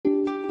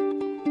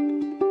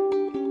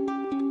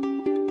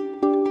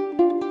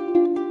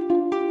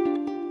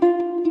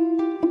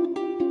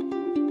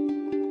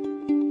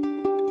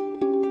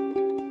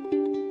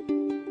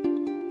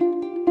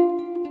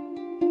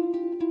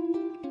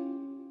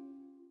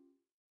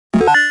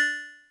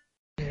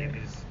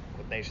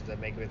calculations I'm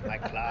making with my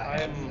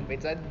clients. It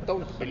means I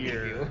don't believe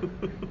you.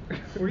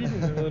 We're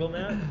using the little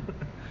map.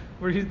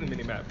 We're using the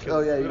mini map. Oh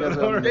yeah, you guys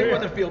are on the They mini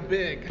want to map. feel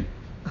big.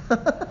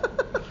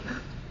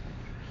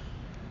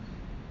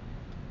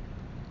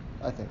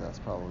 I think that's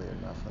probably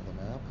enough of the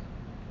map.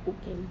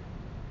 Okay.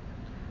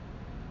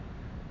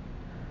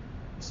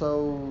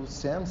 So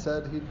Sam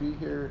said he'd be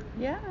here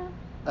Yeah.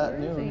 at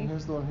Where is noon. he?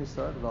 He's the one who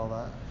started all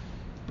that.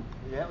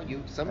 Yeah,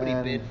 somebody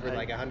And bid for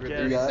like I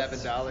 $137 guess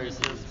and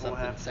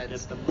something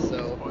cents.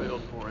 So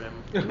spoiled for him.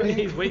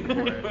 He's waiting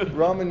for it.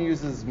 Ramen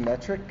uses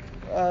metric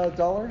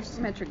dollars.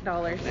 Metric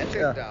dollars. metric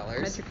Yeah.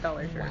 dollars. Metric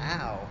dollars. Sure.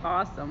 Wow.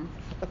 Awesome.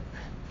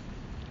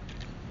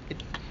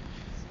 It-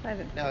 I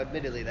haven't. Now,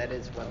 admittedly, that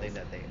is one thing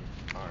that they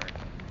aren't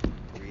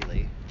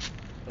really.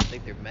 I don't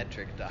think they're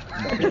metric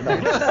dollars.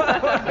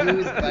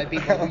 Used by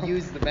people who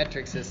use the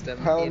metric system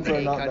Pounds in are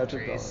a not country.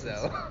 metric So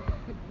dollars.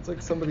 It's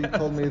like somebody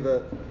told me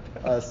that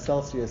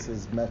Celsius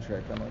is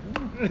metric. I'm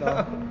like,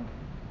 no.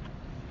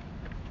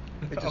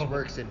 it just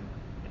works in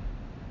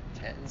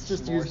tens. It's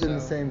just more used in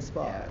the so. same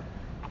spot. Yeah.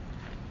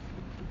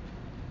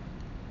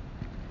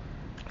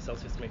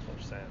 Celsius makes more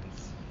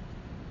sense.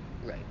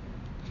 Right.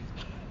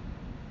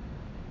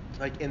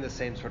 Like in the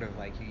same sort of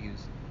like you use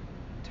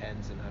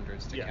tens and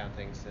hundreds to count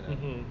things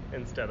in a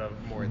Instead of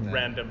more than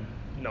random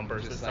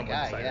numbers that just like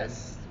someone cited.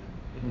 yes,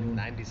 Mhm.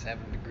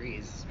 97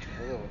 degrees.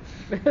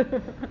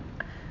 Whoa.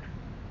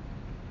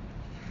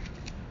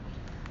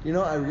 You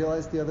know, I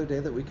realized the other day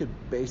that we could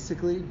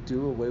basically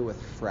do away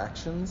with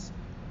fractions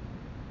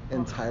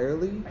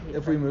entirely I hate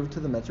if we moved to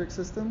the metric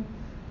system.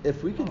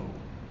 If we could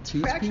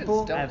teach Fractions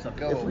people, don't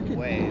go if we could,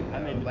 away. I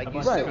though. made Like a you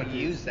bunch still of cookies.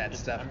 use that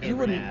stuff You in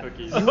wouldn't math.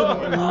 cookies. you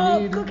wouldn't Oh,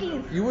 need,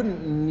 cookies. you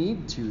wouldn't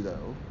need to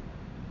though,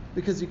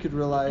 because you could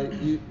rely,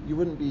 you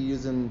wouldn't be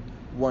using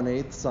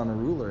 1/8 on a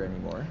ruler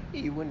anymore.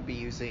 You wouldn't be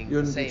using You the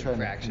wouldn't be same trying to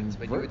fractions,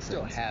 but you would convert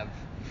still things. have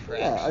fractions.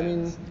 Yeah, I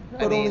mean,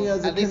 I but mean, only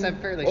as at least I'm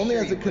fairly only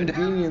sure as a you would.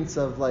 convenience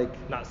of like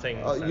Not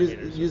saying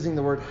centimeters. using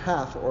the word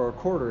half or a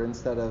quarter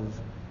instead of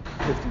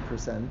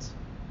 50%.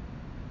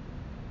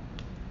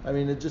 I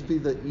mean, it'd just be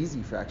the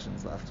easy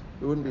fractions left.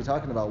 We wouldn't be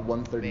talking about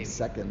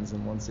 1/32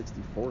 and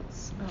 1/64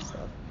 and stuff.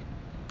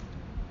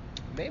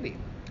 Maybe.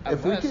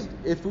 If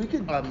we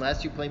could,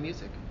 Unless you play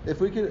music.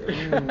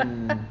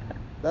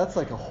 that's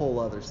like a whole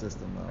other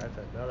system though. That's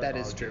another That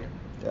is ballgame. true.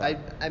 Yeah.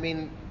 I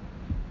mean,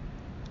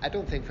 I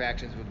don't think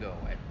fractions would go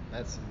away.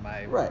 That's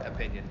my Right.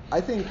 opinion.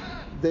 I think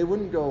they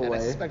wouldn't go And away.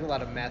 I suspect a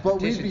lot of But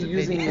we'd mathematicians' be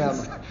using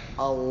opinions. them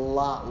a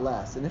lot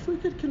less. And if we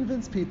could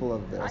convince people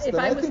of this, If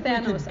then I was think we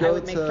Thanos, could I go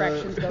would make to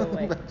fractions go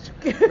away.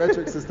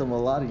 metric system a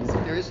lot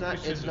easier. There is not. We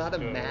should It's not a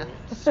just go.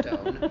 math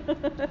stone.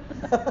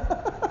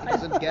 It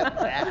doesn't get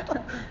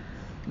that.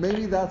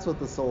 Maybe that's what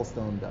the Soul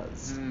Stone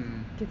does.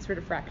 Gets rid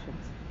of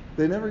fractions.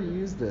 They never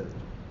used it.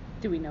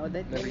 Do we know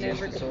that Never they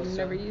used the soul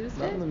never stone? used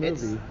Not it? in the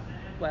It's- movie.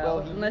 Well, Well,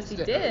 he unless he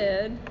used it.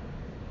 did.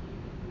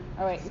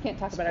 Oh wait, we can't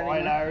talk about it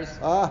anymore. Spoilers.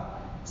 Ah,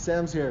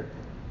 Sam's here.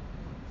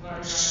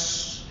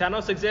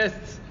 Thanos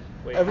exists.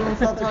 Wait. Everyone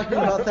stop talking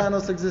about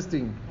Thanos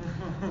existing.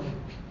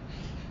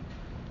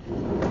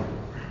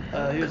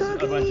 Here's a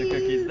bunch of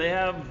cookies. They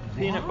have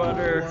peanut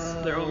butter,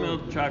 they're oatmeal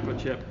chocolate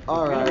chip.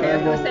 All right, Okay, I I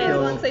was gonna won't say, as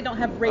kill. long as they don't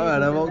have raisins All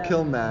right, I in won't them,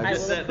 kill I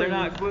Max. will They're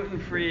not approve. gluten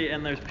free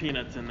and there's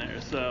peanuts in there,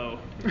 so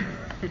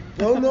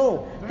Oh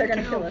no! They're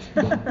gonna kill us.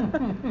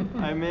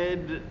 I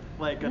made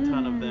like a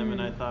ton of them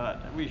and I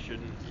thought we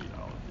shouldn't eat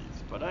all of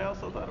these. But I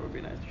also thought it would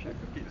be nice to share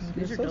cookies.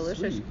 These You're are so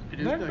delicious. sweet. It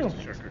is nice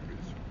to share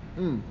cookies.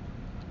 Mm.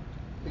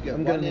 We got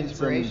I'm one gonna need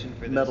inspiration some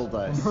for this. metal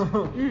dice.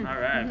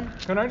 Alright.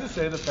 Can I just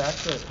say the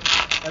fact that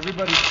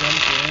everybody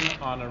jumped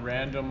in on a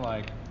random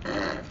like,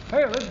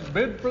 hey, let's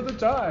bid for the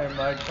time,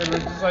 like, and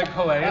was just like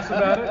hilarious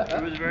about it.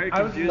 It was very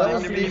I was confusing That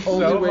was to the me.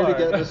 only so way to hard.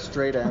 get a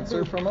straight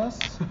answer from us.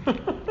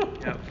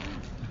 Yep.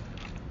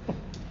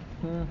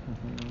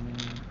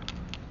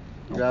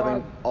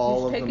 Grabbing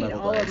all of He's the taking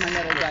metal all dice. of my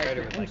metal dice.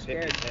 Better with I'm like 50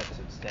 scared. cents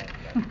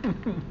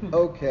instead.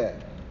 Okay,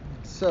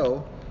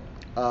 so,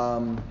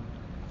 Oh,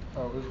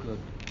 it was good.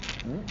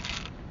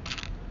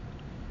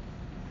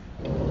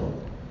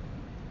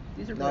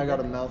 These are now I really got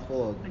a good.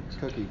 mouthful of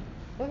cookie.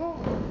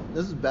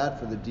 This is bad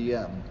for the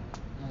DM.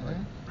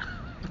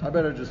 Mm-hmm. I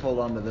better just hold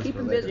on to this Keep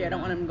for him later. busy. I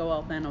don't want him to go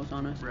all Thanos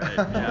on us. Right,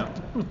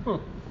 yeah.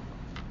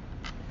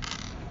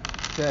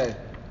 Okay,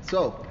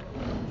 so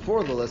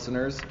for the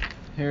listeners,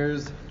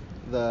 here's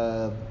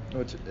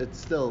which it's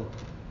still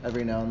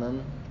every now and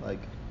then, like,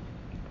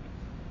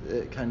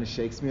 it kind of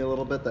shakes me a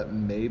little bit that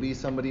maybe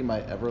somebody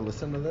might ever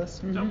listen to this.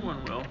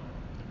 Someone will.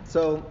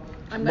 So,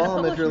 I'm gonna Mom,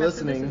 publish if you're them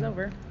after listening, This is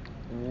over.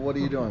 what are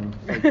you doing?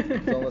 Like,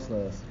 don't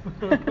listen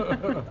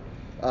to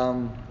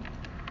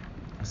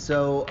this.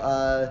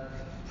 So,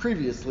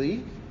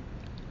 previously,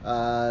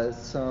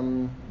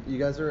 you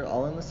guys are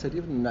all in the city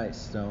of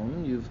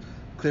Nightstone. You've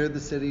cleared the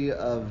city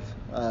of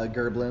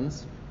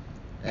Gerblins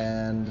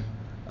and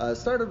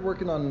started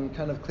working on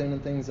kind of cleaning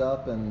things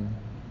up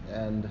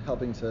and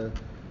helping to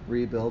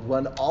rebuild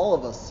when all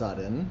of a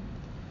sudden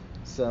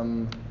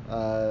some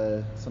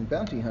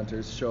bounty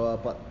hunters show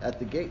up at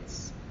the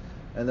gates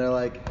and they're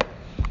like,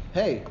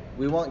 hey,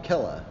 we want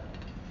Killa.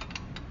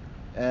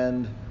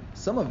 And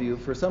some of you,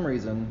 for some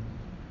reason,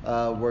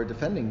 were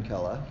defending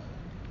Kella.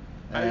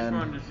 I just And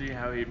wanted to see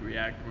how he'd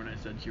react when I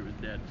said she was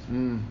dead.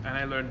 Mm. And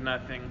I learned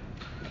nothing.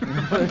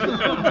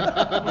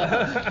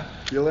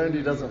 You learned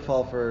he doesn't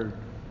fall for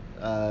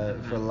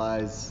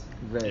lies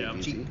very Yeah.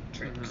 easy. Cheap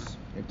tricks.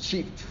 And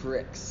cheap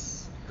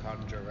tricks.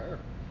 Conjurer.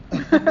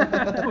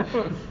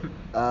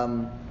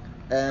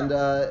 And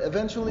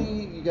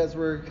eventually, you guys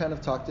were kind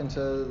of talked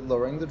into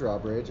lowering the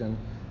drawbridge, and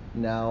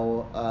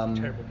now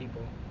Terrible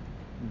people.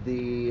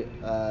 the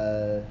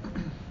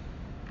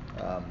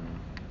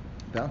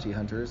bounty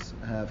hunters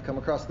have come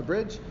across the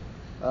bridge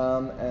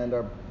and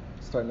are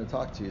starting to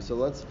talk to you. So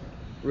let's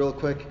real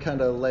quick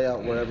kind of lay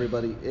out where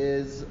everybody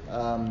is.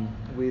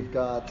 We've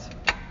got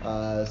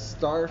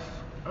Starf.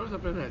 I was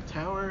up in that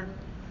tower.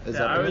 Is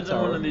yeah, up I in the was in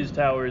tower. one of these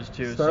towers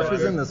too. Starf so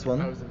is I in this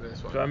one. I was in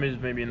this one. So I'm just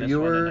maybe in this You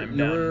one. were, and I'm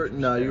you down were,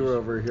 no, you were stairs.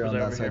 over here Was on I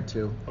that over side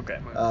here? too. Okay.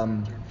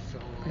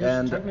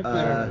 And Technically,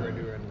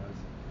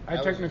 I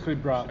technically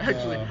brought.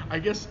 Actually, I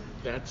guess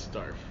that's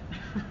Starf.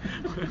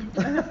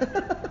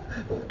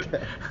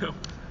 okay.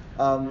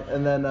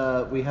 And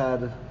then we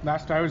had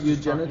Last I was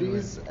just talking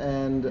Eugenides, with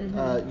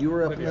and you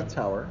were up in Livia. the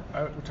tower.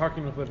 We're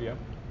talking with Livia.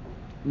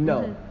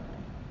 No,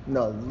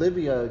 no,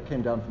 Livia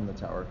came down from the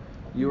tower.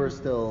 You were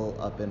still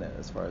up in it,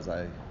 as far as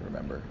I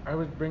remember. I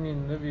was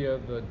bringing Livia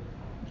the.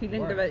 He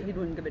didn't give it. He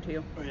wouldn't give it to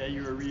you. Oh yeah,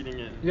 you were reading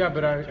it. Yeah,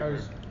 but I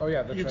was. Oh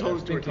yeah, that's You right. told I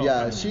was us to thinking-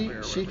 Yeah,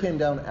 Oh, she came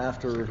down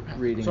after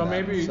reading So that.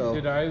 maybe so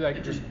did I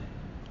like just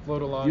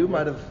float along? you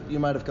with-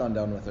 might have gone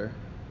down with her.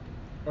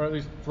 or at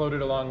least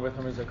floated along with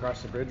him as they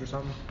crossed the bridge or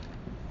something.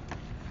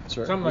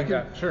 Sure. Something You like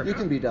can- that, sure. You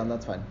can be down.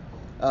 That's fine.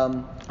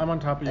 I'm on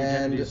top of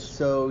And Eugenides.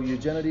 so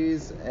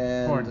Eugenides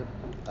and Horn.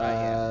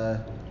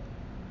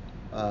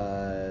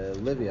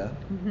 Livia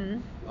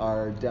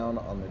are down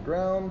on the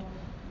ground,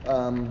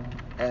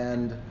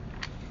 and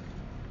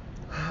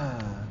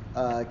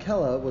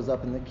Kella was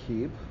up in the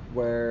keep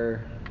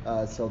where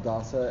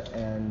Sildasa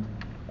and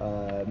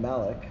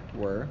Malik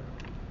were,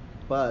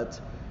 but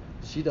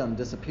she done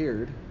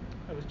disappeared,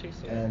 I was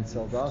chasing her. and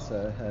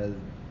Sildasa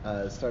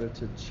had started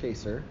to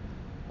chase her.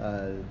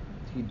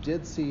 He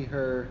did see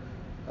her.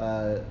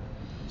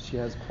 She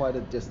has quite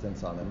a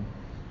distance on him.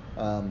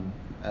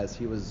 As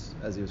he was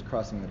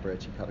crossing the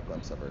bridge, he caught a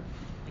glimpse of her.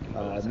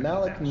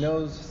 Malik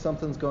knows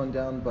something's going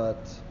down,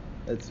 but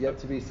it's yet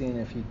to be seen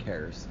if he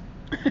cares.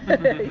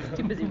 He's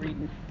too busy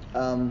reading.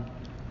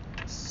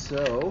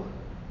 So,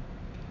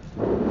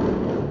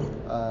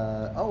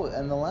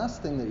 and the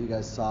last thing that you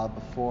guys saw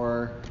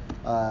before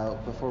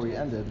we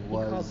ended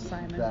called was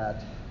Simon.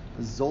 that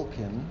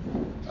Zolkin,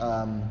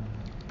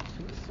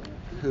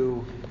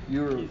 who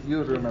you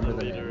would remember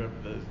the leader name.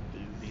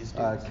 of these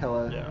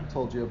Kella Yeah.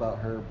 told you about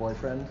her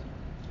boyfriend.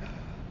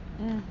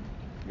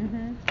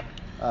 Mm-hmm.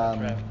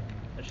 Right.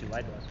 And she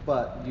lied to us.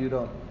 But you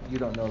don't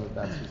know that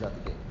that's who's at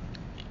the gate.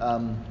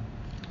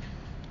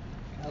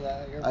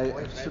 Your I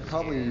boyfriend's should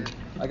probably. here.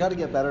 I got to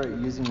get better at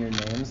using your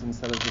names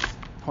instead of just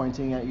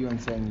pointing at you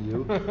and saying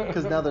you,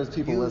 because now there's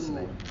people You.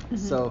 listening.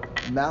 So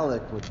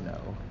Malik would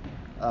know,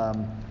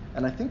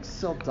 and I think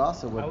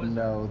Sildasa I would was-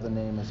 know the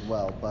name as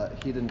well,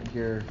 but he didn't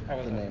hear I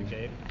was the at name. the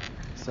gate.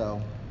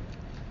 So,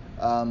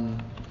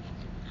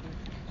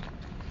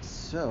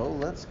 so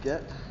let's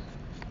get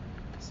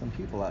some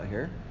people out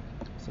here.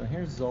 So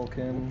here's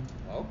Zolkin.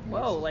 Oh,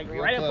 Whoa, he's like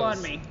real right up close.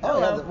 on me. Oh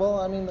yeah, Hello. well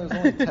I mean there's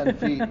only 10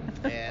 feet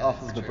Yeah, off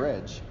that's of the true.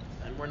 bridge.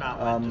 And we're not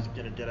just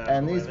gonna get out and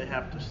of the way. these- They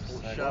have to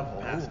shove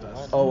past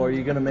us. Oh, are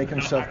you gonna make him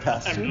No, shove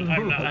past you?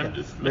 I'm not, I'm Okay.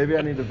 just- Maybe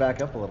I need to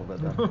back up a little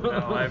bit then.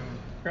 No, I'm.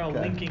 We're all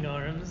Okay. linking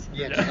arms.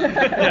 Yeah.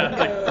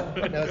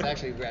 Yeah. No, it's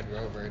actually Red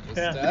Rover. Just,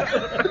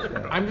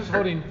 Yeah. I'm just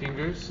holding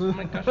fingers. Oh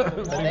my gosh.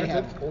 they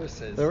have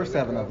horses. There were so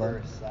 7 Red of them.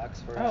 Rover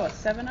sucks for Oh, us.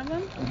 7 of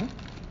them?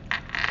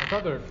 I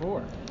thought there were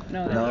 4.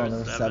 No, No, there's there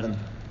were 7. 7.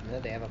 Yeah,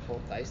 they have a full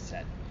dice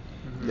set.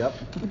 Yep.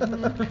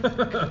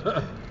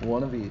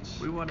 One of each.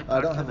 We want to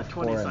I talk don't to have the a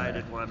 4 in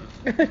 20-sided there. one.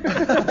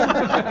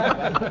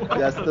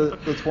 Yes, the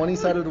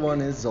 20-sided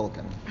one is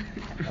Zolkin.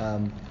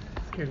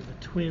 Scared of the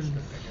twins.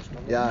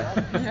 Yeah,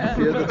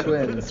 fear the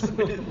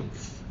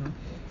twins.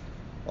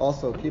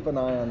 Also, keep an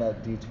eye on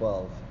that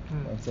D12.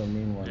 That's a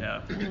mean one.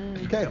 Yeah.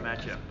 Okay. Come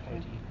at you.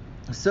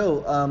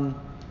 So,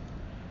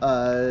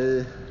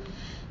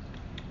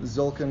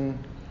 Zolkin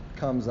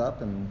comes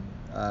up and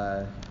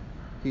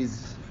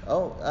he's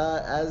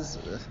as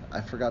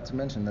I forgot to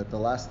mention that the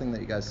last thing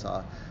that you guys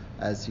saw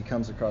as he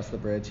comes across the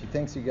bridge, he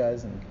thanks you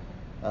guys and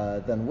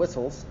then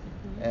whistles,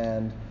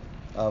 and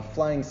a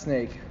flying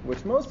snake,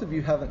 which most of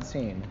you haven't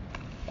seen,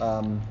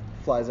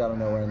 flies out of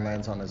nowhere and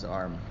lands on his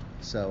arm.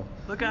 So.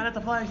 Look out at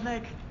the flying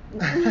snake.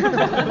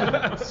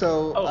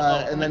 So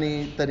and then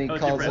he Oh,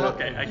 calls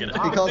different. it. Okay, I get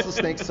it. He calls the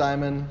snake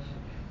Simon,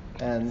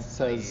 and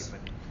says,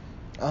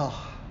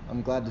 "Oh,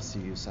 I'm glad to see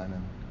you,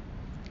 Simon."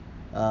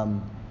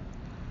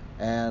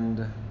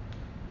 And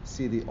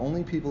see, the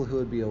only people who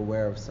would be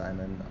aware of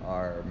Simon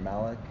are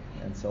Malik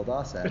and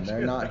Sildasa, and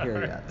they're not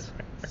here yet.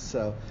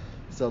 So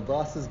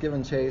Sildasa's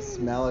giving chase.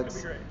 Malik's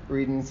That'd be great.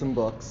 reading some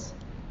books.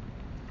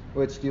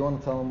 Which, do you want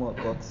to tell them what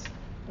books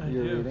I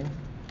you're do. reading?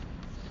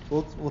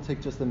 we'll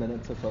take just a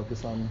minute to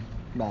focus on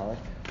Malik.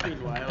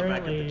 Meanwhile, back at the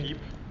Currently keep.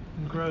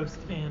 engrossed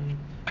in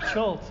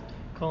Schultz,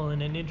 an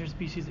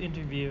interspecies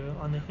interview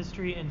on the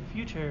history and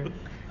future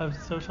of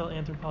social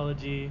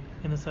anthropology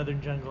in the southern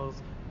jungles,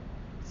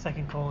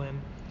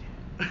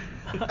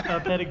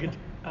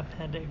 a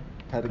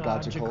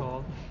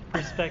pedagogical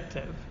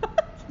perspective.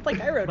 It's like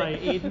I wrote by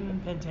it.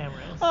 Aidan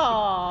Pentamaris.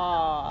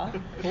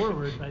 Aww.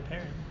 Forward by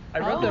Perrin. I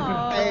read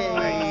them. Hey.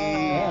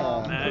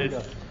 Yeah, there we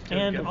go.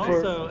 And Good.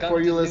 also,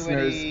 For you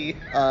listeners,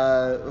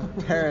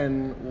 Continuity.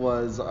 Perrin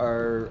was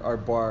our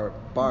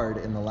bard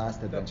in the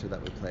last adventure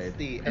that we played.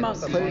 The Monk.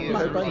 MCU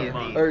Played by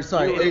D&D. you. Or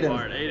sorry, You were the Aiden.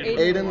 bard.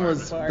 Aiden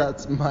was Bard.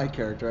 that's my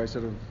character. I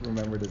should have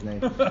remembered his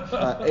name.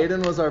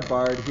 Aiden was our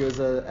bard. He was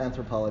an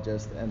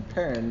anthropologist, and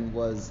Perrin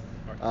was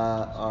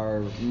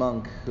our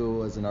monk, who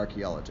was an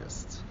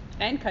archaeologist.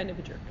 And kind of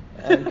a jerk.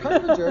 And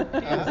kind of a jerk.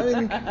 I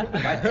mean,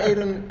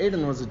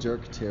 Aiden was a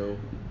jerk too,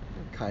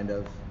 kind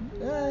of.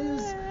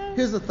 Yeah,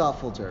 he was a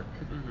thoughtful jerk.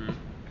 Mm-hmm.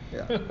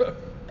 Yeah.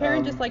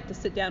 Perrin just liked to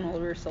sit down while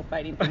we were still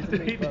fighting things and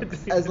read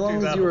books. As long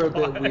Do as that you were a a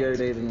bit lot. weird,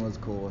 Aiden was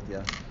cool with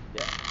you.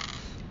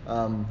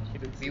 Yeah.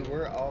 We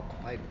were all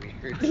quite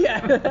weird.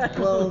 Yeah.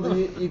 Well,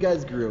 you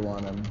guys grew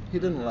on him. He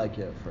didn't like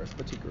you at first,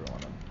 but you grew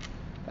on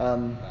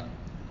him.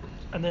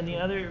 and then the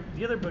other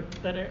book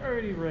that I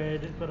already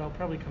read, but I'll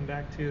probably come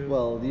back to.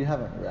 Well, you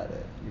haven't read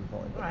it. You've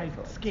only been I there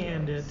for like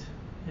scanned 2 it, hours.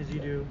 as you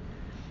do,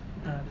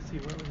 to see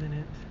what was in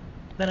it.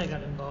 Then I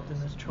got involved in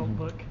this troll Mhm.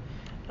 book.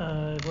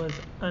 It was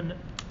an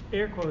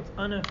air quotes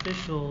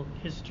unofficial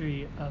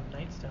history of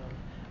Nightstone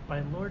by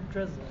Lord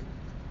Dreslin.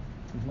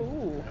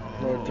 Ooh.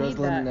 Lord Need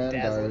Dreslin that.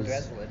 Dazzlin'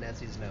 Nandar's Dreslin, as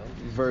he's known.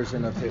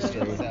 version of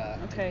history.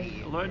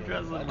 Okay. Lord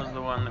Dreslin was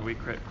the one that we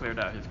cleared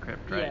out his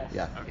crypt, right? Yes.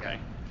 Yeah. Okay.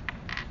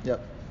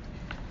 Yep.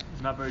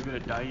 He's not very good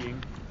at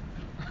dying.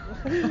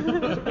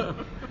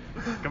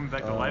 Coming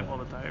back to life all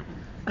the time.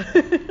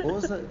 What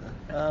was it?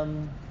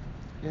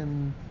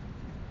 In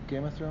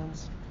Game of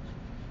Thrones?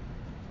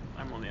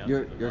 I'm only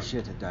You're asking the one.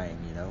 shit at dying,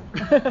 you know.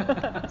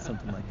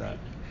 Something like that.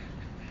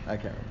 I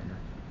can't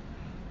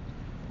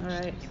remember. All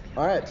right.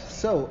 All right,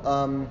 so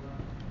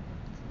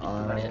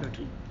Nice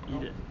cookie.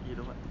 Eat it. Eat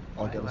it.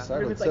 I'll get us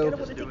Ruben's started. like, I don't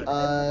wanna take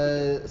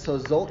it. So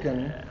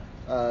Zolkin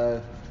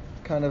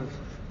kind of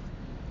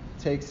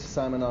takes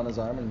Simon on his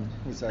arm and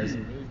he says,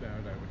 Really bad,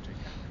 I would take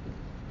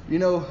it. "You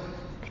know,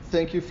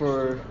 thank you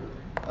for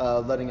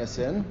letting us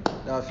in.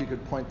 Now, if you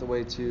could point the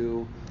way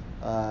to,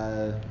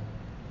 I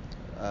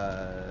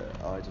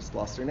just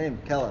lost her name,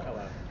 Kella.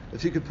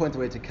 If you could point the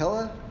way to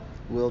Kella,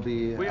 we'll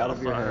be We out all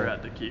of your saw her hair."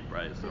 at the keep,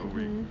 right? So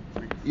we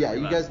Yeah, we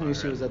you last guys saw knew her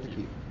she was at the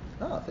keep.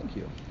 Oh, thank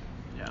you.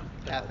 Yeah.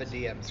 Half a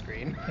DM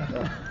screen.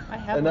 I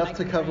have one Enough I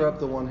to can cover read. up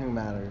the one who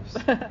matters.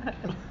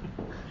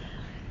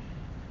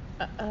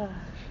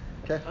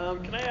 Okay.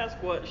 Can I ask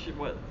why she's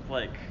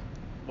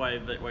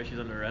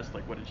under arrest?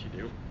 Like, what did she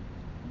do?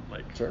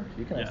 Like. Sure,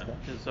 you can yeah. ask that.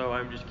 And so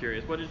I'm just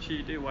curious, what did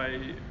she do? Why are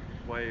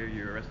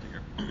you arresting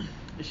her?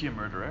 Is she a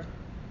murderer?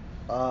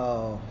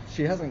 Oh,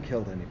 she hasn't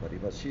killed anybody,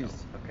 but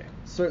she's Okay.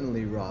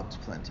 certainly robbed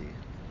plenty.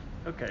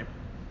 Okay.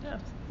 Yeah.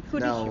 Who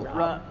did Now- she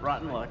rob?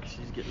 Rotten luck.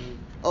 She's getting.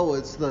 Oh,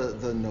 it's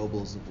the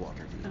nobles of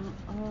Waterdeep.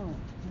 Oh.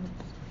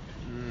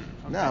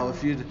 Now,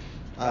 if you'd,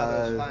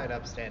 Those fine,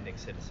 upstanding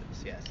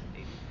citizens, yes,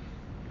 indeed.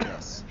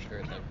 yes. I'm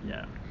sure that.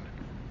 Yeah.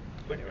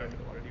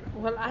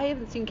 Well, I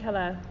haven't seen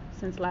Kella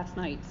since last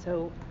night,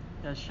 so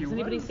Yeah, she has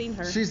anybody was. seen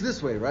her? She's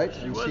this way, right?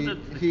 She And was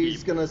at the he's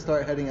keep. gonna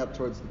start heading up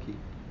towards the keep,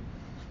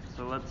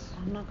 So let's.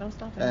 I'm not gonna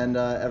stop him. and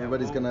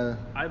everybody's Yeah, well, gonna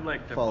I'd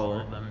like to follow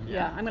follow her. them.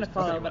 yeah, I'm gonna just to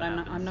see follow, what but I'm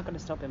happens. not gonna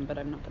stop him. But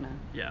I'm not gonna.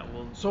 Yeah.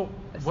 Well. So,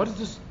 what is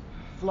this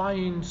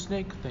flying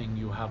snake thing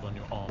you have on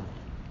your arm?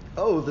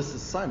 Oh, this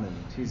is Simon.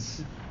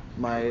 He's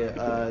my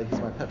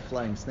pet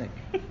flying snake.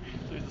 So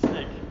he's a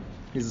snake.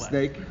 He's a Fly.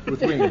 snake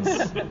with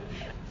wings.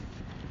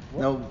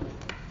 Now,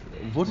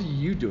 what are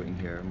you doing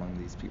here among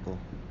these people?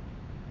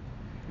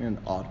 You're an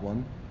odd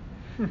one.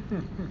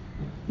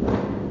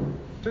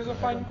 This is a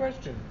fine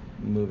question.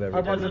 Move I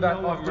everything. wonder Doesn't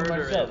that know what often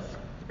murder myself.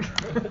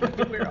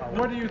 is.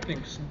 What do you think?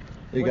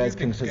 You what do guys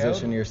can think, position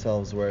Scout?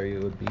 yourselves where you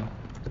would be.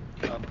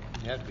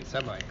 You have to be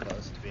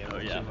semi-close to be able Oh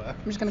yeah. to. I'm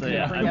just gonna So, kinda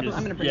yeah, bring up-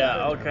 I'm gonna bring yeah,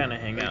 up- I'll kind of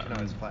hang You out. can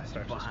always fly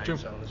start behind. True.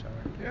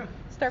 Yeah.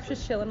 Starf's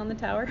just chilling on the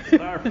tower.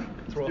 Starf,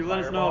 do let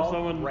us know if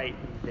someone. right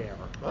there.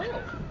 Oh, Let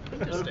us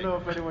interesting. know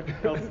if anyone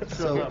else shows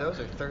So- up. Those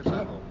are third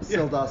level.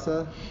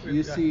 Sildasa,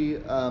 you see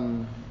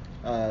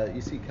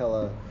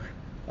Kella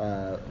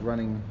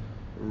running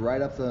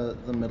right up the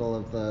middle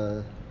of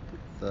the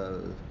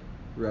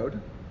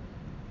road.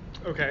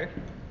 Okay.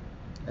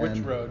 Which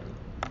And road?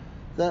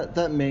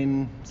 That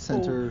main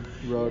center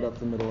road up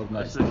the middle of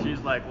Nice. So she's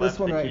like This left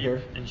one the right keep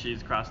here. and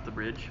she's crossed the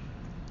bridge.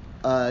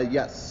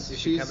 Yes. Is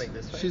she coming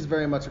this way? She's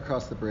very much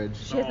across the bridge.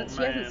 She hasn't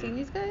man. seen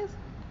these guys.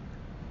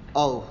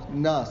 Oh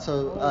no!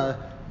 So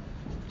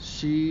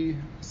she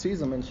sees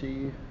him and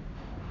she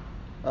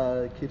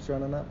keeps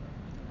running up,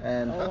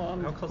 and Oh,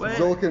 Wait.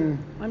 Zolkin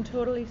I'm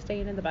totally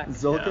staying in the back.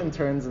 Zolkin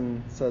turns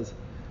and says,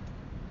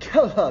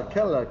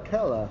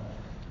 Kella,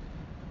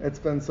 it's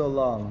been so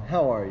long.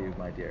 How are you,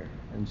 my dear?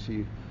 And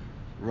she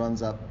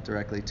runs up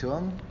directly to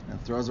him and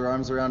throws her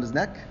arms around his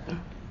neck.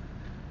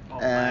 Oh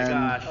And-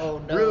 my gosh.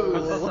 Oh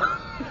no.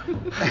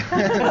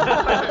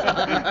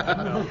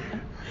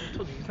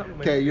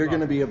 Okay, you're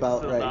gonna be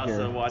about right here.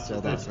 Sildasa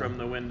watches this Sildasa. from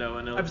the window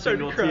and a I'm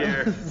starting single to cry.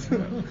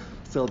 tear.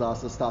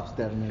 Sildasa stops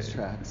dead in his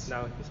tracks.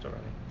 Now he's still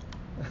running.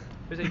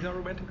 He's not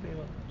romantic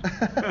anymore.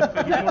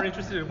 He's more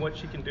interested in what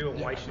she can do and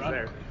why she's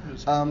there.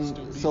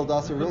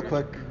 Sildasa, real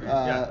quick.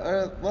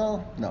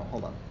 Well, no,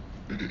 hold on.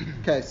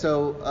 Okay,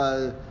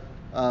 so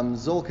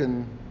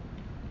Zolkin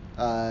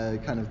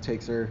kind of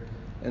takes her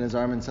in his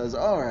arm and says,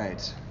 "All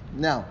right,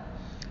 now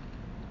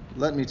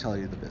let me tell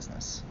you the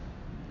business.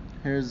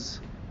 Here's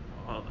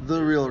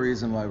the real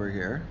reason why we're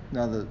here.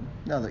 Now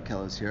that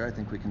Kella's here, I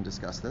think we can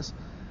discuss this.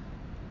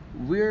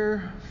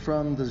 We're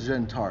from the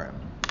Gentarim,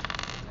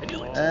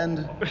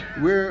 and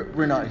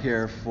we're not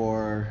here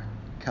for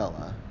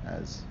Kella,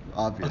 as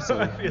obviously.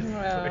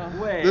 Well,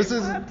 Wait. This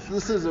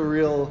is a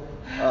real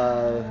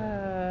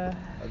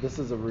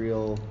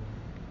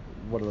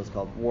what are those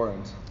called,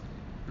 warrant,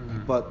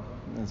 but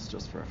it's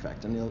just for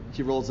effect. And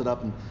he rolls it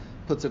up and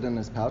puts it in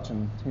his pouch,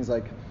 and he's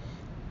like,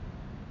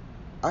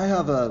 "I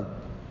have a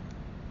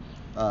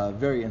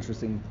very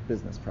interesting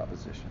business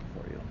proposition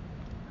for you."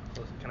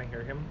 Can I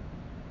hear him?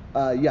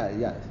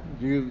 Yeah.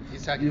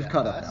 He's talking You've to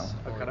caught up us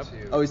now. I've caught up?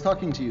 to- Oh, he's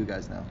talking to you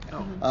guys now.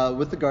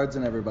 With the guards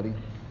and everybody.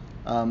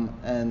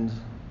 And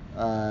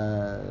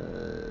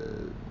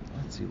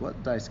let's see,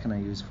 what dice can I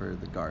use for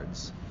the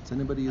guards? Is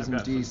anybody I've using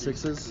got some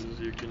D6s?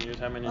 You can use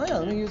how many? Oh do yeah,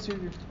 you let me use? use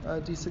your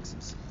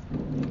D6s.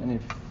 I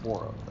need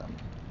 4 of them.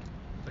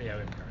 Oh, yeah,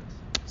 we have cards.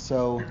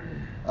 So,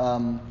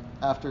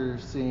 after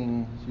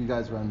seeing you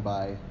guys run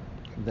by,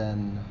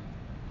 then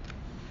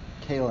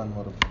Kalen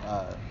would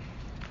have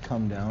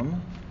come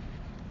down,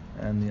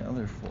 and the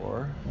other 4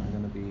 are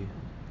going to be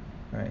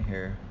right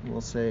here.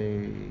 We'll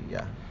say,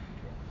 yeah.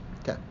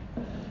 Okay.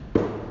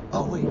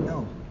 Oh wait,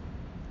 no.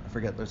 I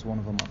forget. There's one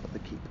of them up at the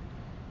keep.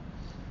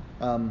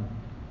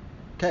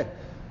 Okay.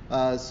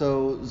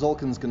 So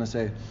Zolkin's going to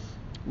say,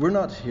 "We're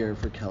not here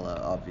for Kella,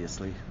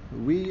 obviously.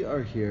 We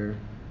are here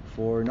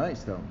for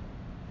Nightstone."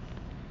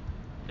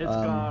 It's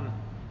gone.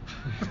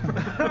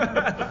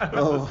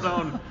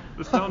 Oh.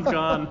 The stone's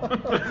gone.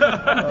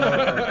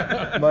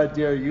 My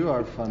dear, you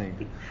are funny.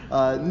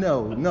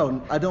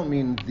 No, I don't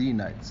mean the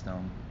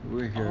Nightstone.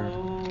 We're here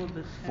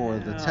for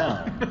the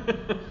town.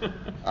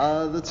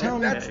 The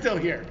town. That's still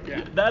here.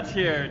 Yeah. That's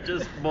here,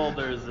 just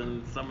boulders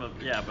and some of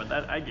but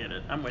that I get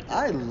it. I'm with you.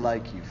 I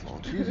like you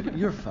folks.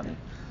 You're funny.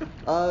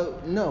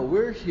 No,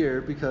 we're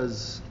here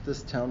because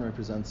this town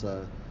represents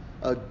a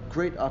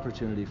great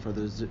opportunity for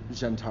the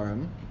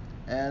Gentarim,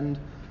 and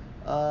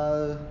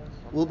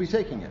we'll be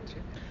taking it.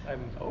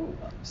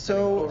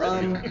 So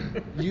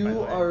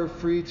you are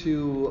free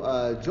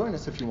to join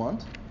us if you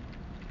want,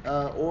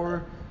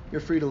 or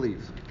you're free to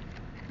leave.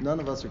 None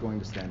of us are going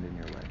to stand in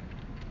your way.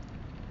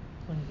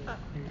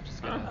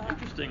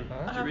 Interesting.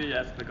 Should we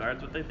ask the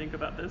guards what they think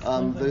about this?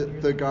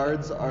 The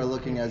guards are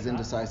looking as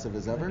indecisive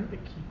as ever.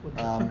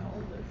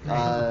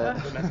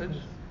 The message?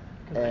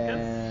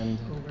 And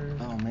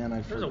oh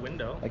man, There's a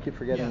window. I keep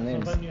forgetting Yeah,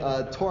 names.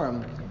 sometimes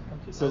Torum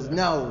says,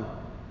 "No,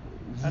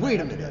 wait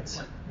a minute.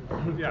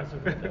 Yeah.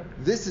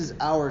 This is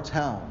our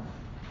town."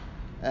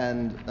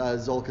 And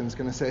Zolkin's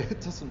gonna say, "It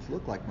doesn't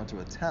look like much of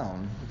a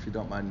town, if you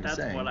don't mind me That's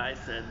saying." what I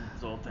said,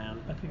 Zoltan.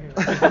 I figured.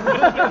 When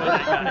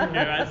I got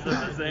here, I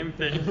said the same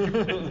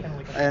thing.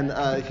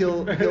 And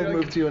he'll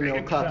move to you and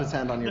he'll clap his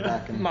hand on your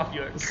back and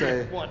Mafia.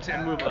 say, Watch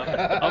and move up.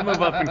 I'll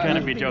move up and kind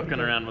of be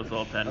joking around with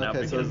Zoltan now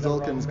 "Okay." So because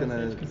Zolkin's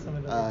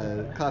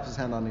gonna clap his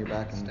hand on your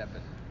back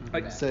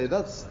and say,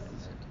 "That's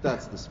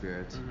the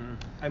spirit."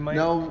 I might.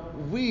 Now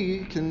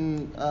we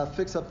can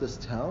fix up this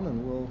town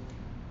and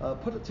we'll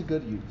put it to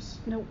good use.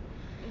 no.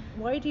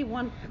 Why do you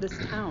want this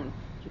town?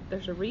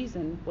 There's a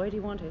reason. Why do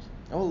you want it?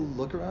 Oh,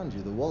 look around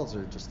you. The walls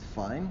are just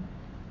fine.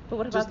 But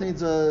what It about just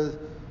needs a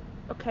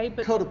Okay,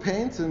 but coat of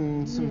paint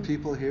and some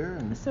people here,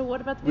 and so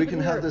what about the we people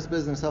can who have are- this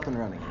business up and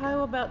running.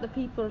 How about the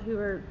people who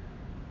are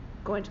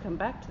going to come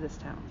back to this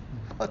town?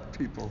 What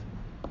people?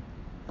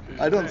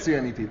 I don't see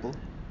any people.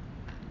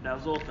 Now,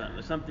 Zoltan,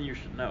 there's something you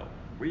should know.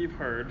 We've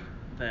heard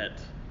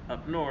that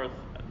up north,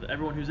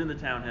 everyone who's in the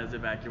town has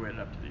evacuated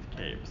up to these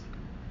caves.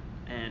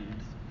 And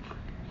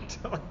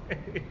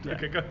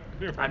Okay, go.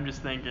 I'm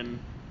just thinking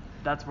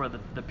that's where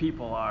the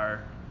people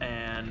are,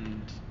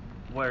 and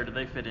where do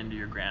they fit into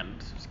your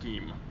grand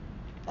scheme?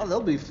 Oh,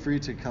 they'll be free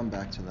to come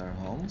back to their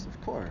homes,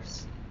 of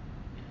course.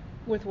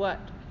 With what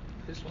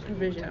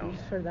provisions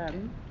for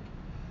them?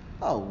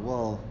 Oh,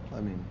 well,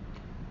 I mean,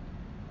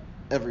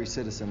 every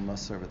citizen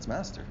must serve its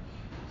master.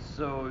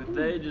 So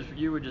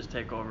you would just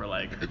take over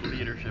like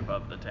leadership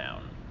of the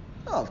town.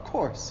 Oh, of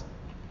course.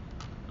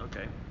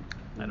 Okay.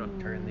 I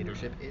don't. Current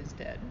leadership is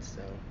dead,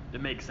 so.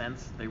 It makes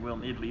sense. They will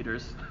need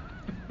leaders.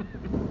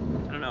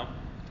 I don't know.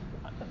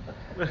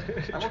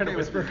 Trying to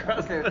whisper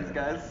across. Okay with these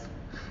guys.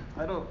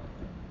 I don't.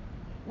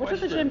 What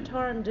does the Question.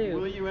 Jim-Tarim do?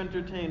 Will you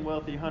entertain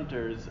wealthy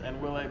hunters,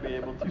 and will I be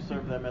able to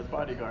serve them as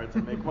bodyguards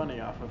and make money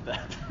off of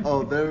that?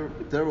 Oh, there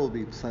will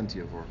be plenty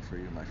of work for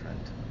you, my friend.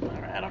 All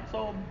right, I'm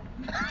sold.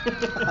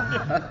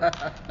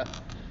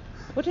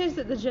 What is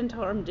it the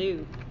Jim-Tarim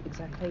do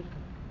exactly?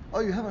 Oh,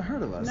 you haven't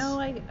heard of us? No,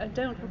 I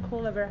don't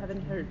recall ever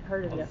having heard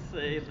of you. I'll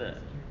say that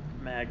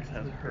Mags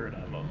has heard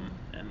of them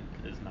and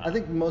is not. I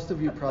think most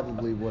of you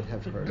probably would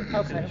have heard of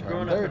Okay. Jim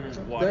Growing Tarim. up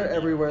in They're Waterdeep,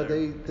 everywhere.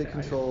 they're- They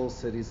control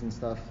cities and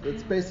stuff.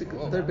 It's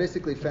they're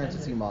basically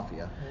fantasy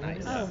mafia.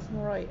 Nice. Oh,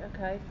 right,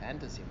 okay.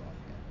 Fantasy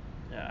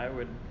mafia. Yeah, I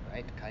would.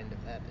 Right kind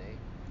of that, eh?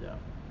 Yeah,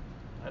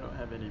 I don't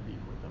have any beef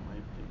with them. I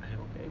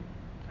think okay.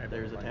 I have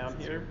There's a no town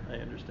alliances here. here.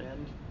 I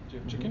understand. Do you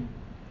have chicken?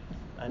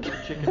 I know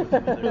chicken with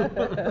them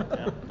either.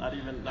 Yeah,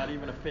 not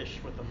even a fish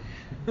with them.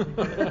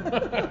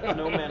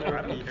 No manner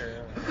I of don't beef.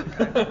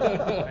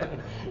 care.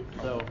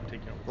 So,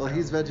 Well,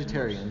 he's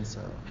vegetarian,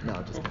 so no,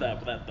 just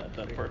that's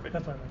perfect.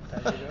 That's why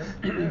I'm like,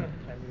 time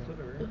to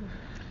go.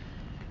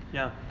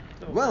 Yeah.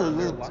 Well,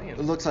 They're it lions.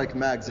 looks like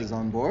Mags is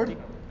on board.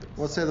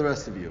 What say the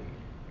rest of you?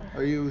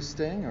 Are you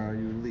staying or are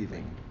you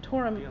leaving?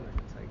 Torum,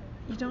 It's like,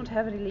 you don't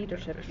have any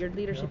leadership. Your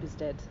leadership is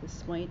dead.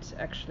 This might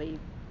actually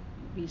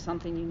be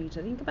something you need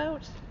to think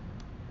about.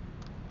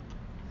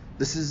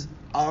 This is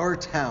our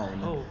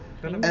town. oh,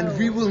 none of And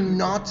we will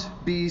not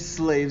be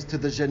slaves to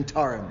the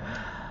Jentarim.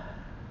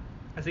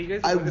 I say you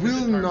guys I look at the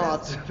will guitar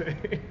not-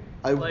 best.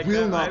 I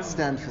will not I've,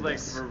 stand for like,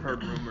 this.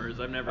 heard rumors.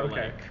 I've never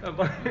Okay.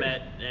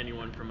 met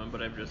anyone from them,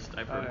 but I've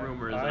heard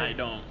rumors, and I- I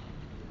don't.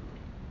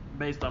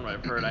 Based on what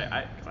I've heard,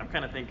 cause I'm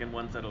kind of thinking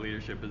one set of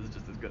leadership is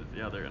just as good as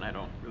the other, and I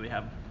don't really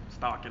have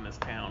stock in this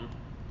town,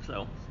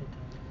 so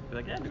be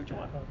like, yeah, do what you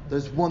want.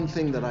 There's one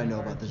thing that I know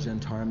about the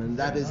Jentarim, and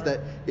that is that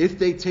if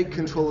they take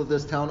control of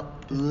this town,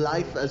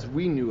 life as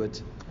we knew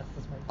it,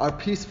 our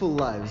peaceful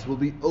lives will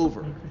be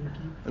over,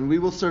 and we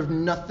will serve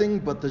nothing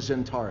but the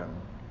Jentarim.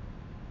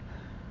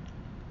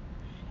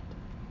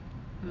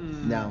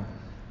 Now,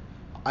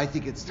 I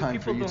think it's time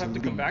for People you don't to have to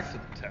leave. come back to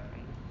the town.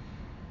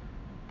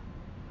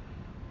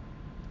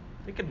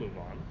 They could move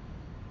on.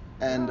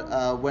 And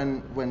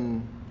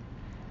when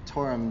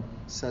Torum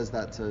says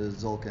that to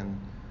Zulkin,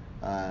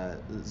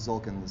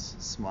 Zulkin's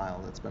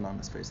smile that's been on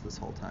his face this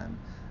whole time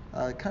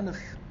kind of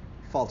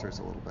falters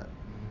a little bit.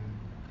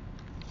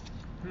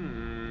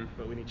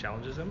 But when he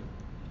challenges him,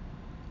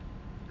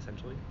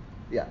 essentially.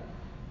 Yeah.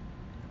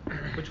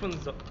 Which one's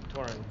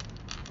Torin?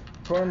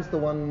 Torum's the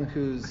one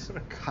who's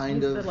kind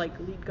He's of the like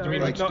lead Do guard. we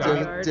like no,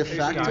 guard. de Is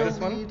facto Guy this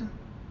one? lead.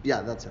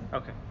 Yeah, that's him.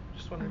 Okay,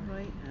 just wondering.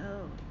 Right.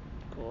 Oh,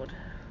 God.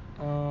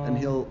 And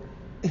he'll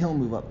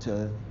move up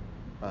to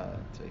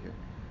here.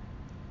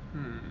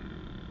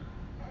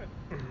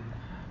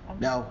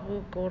 Now,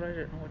 Oh God, I don't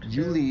know what to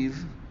you do.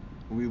 leave.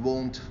 We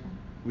won't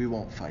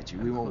fight you.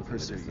 We won't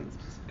pursue you.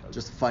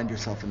 Just find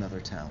yourself another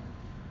town.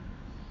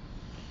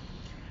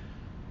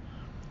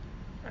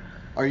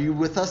 Are you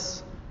with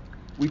us?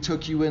 We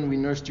took you in. We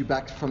nursed you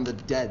back from the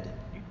dead.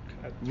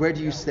 Where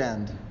do you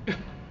stand? I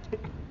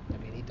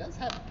mean, he does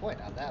have a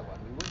point on that one.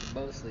 We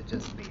would mostly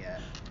just be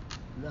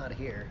not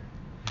here,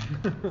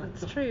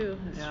 That's true.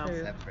 That's Yeah. true.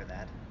 except for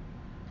that.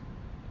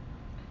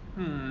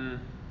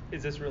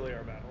 Is this really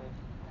our battle?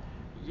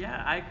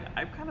 Yeah,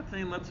 I'm kind of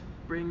saying let's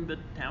bring the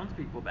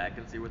townspeople back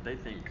and see what they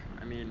think.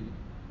 I mean,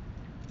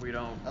 we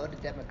don't. Oh, the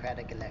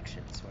democratic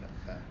elections. What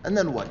if? And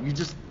then what? You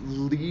just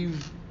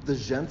leave the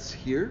gents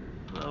here?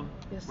 Well,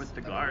 Yes. with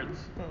the guards.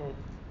 Oh.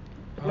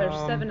 There's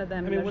 7 of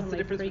them. I mean, and what's there's the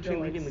only difference 3 between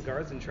guards. leaving the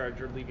guards in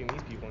charge or leaving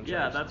these people in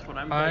Yeah, charge? that's what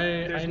I'm.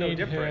 There's I no need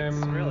difference,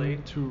 him really.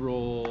 to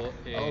roll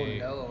Oh a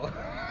no.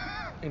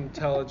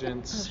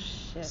 intelligence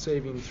Oh, shit.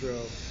 saving throw.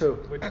 Who?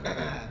 Which,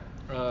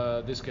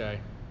 This guy.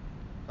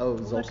 Oh,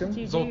 What did Zulkin?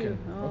 you Zulkin. do?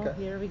 Oh, Okay.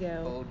 here we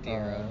go. Oh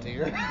dear. Oh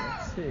dear.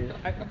 Let's see.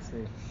 Let's see.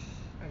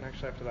 and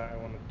actually after that, I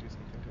want to do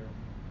something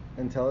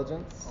too.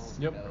 Intelligence. Oh,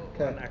 Yep. no.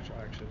 Okay. An actual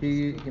action.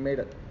 He made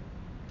it.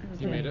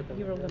 You made it?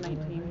 You rolled a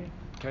 19.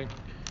 Okay.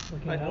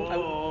 I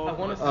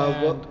want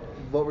to.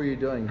 What were you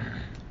doing?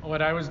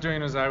 What I was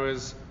doing is I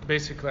was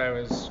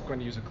going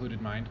to use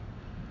occluded mind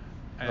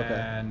Okay.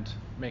 and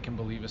make him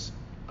believe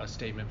a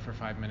statement for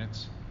 5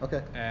 minutes.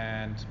 Okay.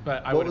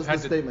 But I What would was have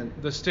had the to,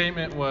 statement? The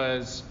statement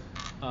was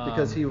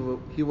Because he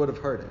would have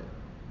heard it.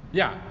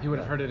 Yeah, he would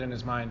have heard it in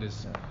his mind.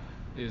 Is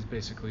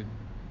basically,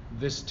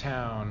 this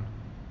town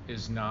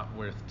is not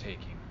worth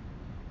taking.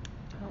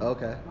 Oh,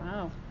 Okay.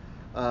 Wow.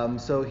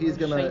 So he's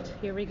Oh, gonna. shite.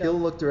 Here we go. He'll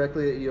look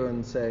directly at you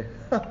and say,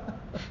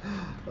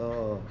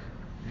 "Oh,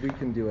 we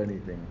can do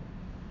anything."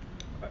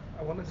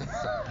 I want to.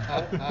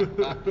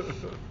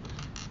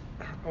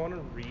 I want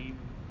to read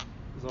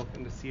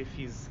Zulkin to see if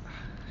he's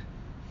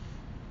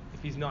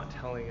not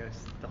telling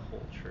us the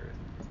whole truth.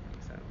 Does that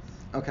make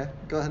sense? Okay.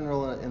 Go ahead and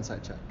roll an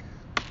insight check.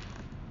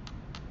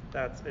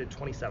 That's a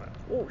 27.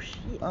 Oh shit.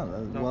 Oh,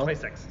 No, well.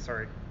 26.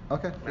 Sorry.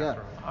 Okay. Yeah.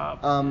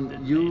 Wrong.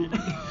 You.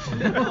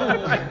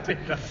 I did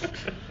that.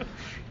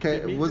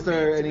 Okay. Was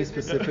there any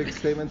specific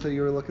statement that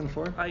you were looking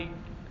for?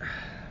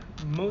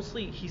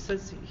 Mostly he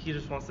says he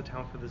just wants the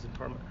town for the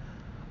Zentorm.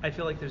 I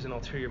feel like there's an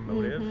ulterior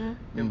motive Mhm.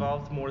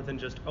 involved more than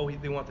just, oh,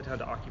 they want the town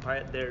to occupy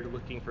it. They're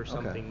looking for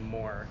something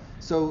more.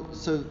 So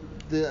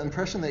the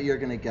impression that you're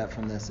going to get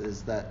from this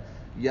is that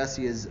yes,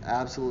 he is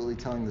absolutely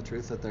telling the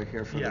truth that they're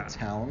here for Yeah. the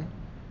town,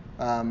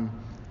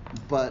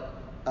 but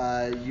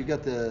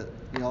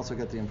you also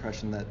get the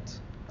impression that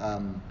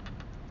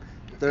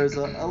there's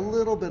a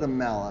little bit of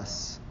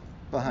malice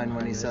behind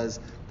when he says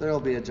there'll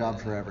be a job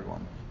for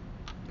everyone.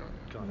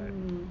 Got it.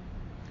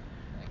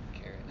 Like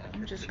carrying out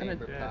I'm her just gonna-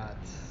 chamber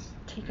pots.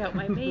 Take out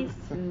my mace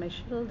and my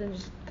shield and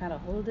just kind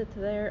of hold it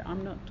there.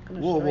 I'm not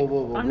gonna Whoa, strike.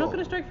 whoa, whoa, I'm not whoa.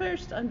 gonna strike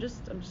first. I'm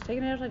just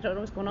taking it out. I don't know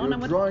what's going on.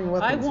 You're drawing I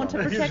weapons want to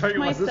on us. protect Is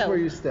myself. this where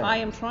you stand? I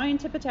am trying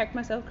to protect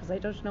myself because I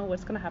don't know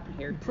what's gonna happen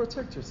here.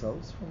 Protect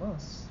yourselves from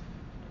us.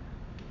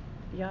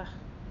 Yeah.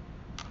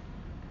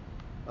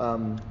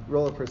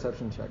 Roll a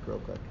perception check real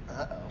quick.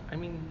 Uh-oh. I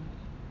mean,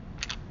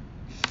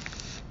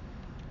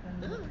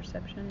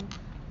 Perception.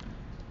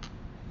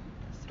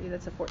 See,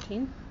 that's a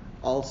 14.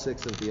 All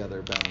 6 of the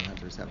other bounty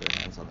hunters have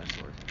their hands on their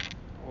sword.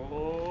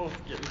 Oh,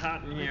 it's getting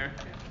hot in here.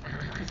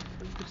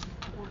 there's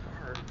 4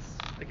 guards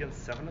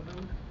against 7 of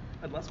them.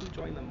 Unless we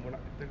join them, we're not.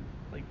 They're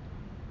like,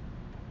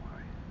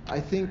 why? I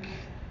think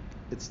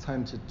it's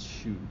time to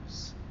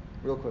choose.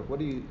 Real quick,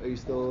 are you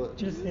still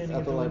Just standing at the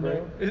at the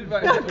library? window.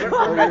 We're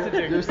Oh,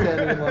 messaging. you're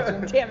standing and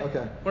watching? Damn it.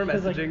 Okay. We're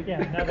 'Cause, like, messaging. yeah,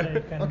 now that I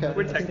kind of Okay.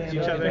 We're texting stand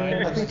each up other.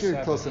 there. I think you're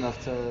 7. close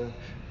enough to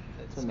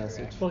That's message.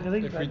 correct. Well, 'cause I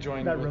think If we that,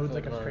 joined that with road's the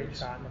like a straight guards.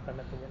 shot, and if I'm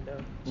at the window.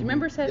 Do you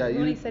remember Yeah,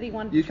 when he said he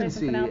wanted you to try can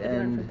something see, out that we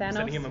learned and- from Thanos?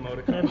 Sending him And I'm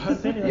emoticons.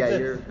 standing Yeah, like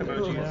you're- this,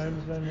 Emojis. my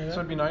arms going like So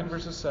it'd be 9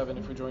 versus 7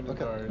 if we joined the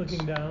Okay. guards.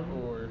 Looking down.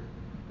 Or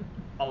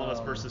All of us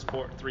versus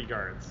 3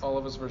 guards. all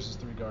of us versus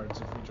 3 guards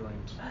if we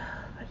joined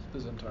the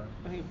Zentaur.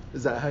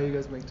 Is that how you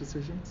guys make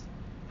decisions?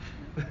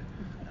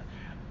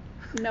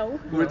 No.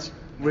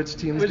 Which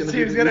team's Which gonna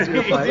team's be gonna the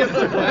easier be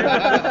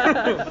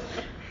to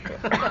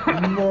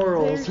fight?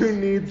 Morals, who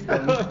needs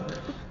them? Well,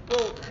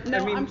 No,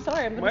 I mean, I'm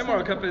sorry, I'm gonna my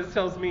moral say- compass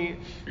tells me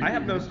I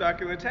have no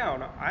stock in the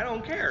town. I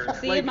don't care.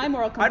 See, like, my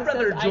moral I'd compass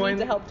rather says I need join.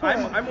 to help I'm,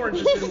 Torrin. I'm more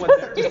interested in what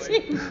they're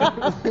doing.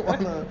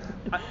 Wanna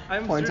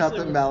I'm point out that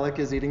seriously- Malik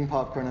is eating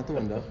popcorn at the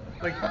window.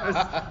 Like,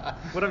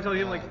 what I'm telling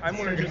you, like, I'm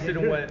more interested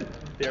in what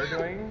they're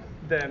doing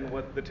than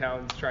what the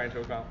town's trying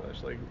to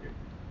accomplish. Like,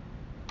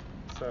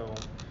 so.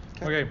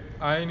 Okay,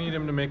 I need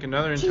him to make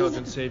another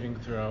intelligence saving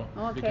throw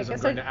Okay, because I'm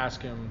guess going I- to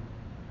ask him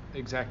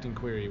exacting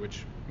query,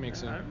 which makes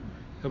him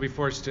he'll be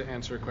forced to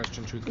answer a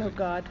question truthfully. Oh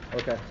God.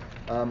 Okay.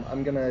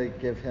 I'm gonna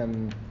give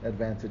him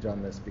advantage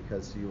on this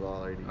because you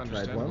already tried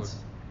Understandably. once.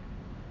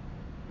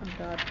 Oh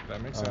God.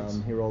 That makes sense.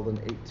 He rolled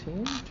an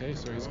 18 Okay,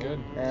 so he's good.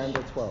 and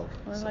a 12.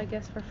 Well, so. I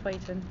guess we're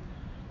fighting.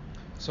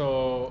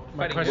 So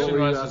my Fighting question What were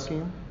you was, asking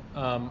him?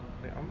 Yeah,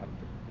 I'm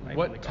the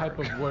what type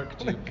guard. of work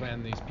do you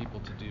plan these people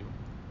to do?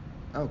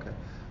 Okay.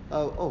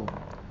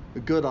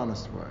 Good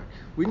honest work.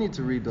 We need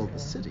to rebuild the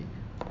city.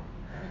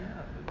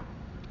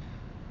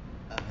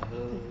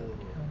 Oh,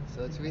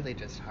 so it's really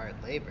just hard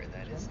labor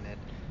then, isn't it?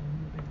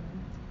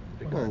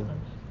 Well,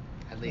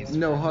 At least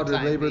no for the harder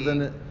time labor being.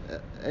 than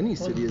any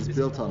city is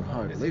built on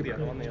hard Is he the labor.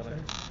 other one, the other?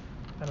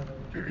 I don't know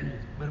which one it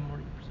is. But I'm more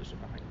in position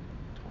behind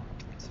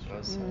I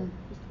suppose so.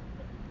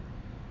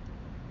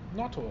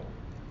 Not all,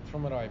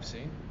 from what I've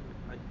seen.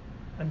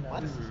 I'm not.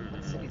 What?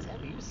 What cities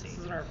have you This seen?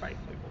 isn't our fight.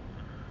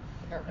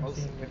 They are I'm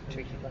mostly seeing if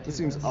tricky. there's This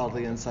seems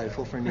oddly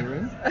insightful for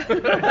Nireen.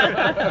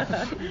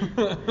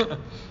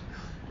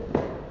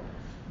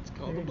 It's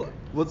called the blood.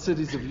 What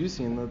cities have you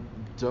seen that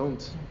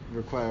don't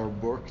require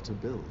work to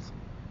build?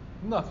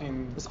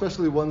 Nothing.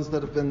 Especially ones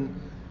that have been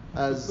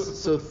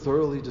so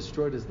thoroughly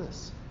destroyed as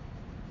this.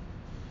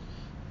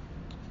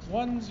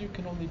 Ones you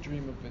can only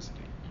dream of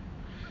visiting.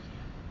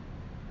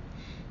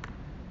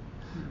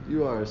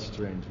 You are a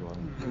strange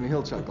one. And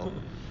he'll chuckle.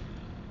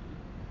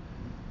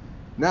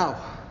 Now,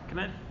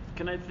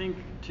 Can I think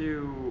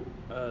to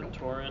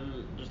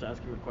Torrin, just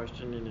ask him a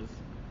question in his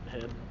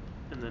head,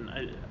 and then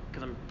I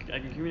can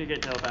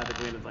communicate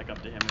telepathically, and it's like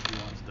up to him if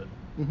he wants to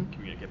Mhm.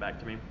 communicate back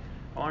to me.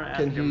 I want to ask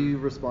can him. he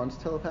respond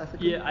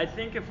telepathically? Yeah, I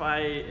think if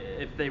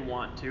they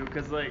want to,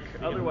 because like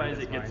can otherwise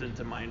read it his gets mind.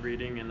 into mind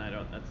reading, and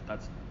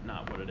that's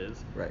not what it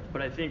is. Right.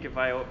 But I think if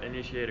I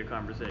initiate a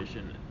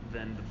conversation,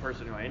 then the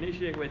person who I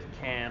initiate with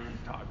can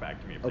talk back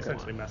to me if they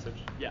Essentially want.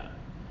 message. Yeah,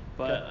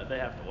 but they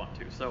have to want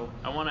to. So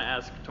I want to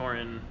ask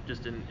Torrin,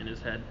 just in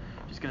his head,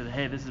 just gonna say,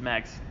 hey, this is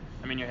Max.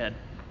 I'm in your head.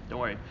 Don't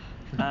worry.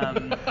 How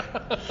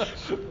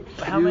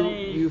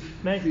many? You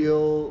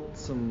feel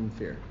some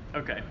fear.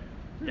 Okay.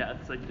 Yeah,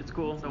 it's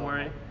cool. Don't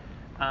worry.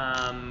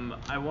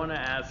 I want to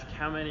ask,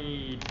 how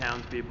many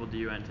townspeople do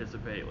you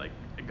anticipate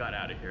got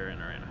out of here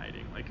and are in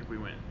hiding? Like if we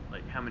went,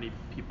 how many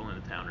people in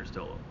the town do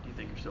you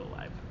think are still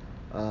alive?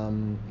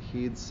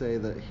 He'd say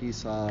that he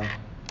saw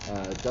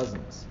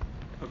dozens.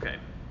 Okay.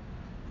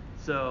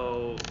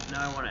 So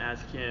now I want to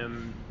ask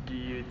him, do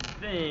you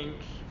think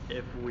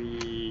if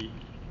we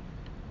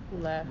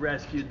Left.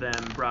 rescued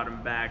them, brought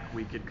them back,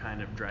 we could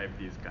kind of drive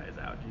these guys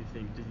out? Do you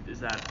think, is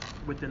that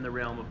within the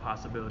realm of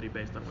possibility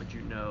based on what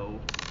you know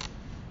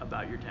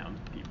about your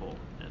townspeople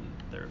and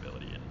their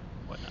ability and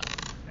whatnot?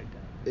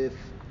 If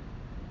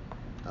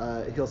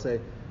he'll say,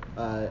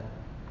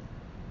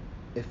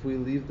 if we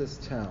leave this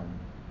town,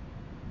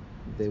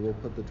 they will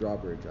put the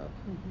drawbridge up,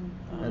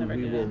 Mm-hmm. and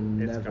we yeah. will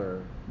It's never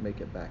gone.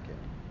 make it back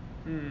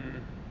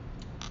in.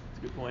 That's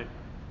a good point.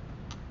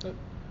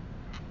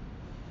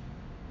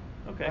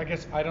 Okay. I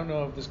guess I don't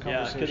know if this Yeah,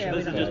 'cause conversation.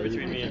 this is just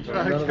between me and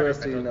None George. of the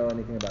rest of you know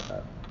anything about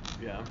that.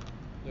 Yeah.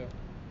 Yeah.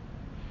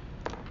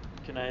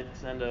 Can I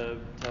send a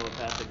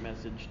telepathic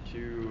message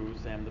to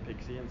Sam the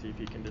Pixie and see if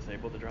he can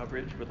disable the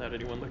drawbridge without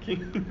anyone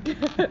looking?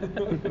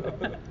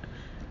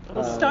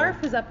 Well,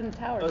 Starf is up in the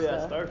tower Oh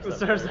yeah, still. Starf's The up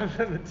stars there. up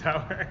in the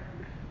tower.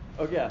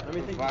 Oh yeah, let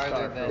me think to Farther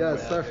Starf. than- Yeah, Yeah,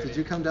 Starf, maybe. did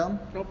you come down?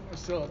 Nope, I'm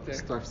still up there.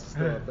 Starf's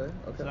still up there?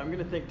 Okay. So I'm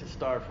gonna think to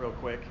Starf real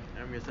quick,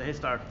 and I'm gonna say, hey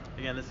Starf,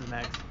 again this is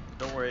Max,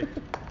 don't worry.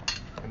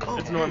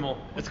 It's normal.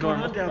 What's It's going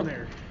normal. on down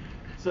there?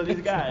 So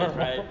these guys,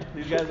 right?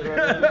 These guys that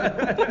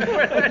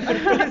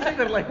wrote in.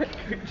 They're like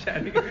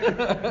chatting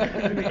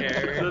in the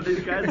air. So these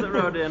guys that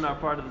wrote in are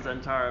part of the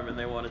Zentarum, and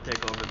they want to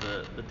take over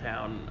the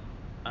town.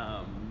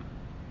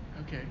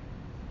 Okay.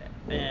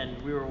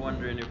 And we were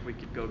wondering if we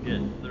could go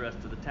get the rest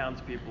of the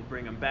townspeople,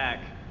 bring them back,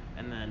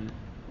 and then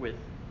with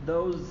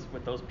those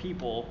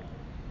people,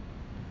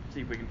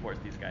 see if we can force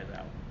these guys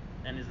out.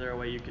 And is there a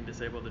way you can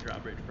disable the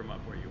drawbridge from up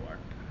where you are?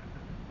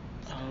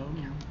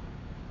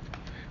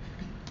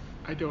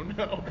 I don't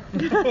know.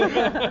 Can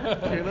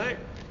I?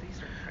 They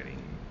start fighting.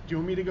 Do you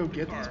want me to go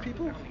get these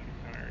people?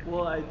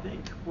 Well, I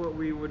think what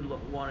we would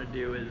want to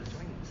do is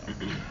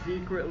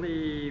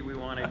secretly we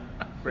want to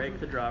break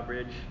the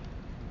drawbridge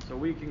so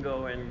we can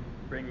go and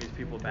bring these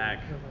people back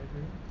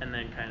and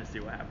then kind of see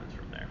what happens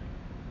from there.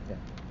 Yeah.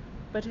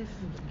 But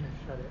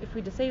if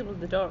we disable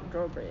the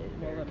drawbridge,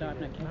 well,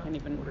 I can't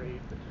even.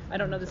 I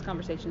don't know this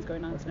conversation is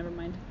going on, so never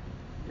mind.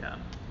 Yeah.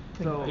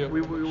 So Yeah.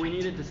 we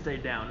need it to stay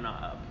down,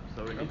 not up.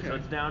 So we need, so Okay.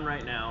 it's down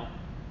right now.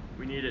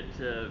 We need it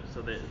to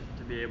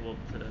to be able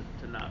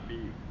to not be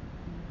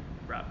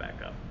brought back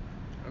up.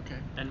 Okay.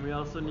 And we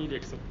also need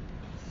it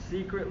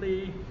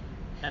secretly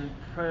and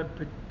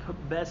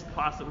best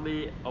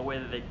possibly a way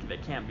that they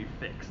can't be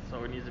fixed.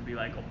 So it needs to be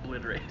like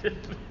obliterated.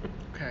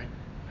 Okay.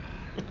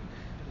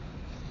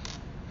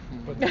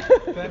 But then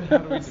how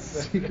do we defend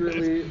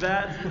Secretly.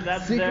 That's their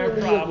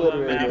Secretly problem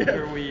obliterated.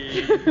 after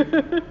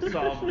we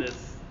solve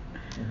this.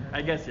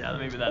 I guess yeah,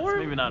 maybe that's Or-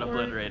 maybe not or-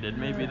 obliterated.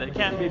 Maybe they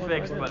can't be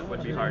fixed, but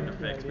would be hard to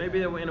fix.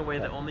 Maybe in a way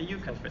that only you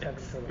can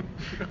fix.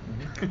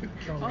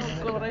 Oh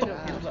God, I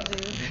don't know what to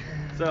do.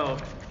 So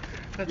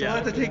That's yeah. a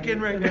lot to take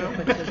in right now.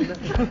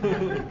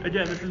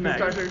 Again, this is Max.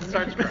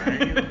 Starts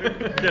crying.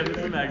 Again, this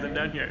is Max. I'm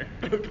down here.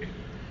 Okay.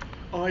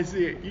 Oh, I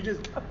see it. You're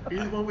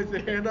the one with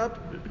the hand up?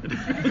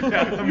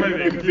 Yeah, I'm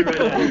waving to you right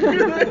now.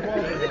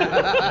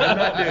 I'm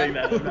not doing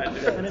that. I'm not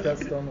doing Yeah, that. it's got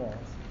stone walls.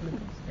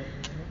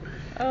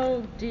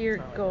 Oh dear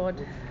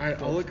God.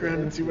 Alright, I'll look around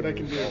and see what I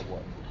can do.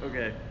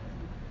 Okay.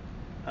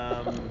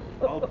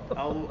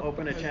 I'll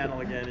open a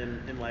channel again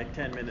in like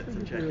 10 minutes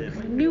and check I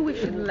in. knew we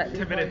shouldn't let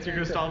 10 minutes, you're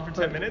gonna stall him for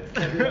 10 minutes?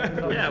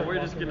 Yeah, we're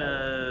just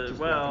gonna.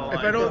 Well, If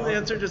I don't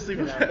answer, just leave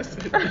a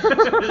message.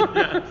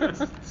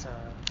 Yeah.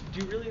 Do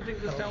you really think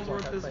this town's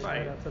worth this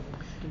fight?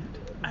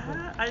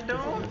 I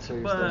don't, So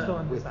you're but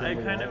still within I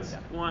the kind walls?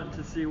 of want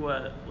to see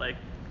what like.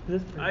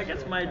 I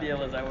guess my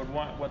deal is I would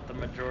want what the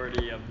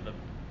majority of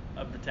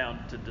the town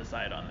to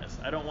decide on this.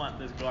 I don't want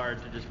this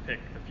guard to just pick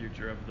the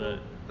future of the.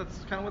 That's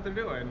kind of what they're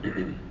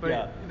doing. But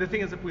Yeah. the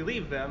thing is, if we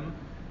leave them,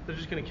 they're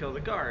just gonna kill the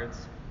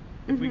guards.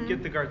 If we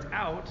get the guards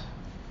out,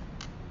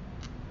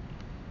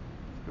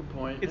 Good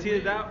point. it's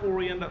either that or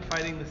we end up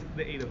fighting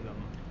the 8 of them.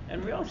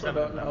 And we also Seven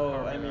don't of them, know.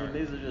 however I many mean,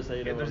 there these are just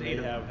 8 Yeah, of them. there's They 8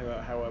 of have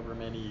them. however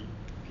many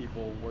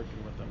people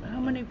working with them. How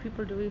many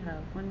people do we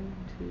have? 1,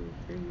 2,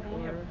 3, We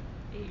only 4. have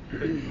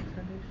 8.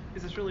 But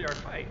is this really our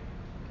fight?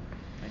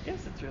 I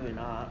guess it's really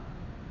not.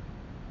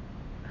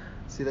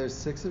 See, there's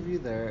 6 of you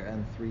there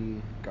and 3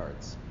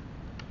 guards.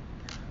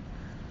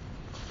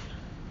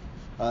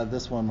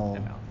 This one will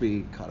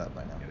be caught up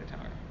by now. In the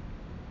tower.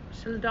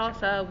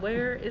 Shaldasa,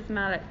 where is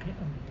Malik?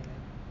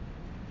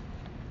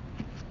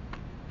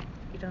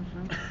 You don't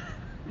know?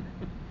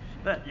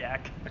 That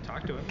yak. I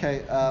talked to him.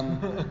 Okay,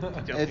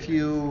 if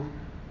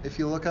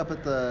you look up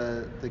at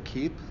the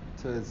keep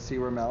to see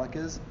where Malik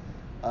is,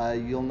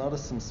 you'll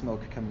notice some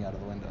smoke coming out of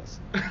the windows.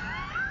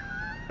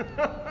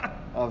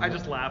 I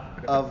just laugh.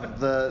 Of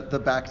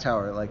the back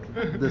tower, like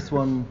this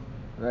one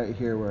right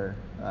here where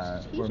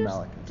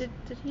Malik is.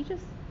 Did he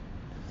just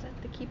set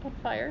the keep on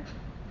fire?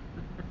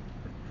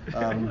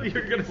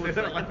 You're gonna say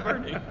that like like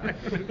burning.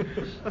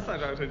 Let's not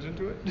draw attention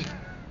to it.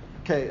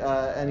 Okay,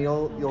 and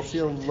you'll see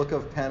a look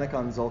of panic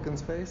on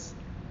Zulkin's face,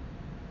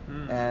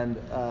 and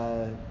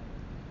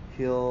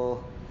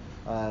he'll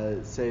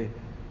say,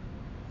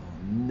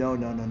 "No,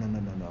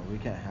 we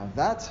can't have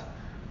that."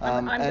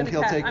 I'm and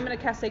he'll take. gonna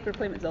cast Sacred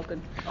Flame at Zulkin.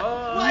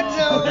 Oh, What?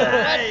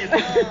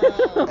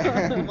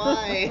 No.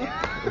 Why?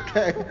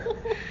 Okay.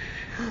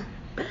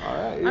 All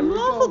right. here I'm we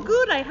lawful go.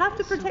 good. I have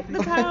to protect the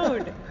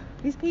town.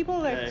 These people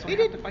are. Okay. We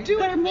didn't do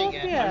They're anything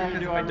yet. I'm mafia. gonna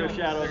do Under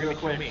Shadows real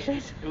quick. me.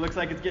 Shit. It looks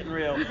like it's getting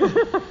real. If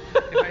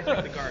I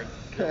take the guards.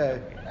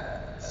 Okay.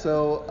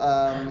 So.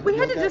 We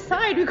had to you'll get-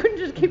 decide. We couldn't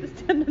just keep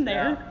standing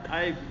there.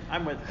 Yeah,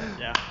 I'm with.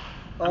 Yeah.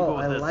 I'm Oh, cool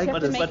with I this. like You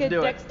have this. to make Let's a do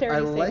it. dexterity I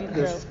saving like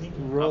this throw.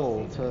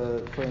 roll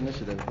for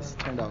initiative. This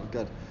turned out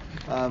good.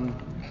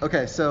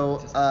 Okay,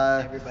 so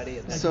Everybody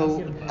at the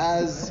so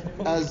as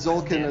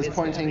Zolkin is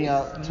pointing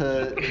out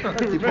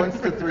he points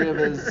to 3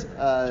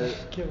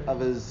 of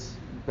his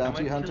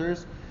bounty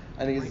hunters,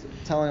 and he's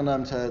telling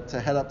them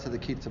to head up to the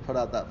keep to put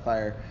out that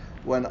fire.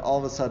 When all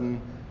of a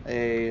sudden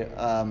a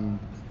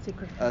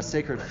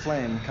sacred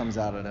flame comes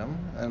out at him,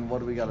 and what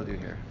do we got to do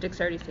here?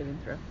 Dexterity saving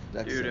throw.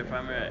 Dude, if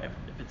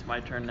it's my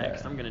turn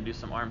next, I'm gonna do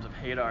some Arms of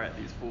Hadar at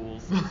these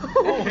fools. I'm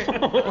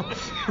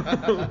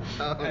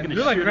gonna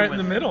You're like shoot right 'em in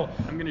the with- middle.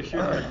 I'm gonna shoot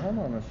Hold them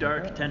on a with second.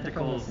 dark I think I'm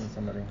tentacles missing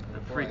somebody.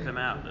 that freak them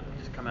out, that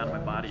just come out of my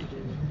body.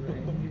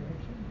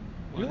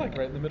 You're like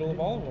right in the middle of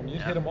all of them. You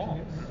hit them all.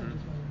 Mhm.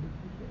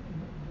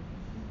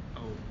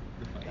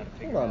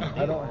 Hold on,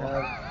 I don't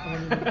have.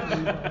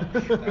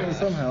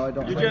 Somehow I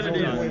don't You have gotta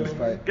Zolkin in this do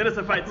fight. Get us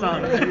a fight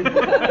song. This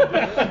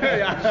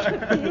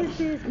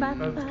is my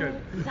That's good.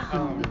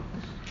 song.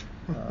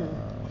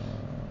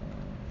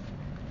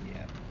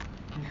 Yeah.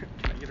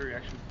 Can I get a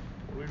reaction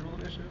before we roll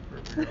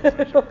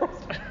initiative? Or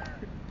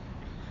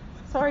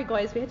Sorry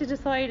guys, we had to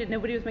decide and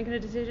nobody was making a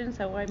decision,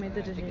 so I made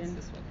the I think it's decision.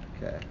 this one.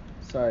 Okay,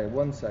 sorry,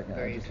 1 second.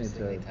 Very I just need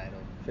to interestingly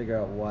titled. figure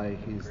out why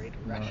he's Great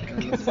not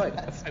Russian. in this fight.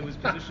 I was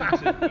positioned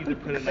to either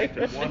put a knife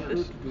in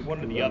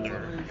one or the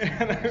other.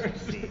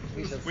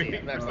 We shall see. Waiting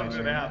I'm not for quite something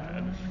sure. to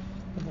happen.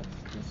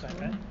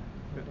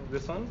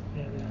 This one?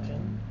 Yeah, the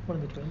twin. One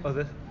of the twins. Oh,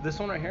 this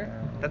one right here?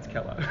 That's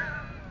Kella.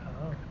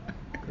 Oh.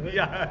 Good.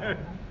 Yeah.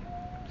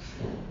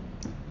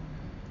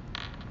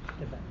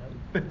 Get that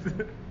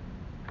note.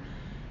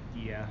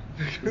 Yeah.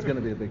 It's gonna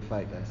be a big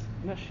fight, guys.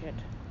 Oh shit.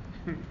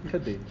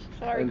 Could be.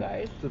 Sorry, And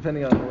guys.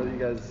 Depending on what you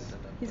guys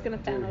He's gonna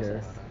do Thanos here.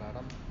 us.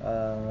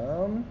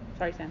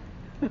 Sorry, Sam.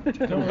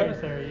 Don't worry,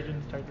 Sarah. You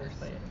didn't start this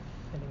fight.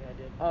 I think I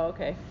did. Oh,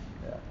 okay.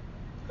 Yeah,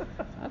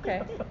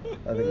 Okay.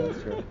 I think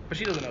that's true. But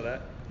she doesn't know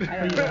that. I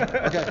don't know.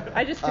 Okay.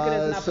 I just took it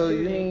as an So you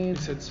opportunity. need.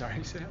 said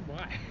sorry, Sam.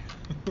 Why?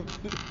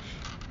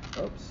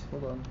 Oops,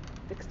 hold on.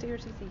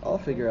 Dexterity saving I'll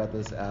throw. figure out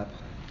this app.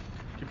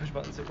 If you push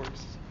buttons, it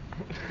works.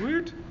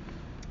 Woot.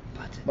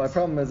 Buttons. My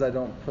problem is I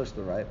don't push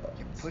the right You're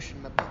buttons. pushing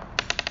my buttons.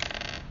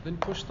 Then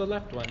push the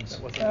left ones.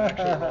 That wasn't an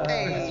actual roll.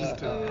 Hey. That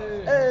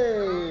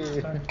was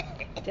just Hey!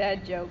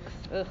 Dad jokes.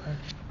 Ugh.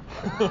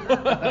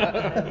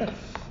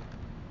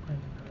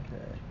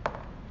 Okay.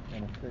 I'm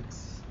gonna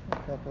fix a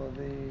couple of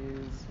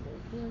these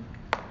real quick.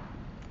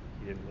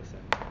 He didn't listen.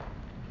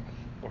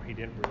 Or he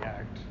didn't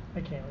react.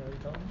 I can't really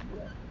tell. You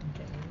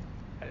can't really.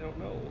 I don't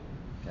know.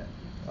 Okay.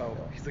 Oh,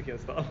 he's looking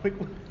at stuff. Like,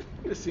 what?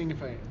 Just seeing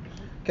if I.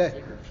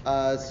 Okay.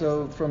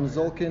 So from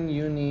Zolkin,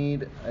 you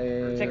need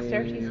a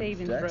Dexterity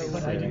saving throw. dex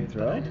But I saving didn't.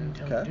 throw. But I didn't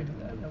tell Okay. you to do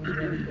that. That was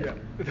really good. Yeah,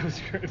 that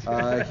was great.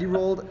 He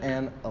rolled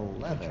an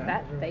 11.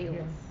 That fails.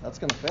 That's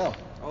gonna fail.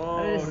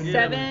 Oh, That is yeah.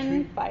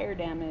 7 fire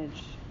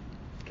damage.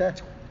 Okay.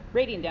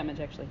 Radiant damage,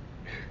 actually.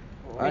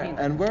 All right.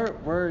 And where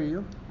are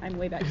you? I'm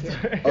way back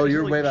here. Oh,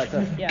 you're way back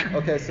there. Yeah.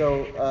 Okay.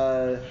 So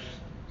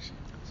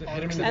Hit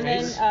him in the And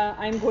then face.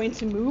 I'm going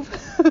to move.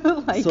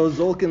 like, so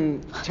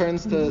Zolkin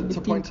turns to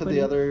point to the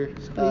 20, other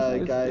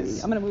 25,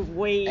 guys. 30. I'm gonna move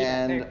way back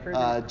And there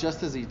further.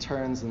 just as he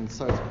turns and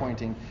starts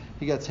pointing,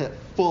 he gets hit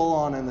full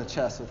on in the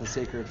chest with a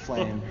sacred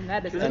flame.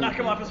 That is Does it knock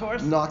him off his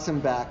horse? Knocks him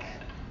back.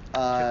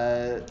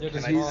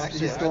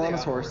 He's still on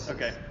his horse.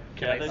 Okay.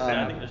 Can Yeah, I I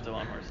stab? think they're still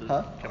on horses.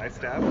 Huh? Can I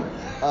stab?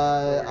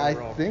 I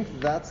roll? think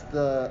that's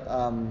the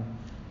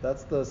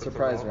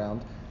surprise roll?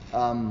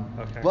 round.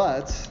 Okay.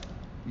 But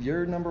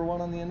you're number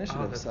 1 on the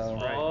initiative, that's so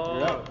right. Oh,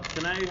 you're up.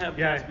 can I have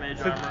Yeah, cast mage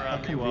it's armor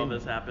on me while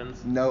this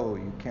happens? No,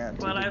 you can't.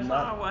 But You I did saw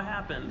not- what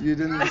happened. You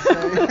didn't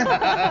say.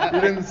 You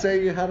didn't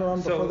say you had it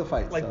on before the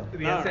fight. Like so. the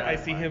instant I Alright,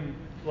 see fine. him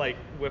like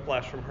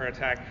whiplash from her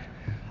attack,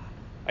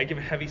 I give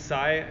a heavy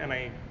sigh and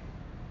I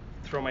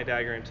throw my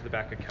dagger into the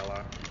back of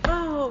Kella.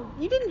 Oh,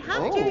 you didn't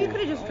have to. You Oh. could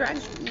have just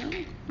dragged.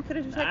 You could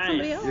have just dragged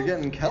somebody Nice. else. You're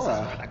getting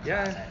Kella.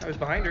 Yeah, I was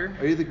behind her.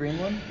 Are you the green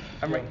one?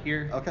 I'm right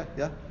here. Okay.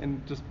 Yeah.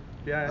 And just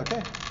yeah.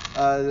 Okay.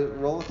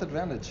 Roll with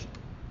advantage.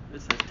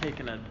 This has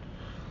taken a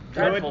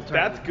dreadful Good. turn.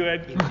 That's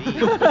good.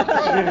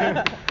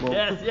 Well,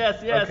 Yes.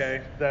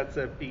 Okay, that's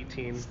a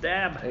 18.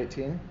 Stab.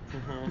 18.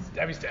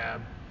 Stabby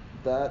stab.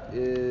 That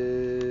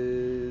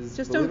is.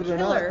 Just believe don't it or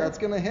kill not, her. that's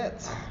gonna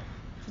hit.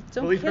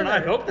 Don't Believe it or kill not, I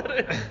her. hope that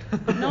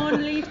it.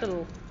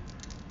 Non-lethal.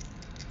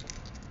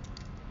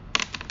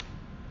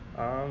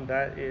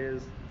 That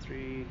is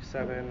 3,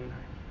 7,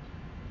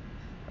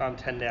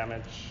 10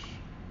 damage.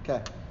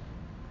 Okay.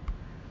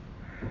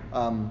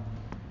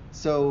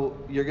 So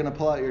you're gonna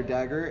pull out your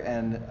dagger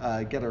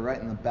and get her right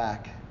in the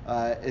back.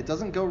 It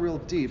doesn't go real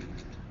deep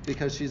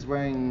because she's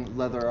wearing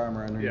leather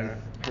armor underneath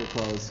her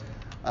clothes.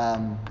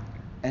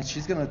 And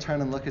she's gonna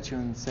turn and look at you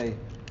and say,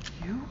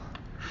 "You?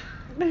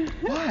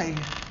 Why?"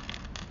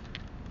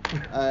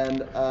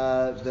 And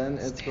then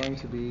it's going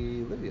to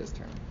be Lydia's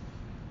turn.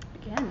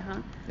 Again,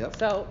 huh? Yep.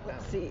 So,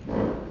 let's see.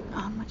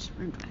 How much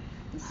room do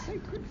I have?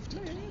 5, 15,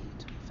 20.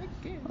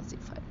 Let's see,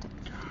 5, 10,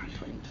 15,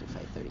 20,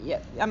 25, 30. Yeah,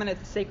 I'm going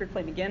to Sacred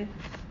Flame again.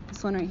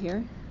 This one right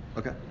here.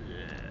 Okay.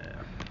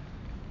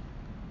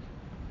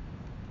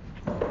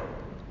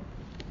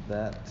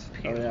 That.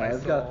 Pain in my I've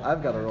soul.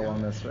 got a roll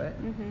on this, right?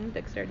 Mm-hmm.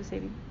 Dexterity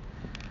saving.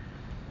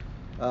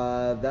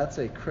 That's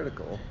a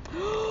critical.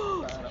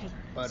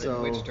 But So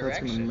in which that's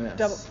direction? gonna miss.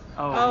 Double. Oh,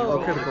 Oh. you Oh,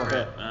 rolled a critical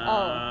crit. hit.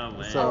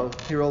 Oh. So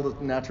he rolled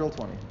a natural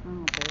 20. Oh,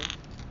 boy.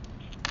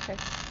 Okay.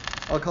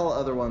 I'll call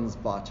other ones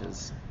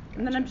botches.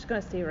 And then I'm just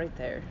gonna stay right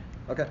there.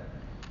 Okay.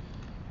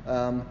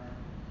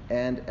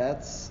 And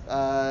it's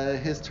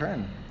his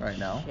turn right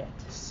now. Shit.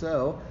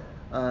 So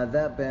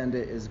that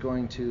bandit is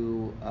going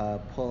to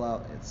pull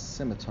out its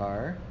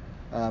scimitar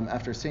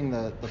after seeing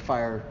the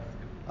fire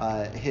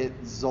hit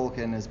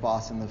Zolkin, his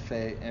boss, in the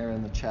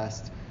in the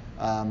chest.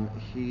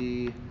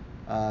 He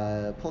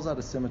pulls out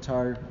a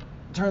scimitar,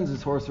 turns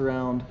his horse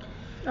around,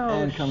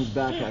 and comes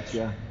back at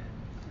you.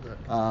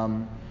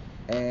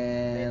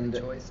 And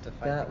choice to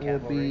fight that the will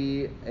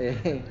cavalry.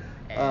 be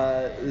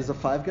is a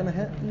 5 gonna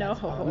hit? No.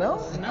 No?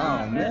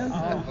 Not Oh, man.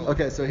 at all.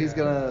 Okay, so he's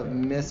gonna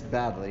miss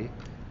badly.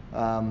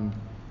 Then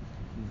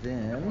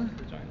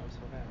Vagina was so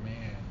bad.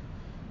 Man.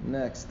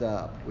 next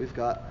up, we've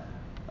got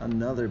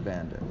another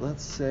bandit.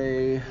 Let's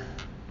say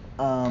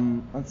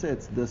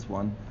it's this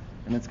one,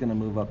 and it's gonna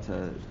move up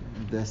to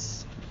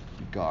this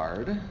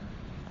guard.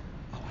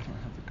 Oh, I don't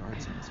have the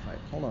guards in this fight.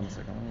 Hold on a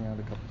second. Let me add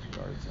a couple of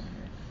guards in here.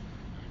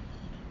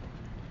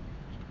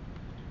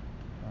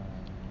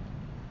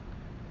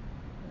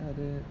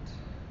 Edit.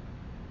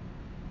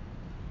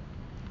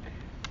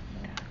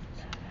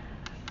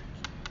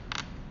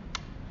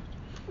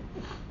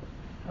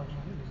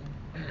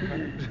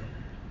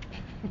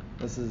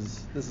 This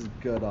is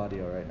good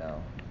audio right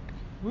now.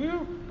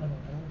 Woo!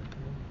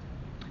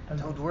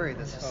 Don't worry,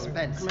 the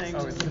suspense.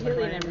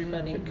 Killing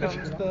everybody.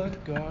 The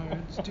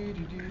guards.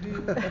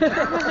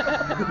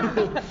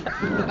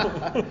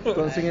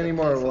 Don't sing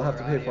anymore. We'll have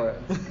to pay for it.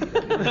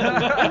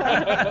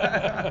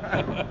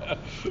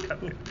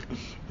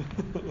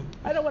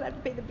 I don't want to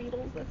have to pay the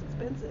Beatles. That's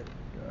expensive.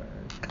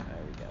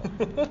 There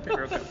we go.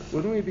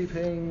 Wouldn't we be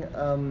paying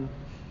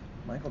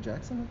Michael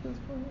Jackson at this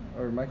point,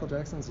 or Michael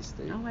Jackson's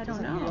estate? Oh, I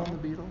don't Doesn't he know. own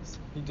the Beatles?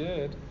 He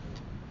did.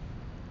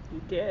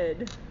 You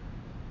did.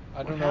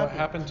 I don't know what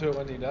happened to it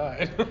when he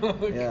died.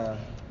 Like, Yeah.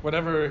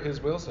 Whatever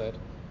his will said.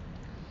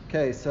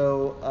 Okay,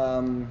 so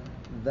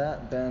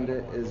that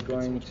bandit is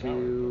going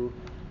to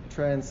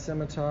try and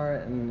scimitar,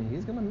 and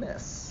he's gonna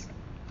miss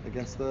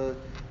against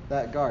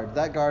that guard.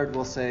 That guard,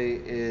 we'll say,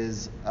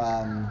 is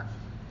oh,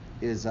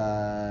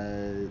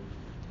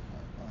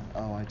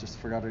 I just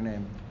forgot her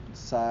name.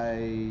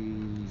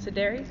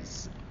 Sideri?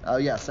 Oh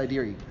yeah,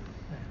 Sideri.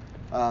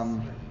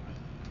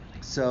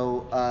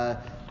 So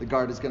the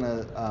guard is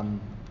gonna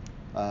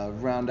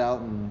round out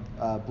and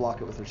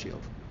block it with her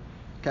shield.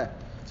 Okay.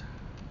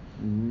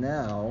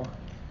 Now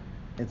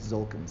it's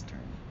Zolkin's turn.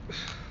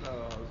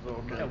 Oh,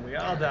 Zolkin. And we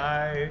all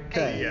die.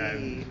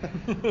 Okay.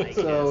 I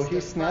So guess he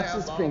the snaps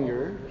his fireball.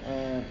 finger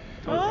and.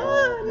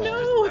 Oh,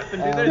 no. Let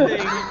them do their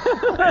thing.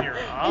 And you're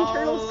all...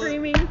 Internal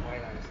screaming.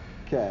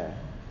 Okay.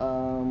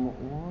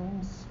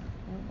 One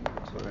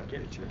second.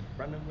 Get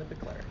running with the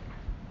cleric.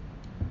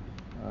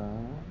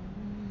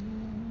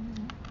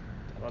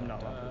 I'm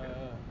not lawful good.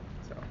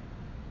 So.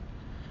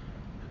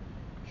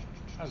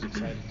 I was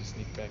excited to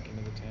sneak back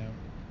into the town.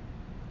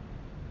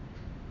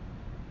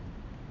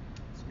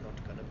 It's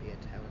not gonna be a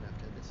town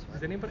after this one.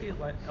 Is anybody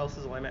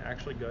else's alignment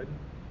actually good?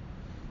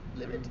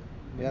 Limit.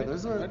 Yeah,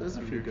 there's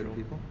a few good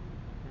people.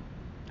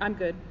 I'm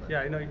good.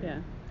 Yeah, I know. Yeah.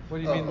 What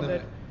do you mean Oh,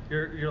 limit?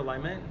 Your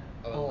alignment?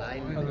 Oh,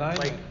 alignment. alignment.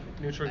 Like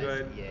neutral Nice.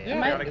 good, Yeah.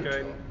 chaotic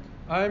Neutral. good.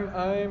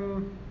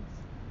 I'm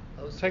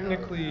Oh, so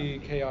technically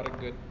chaotic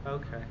good.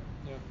 Okay.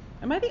 Yeah.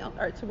 Am I the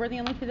alright, so we're the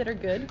only two that are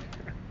good?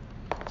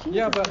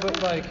 Yeah, Jesus but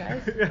Christ, like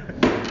guys.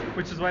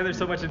 Which is why there's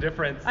so much of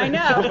difference. I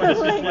know, Someone's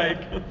just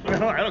like- like,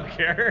 no, I don't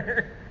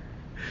care.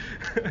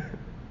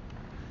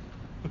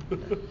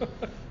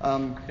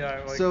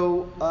 Yeah, like-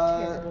 So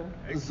Terrible.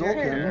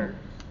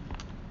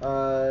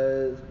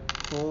 Zolkin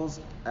pulls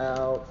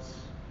out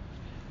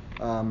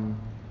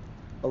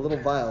a little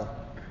vial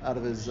out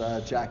of his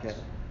jacket,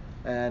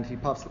 and he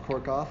pops the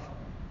cork off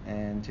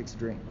and takes a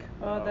drink.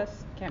 Oh,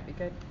 this can't be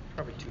good.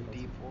 Probably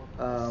 2D4.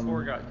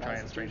 Um, Got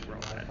giant strength roll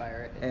that.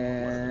 Modifier.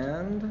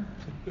 And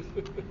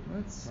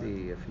let's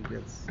see if he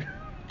gets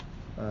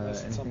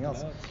Unless it's anything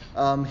else.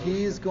 something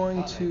He's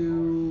going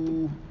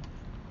to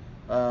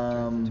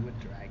Turns into a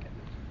dragon.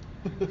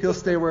 he'll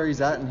stay where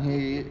he's at, and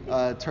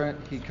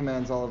he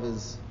commands all of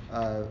his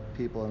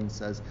people and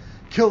says,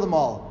 "Kill them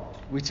all.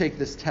 We take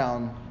this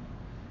town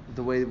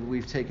the way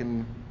we've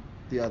taken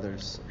the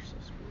others."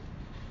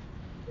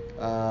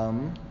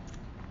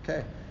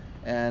 Okay,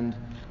 and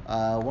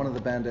one of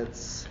the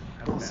bandits,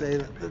 we'll say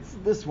that it's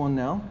this one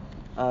now,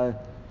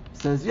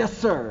 says, "Yes,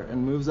 sir,"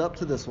 and moves up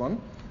to this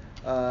one,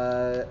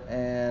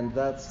 and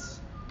that's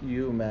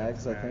you,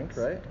 Mags, I think,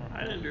 right?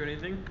 I didn't do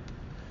anything.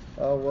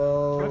 Oh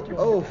well.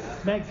 Oh,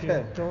 Mag's here.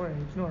 okay. Don't worry,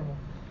 it's normal.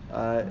 He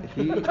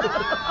No,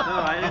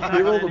 I didn't he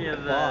have rolled any a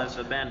of botch.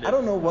 the bandits. I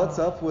don't know what's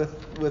up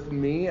with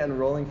me and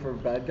rolling for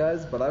bad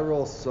guys, but I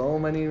roll so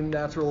many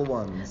natural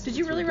ones. Did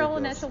you It's really roll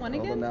a ridiculous. natural one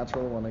Rolled again? a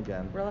natural one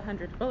again. Roll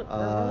 100. Roll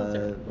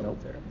zero. Roll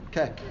Nope. zero.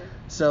 Okay,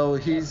 so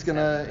he's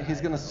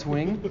gonna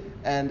swing,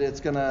 and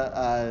it's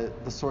gonna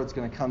the sword's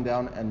gonna come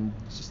down and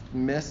just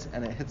miss,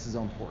 and it hits his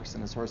own horse,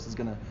 and his horse is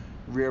gonna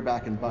rear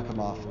back and buck him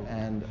off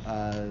and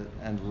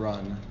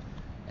run,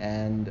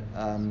 and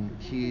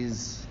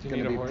he's Do you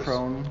gonna need a be horse?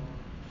 prone.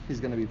 He's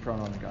gonna be prone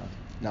on the ground.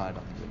 No, I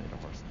don't think we need a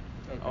horse.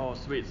 Okay. Oh,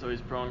 sweet. So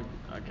he's prone.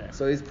 Okay.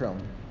 So he's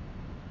prone.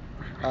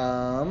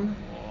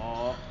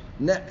 Oh.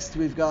 Next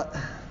we've got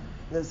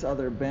this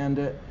other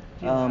bandit.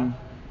 Yeah.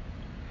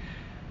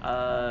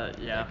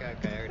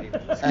 That guy already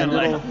It's And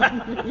kinda it'll- like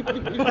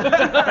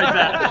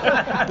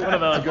that. One of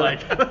those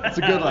like. It's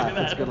a good Look laugh.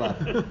 at It's a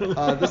that. good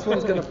laugh. This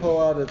one's gonna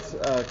pull out its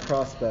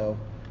crossbow,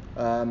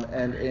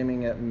 and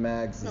aiming at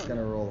Mags is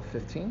gonna roll a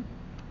 15.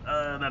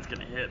 That's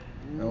gonna hit.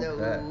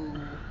 Okay.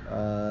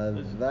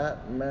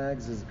 That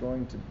Mags is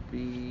going to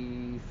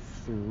be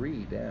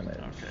 3 damage.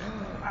 Okay.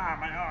 Ah,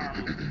 my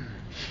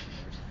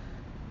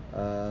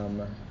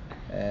arm.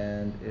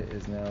 And it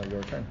is now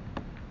your turn.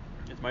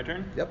 It's my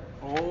turn? Yep.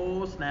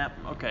 Oh, snap.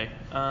 Okay.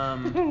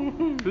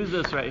 Who's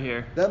this right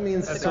here? That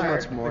means That's so the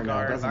much guard. more The now,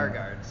 guard. doesn't Our it?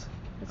 guards.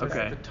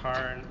 Okay. The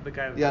Tarn, the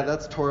guy. Yeah, that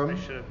that's Torum. I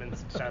should have been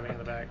stabbing in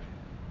the back.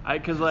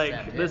 Cause like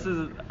Snap this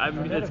him.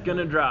 is it's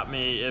gonna drop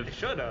me I if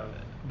should have.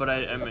 but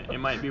it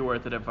might be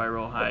worth it if I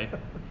roll high.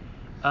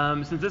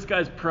 Since this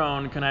guy's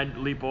prone, can I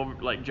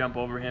jump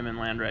over him and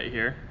land right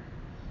here?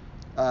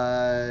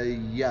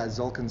 Yeah,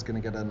 Zolkin's gonna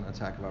get an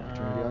attack of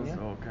opportunity on you.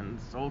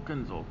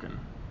 Zolkin.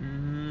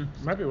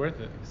 Might be worth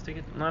it. Let's take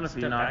it. Not if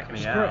you step knock back and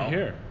me Just out. right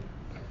here.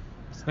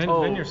 Then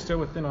Oh. you're still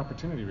within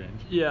opportunity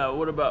range. Yeah.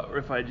 What about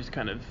if I just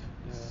kind of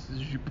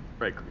zoop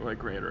right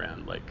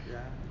around like?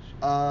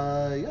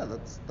 Yeah,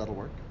 that'll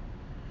work.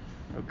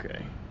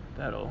 Okay,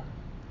 that'll.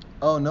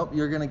 Oh nope,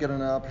 you're gonna get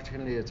an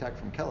opportunity attack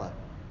from Kella.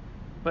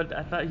 But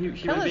I thought she was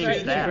Kella's being right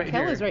here. stabbed.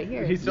 Kella's right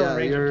here. He's still Yeah, in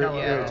range you're, of Kella.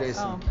 you're Yeah.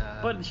 adjacent. Oh.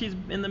 But she's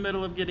in the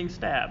middle of getting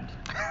stabbed.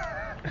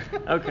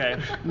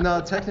 Okay.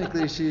 No,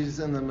 technically she's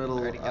in the middle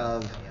Already got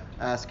of it,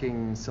 yeah.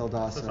 asking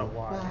Sildasa That's a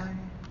why.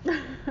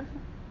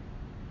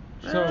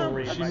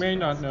 So she may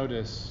not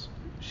notice.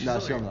 No,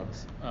 she'll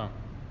notice. Oh.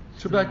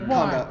 She'll be like,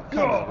 Combat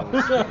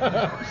rules.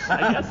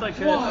 I guess I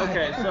could.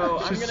 Okay, so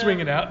I'm She's gonna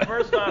swinging out.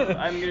 First off,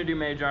 I'm gonna do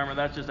mage armor.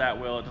 That's just at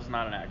will. It's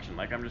not an action.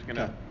 Like I'm just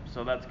gonna. Okay.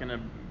 So that's gonna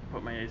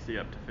put my AC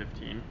up to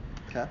 15.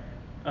 Okay.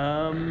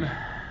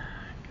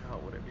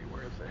 God, would it be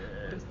worth it?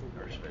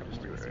 Or should I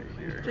just do it right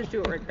here? Just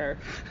do it right there.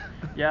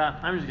 Yeah,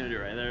 I'm just gonna do it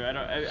right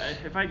there.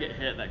 If I get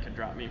hit, that could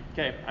drop me.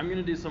 Okay, I'm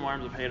gonna do some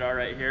Arms of Hadar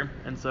right here,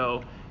 and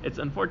so it's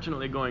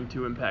unfortunately going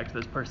to impact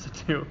this person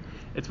too.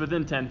 It's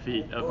within 10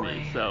 feet of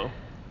me, so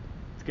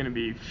it's gonna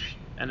be,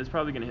 and it's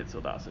probably gonna hit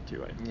Sildasa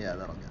too. Yeah,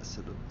 that'll get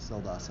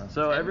Sildasa.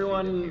 So 10 feet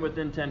everyone of you.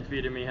 within 10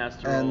 feet of me has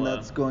to roll. And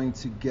that's going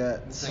to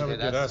get That would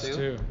Get get us us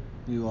too? too.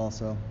 you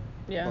also.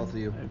 Yeah. Both of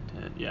you.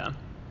 10, yeah.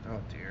 Oh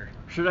dear.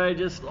 Should I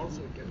just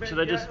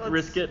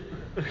risk it?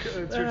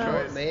 It's your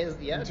choice.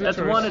 Yeah. That's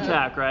one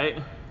attack,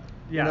 right?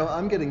 You know,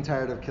 I'm getting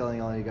tired of killing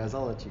all you guys.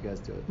 I'll let you guys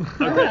do it.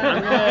 Okay,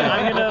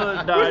 I'm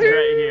gonna dodge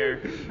right here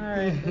All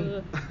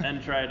right.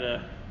 and try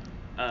to.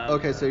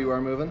 Okay, so you are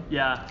moving?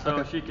 Yeah, so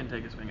Okay. she can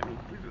take a swing at me.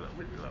 Please do that,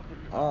 please do that, please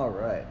do that. All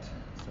right.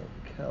 So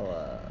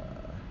Kella.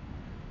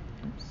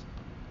 Oops.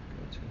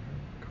 Go to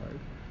her card.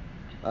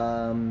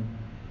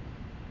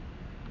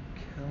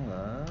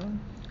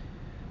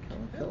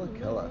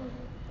 Kella.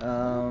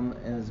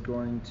 Is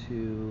going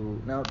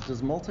to now.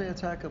 Does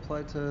multi-attack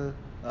apply to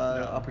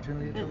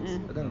opportunity attacks? I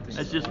didn't think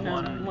It's so. just No,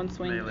 one, one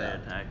swing. melee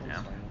attack,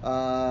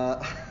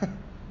 yeah.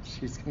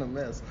 She's gonna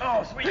miss.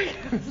 Oh, sweet!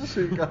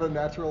 She got a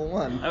natural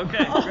 1.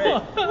 Okay,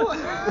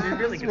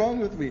 great. What's wrong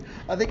with me?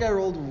 I think I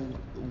rolled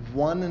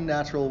one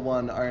natural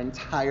 1 our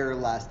entire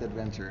last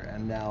adventure,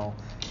 and now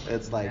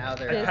it's like Now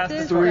they're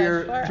This is three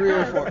fresh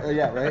or fire. 4.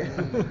 Yeah, right.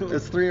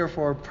 It's 3 or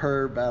 4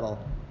 per battle.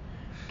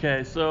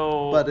 Okay,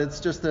 so. But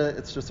it's just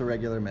a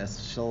regular miss.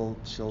 She'll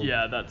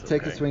Yeah, that's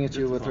take a okay. swing at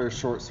you Just with as her long-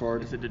 short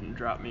sword. At least it didn't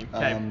drop me.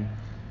 Okay.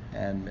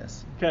 And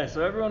miss. Okay,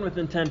 so everyone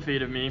within 10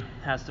 feet of me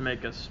has to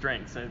make a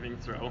strength saving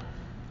throw.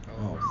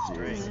 Oh,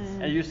 jeez.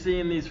 And you're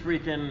seeing these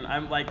freaking,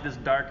 I'm like, this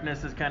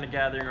darkness is kind of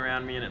gathering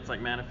around me, and it's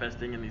like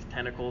manifesting in these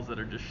tentacles that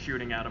are just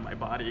shooting out of my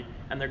body,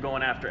 and they're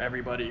going after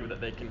everybody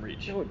that they can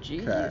reach. Oh,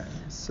 jeez. Okay,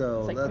 so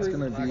It's like that's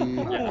poison.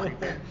 gonna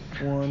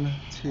be 1,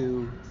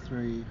 2,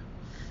 3,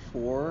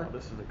 4 Oh,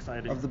 this is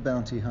exciting. of the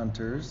bounty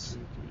hunters. 2,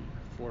 3,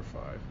 4,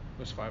 5.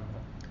 There's 5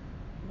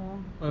 of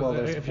them. Well,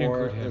 there's if you 4.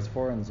 include him. There's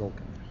 4 in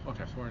Zolkin.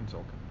 Okay, 4 in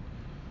Zolkin.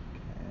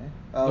 Okay.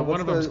 No, one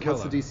of them's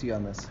what's the Kella. DC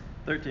on this?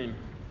 13.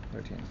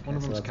 13. One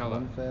of so them's that's Kella.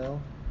 1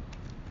 fail.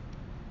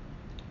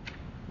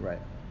 Right.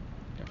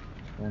 Yeah.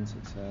 1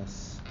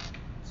 success.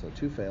 So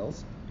 2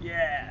 fails.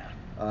 Yeah.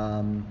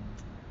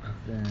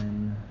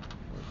 Then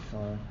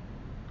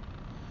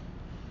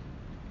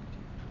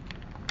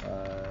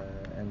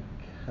and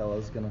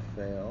Kella's gonna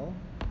fail.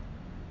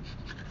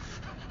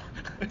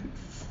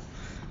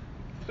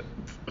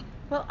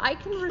 Well, I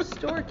can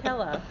restore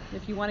Kella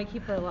if you want to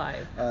keep her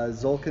alive.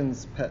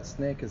 Zolkin's pet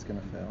snake is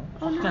gonna fail.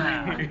 Oh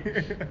no.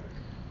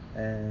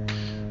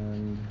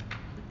 And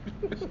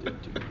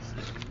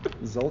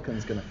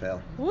Zolkin's gonna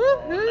fail.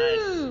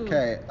 Woohoo!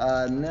 Okay,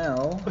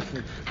 now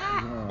the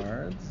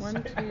guards.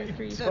 1, 2,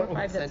 3, 4, 5.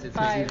 That's Send it to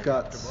 5. You've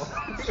got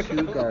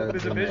 2 guards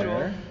There's a in visual.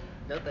 there.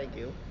 No, thank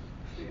you.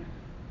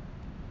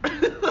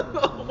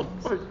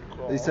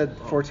 You said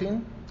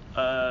 14?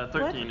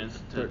 13 is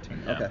to,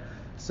 13. yeah. Okay.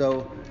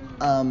 So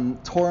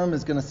Torum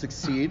is gonna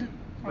succeed.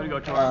 Way to go,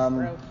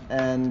 Torum.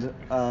 And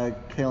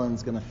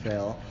Kalen's gonna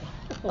fail.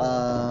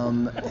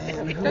 And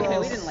who Okay,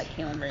 else? we didn't like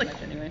Kalen very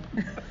much anyway.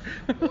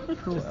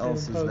 Who Just to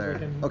else is impose, there?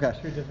 like, an Okay.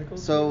 extra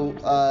difficulty. So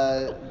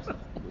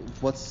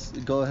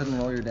go ahead and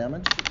roll your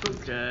damage.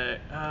 Okay,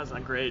 that's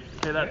not great.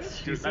 Okay,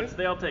 that's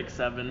they all take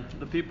 7.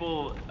 The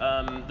people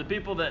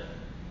that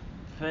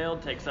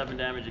failed take 7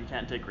 damage and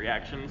can't take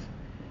reactions.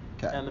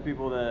 Okay. And the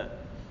people that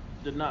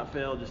did not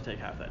fail just take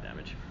half that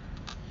damage.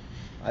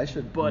 I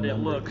should. But it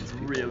number looks these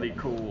people. really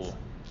cool.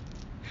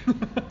 So,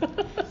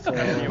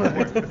 That's the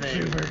important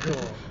thing. Super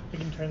cool. They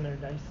can turn their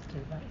dice to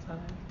that side.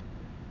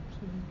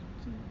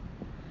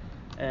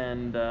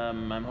 And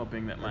I'm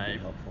hoping that That'd my be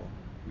helpful.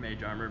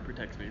 mage armor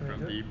protects me Very from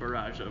good. the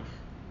barrage of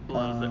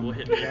blows that will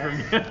hit me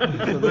from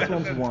So this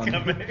one's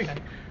 1.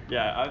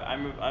 Yeah,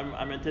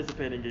 I'm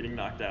anticipating getting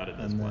knocked out at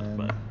this And one, then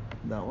but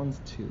that one's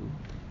 2.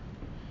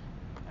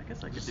 I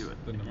guess I could do it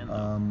again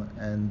though.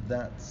 And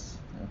that's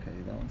okay.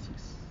 That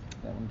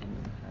one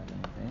didn't have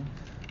anything.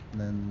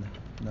 And then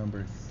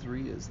number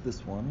 3 is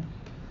this one.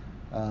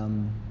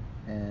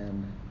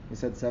 And you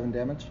said 7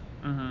 damage.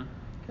 Mm-hmm.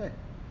 Okay.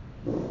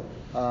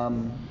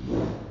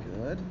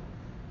 Good.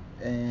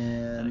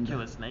 And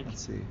kill a snake?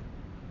 Let's see.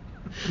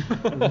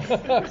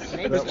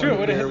 That's true.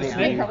 What There is will the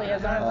snake? be, probably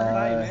has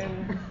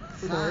armor.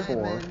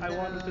 4. I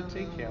wanted to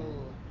take him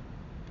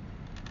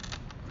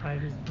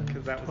 5 is the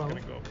because that was 12.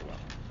 gonna go over well.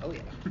 Oh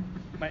yeah.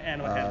 My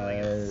animal handling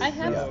is. I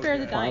have Yeah, spare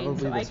the dying,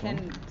 probably so I this can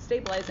one.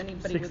 stabilize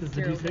anybody 6 with is the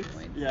 0 D6? hit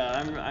points. Yeah,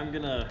 I'm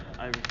gonna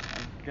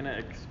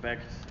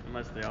expect,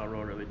 unless they all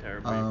roll really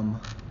terribly,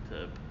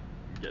 to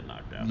get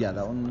knocked out. Yeah,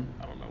 that one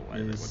I don't know why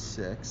they is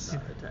wouldn't 6.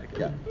 attack it.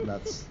 Yeah,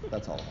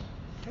 that's all of them.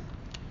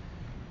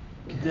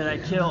 Did I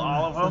kill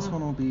all of them? This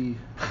one will be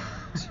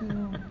 2.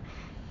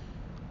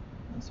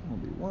 This one will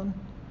be 1.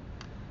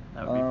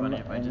 That would be funny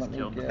if I and just let me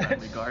killed the get-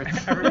 friendly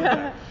guards.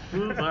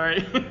 Ooh,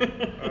 sorry.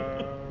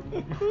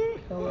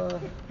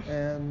 Kella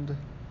and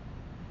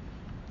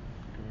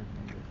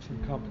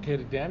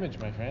Complicated damage,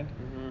 my friend.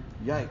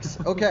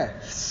 yikes. Okay,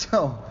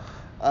 so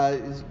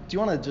do you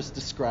want to just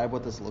describe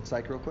what this looks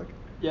like real quick?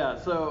 Yeah,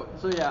 so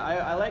yeah,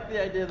 I like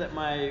the idea that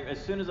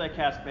as soon as I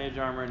cast mage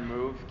armor and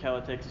move,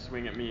 Kella takes a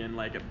swing at me and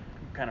like it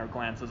kind of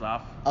glances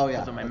off Oh, yeah,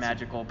 because of my that's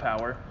magical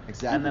power.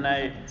 exactly And then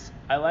what happens.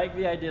 I like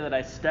the idea that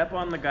I step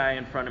on the guy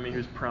in front of me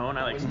who's prone.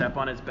 I like step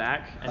on his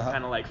back and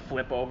kind of like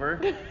flip over.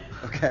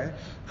 Okay.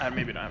 I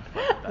maybe don't have to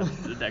flip. That's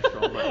the dex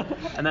roll, but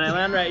and then I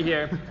land right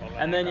here.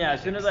 And then yeah,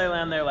 as soon as I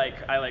land there, like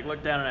I like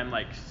look down and I'm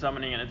like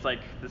summoning, and it's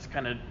like this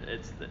kind of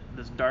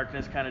this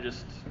darkness kind of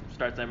just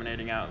starts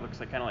emanating out. It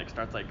looks like kind of like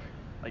starts like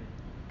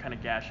kind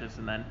of gaseous,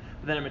 and then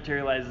it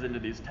materializes into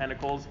these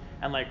tentacles,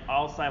 and like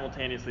all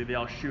simultaneously they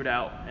all shoot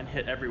out and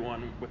hit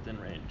everyone within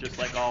range, just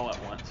like all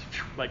at once,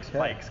 like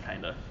spikes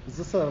kind of. Is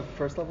this a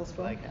first level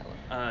spell? Yeah.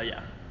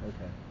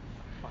 Okay.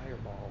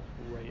 Fireball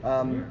right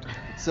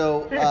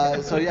So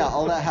yeah,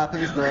 all that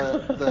happens.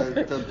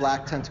 The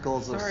black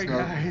tentacles of Sorry, smoke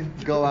guys.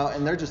 go out,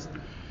 and they're just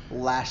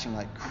lashing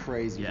like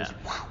crazy. Yeah. Just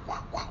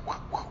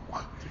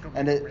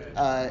and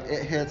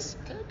it hits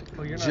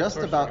Oh, you're not just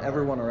sorcerer about anymore.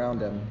 everyone around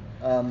him.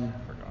 Forgot.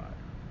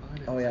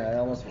 Oh yeah, I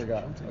almost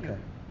forgot. Okay.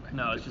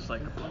 No, it's just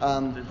like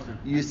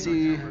You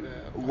see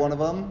one of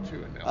them,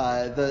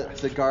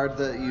 the guard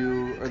that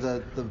you, or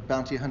the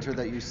bounty hunter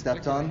that you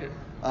stepped on.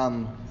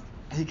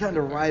 He kind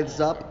of writhes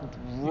up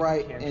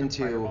right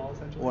into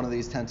one of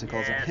these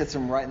tentacles and hits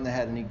him right in the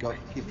head, and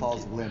he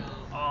falls limp,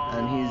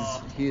 and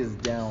he is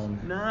down.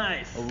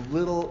 Nice. A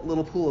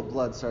little pool of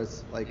blood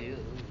starts like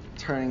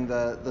turning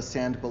the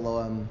sand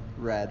below him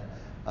red.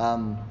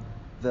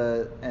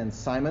 And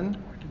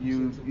Simon,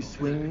 you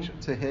swing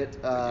to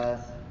hit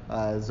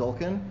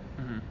Zolkin,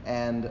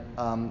 and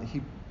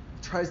he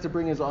tries to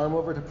bring his arm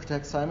over to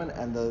protect Simon,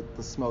 and the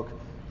smoke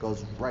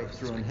goes right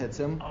through and hits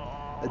him.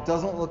 It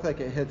doesn't look like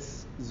it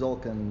hits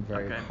Zolkin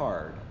very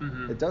hard.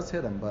 It does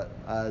hit him, but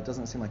it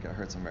doesn't seem like it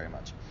hurts him very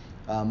much.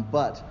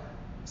 But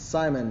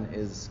Simon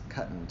is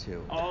cutting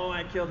too. Oh,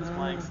 I killed this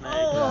flying snake.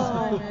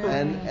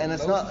 And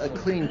it's not a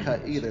clean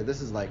cut either.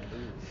 This is like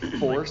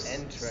force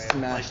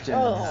smashed in.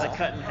 Like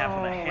cut in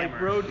half with a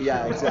hammer.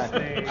 Yeah,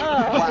 exactly.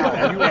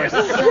 Wow, you are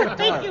so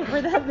Thank you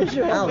for that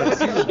visual. Alex,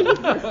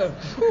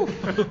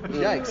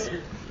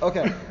 yikes.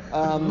 Okay.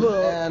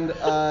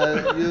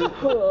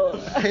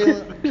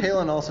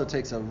 Kalen also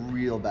takes a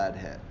real bad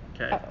hit.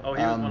 Okay. Oh,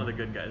 he was one of the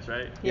good guys,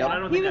 right? Yeah, But I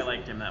don't think I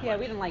liked him that much. Yeah,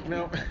 we didn't like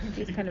him.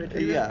 He's kind of a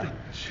jerk. Yeah.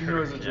 She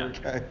was a jerk.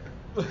 Okay.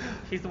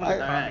 He's the one that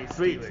caught me Alright,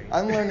 sweet. stealing.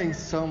 I'm learning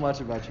so much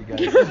about you guys.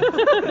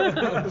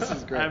 This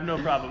is great. I have no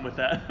problem with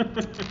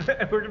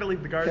that. We're gonna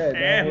leave the guards Okay,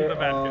 now and we're the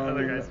bad on,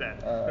 other guy's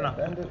dead. Or not.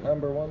 bandit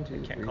number 1, 2, I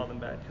can't 3. call them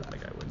bad because my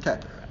guy wins. Okay,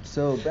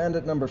 so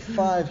bandit number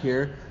 5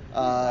 here.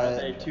 Are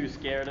they too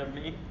scared of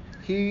me?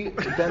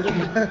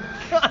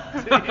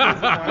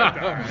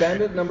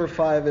 Bandit number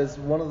 5 is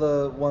one of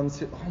the ones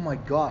who, oh my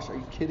gosh, are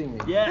you kidding me?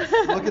 Yes.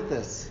 Look at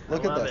this.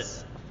 Look I at love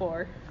this.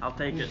 4. I'll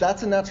take it.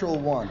 That's a natural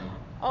 1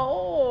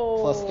 Oh.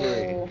 plus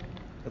 3.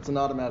 It's an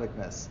automatic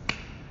miss.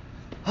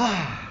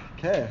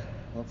 Okay,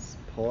 let's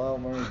pull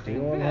out my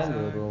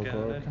D100 real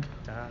quick.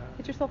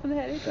 Hit yourself in the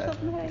head. Hit yourself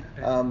in the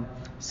head.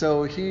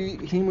 So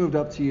he moved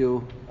up to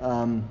you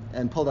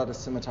and pulled out a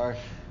scimitar,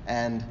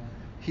 and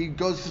he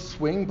goes to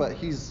swing, but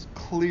he's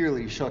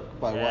clearly shook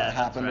by Yeah, what that's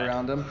happened right.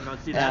 around him. You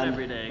don't see that And,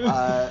 every day.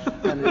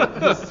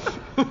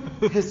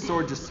 his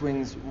sword just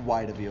swings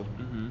wide of you.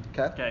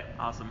 Okay. Okay,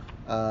 awesome.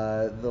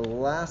 The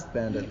last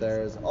bandit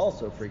there is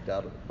also freaked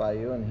out by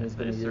you, and he's If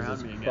going they to use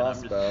surround his me again,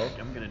 crossbow.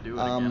 I'm gonna do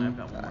it again. I've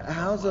got one more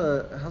How's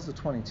crossbow. a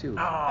 22? Oh,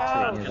 that's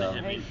treating you, gonna though?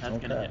 hit me. That's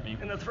gonna Okay. hit me.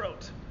 In the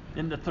throat.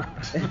 In the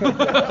throat.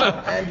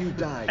 And you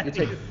die. You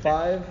take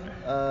 5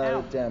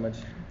 Ow. damage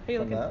How you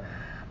from looking? that.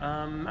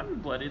 I'm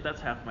bloodied.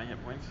 That's half my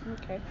hit points.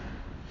 Okay.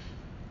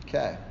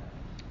 Okay.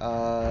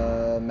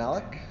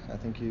 Malik, I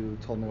think you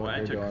told me Well, what I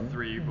you're took doing.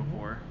 3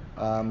 before,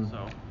 Um,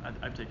 so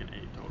I've taken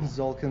 8 total.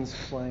 Zolkin's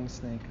flying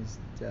snake is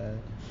dead.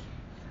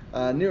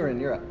 Nurin,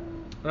 you're up.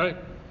 Right.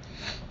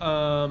 It's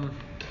a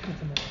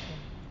metaphor.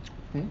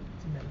 Hmm?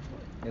 It's a metaphor.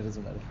 It is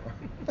a metaphor.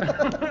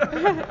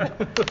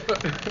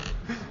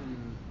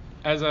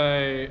 As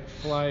I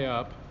fly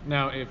up,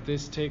 now if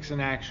this takes an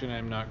action,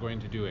 I'm not going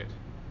to do it.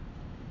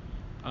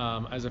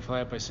 As I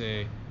fly up, I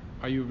say,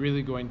 "Are you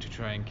really going to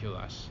try and kill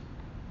us?"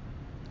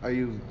 Are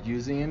you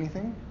using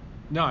anything?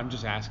 No, I'm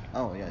just asking.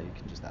 Oh yeah, you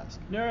can just ask.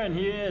 Nurin,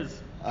 he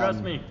is.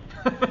 Trust me.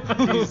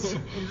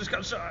 He just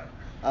got shot.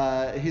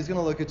 He's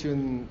gonna look at you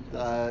and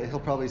he'll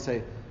probably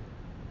say,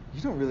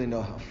 "You don't really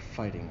know how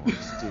fighting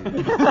works, do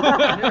you?"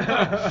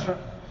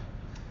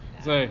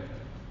 Say,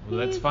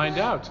 let's find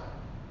out.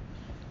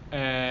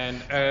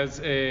 And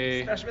as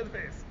a, Smash him in the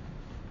face.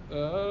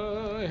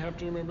 I have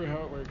to remember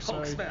how it works.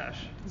 Hulk Sorry. smash.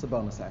 It's a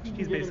bonus action.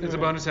 He's basically. It's a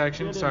bonus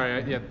action.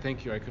 Sorry. Yeah,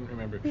 thank you. I couldn't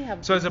remember. We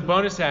have So as a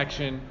bonus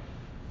action,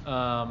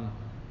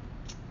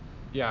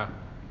 yeah,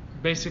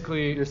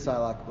 basically. Your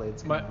Psylocke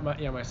blades. come out. My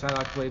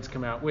Psylocke blades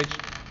come out, which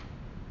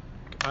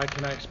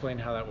can I explain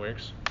how that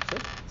works? Sure.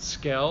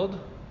 Skeld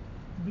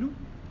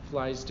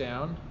flies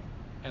down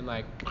and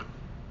like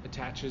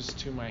attaches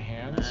to my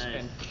hands, Nice.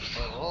 and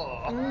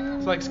Oh.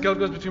 so like Skeld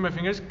goes between my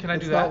fingers. Can I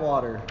It's do not that?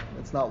 water.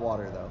 It's not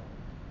water though.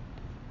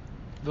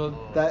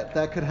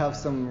 That could have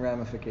some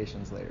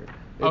ramifications later.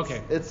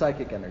 Okay. It's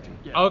psychic energy.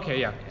 Yeah. Okay,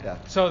 yeah. Yeah.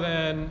 So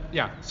then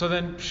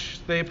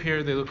they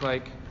appear. They look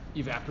like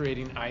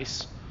evaporating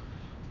ice.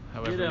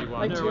 However Get you him.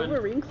 want Like to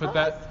Wolverine put claws?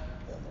 that.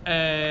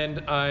 And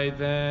I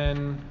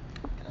then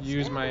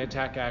use my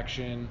attack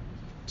action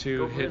to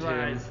Go for hit his him.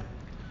 eyes.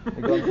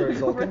 You're going for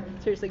Zolkin?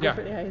 Seriously, go Yeah.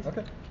 for the eyes.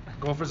 Okay.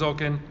 Go for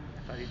Zolkin.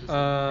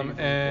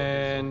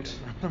 And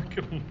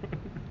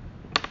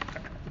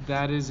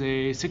that is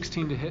a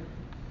 16 to hit.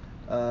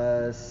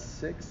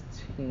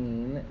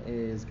 16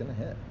 is gonna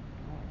hit.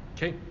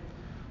 Okay.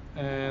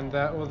 And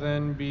that will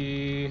then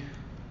be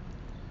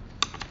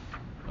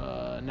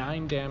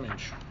 9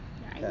 damage.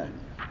 Okay.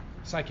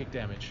 Psychic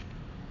damage.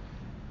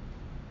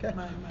 Okay.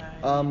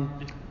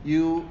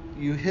 You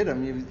hit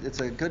him. It's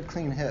a good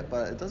clean hit,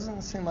 but it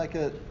doesn't seem like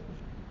it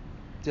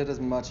did as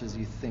much as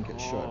you think it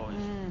should. Oh,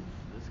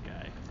 this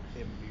guy.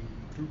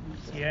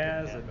 He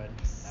has a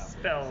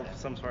spell of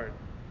some sort.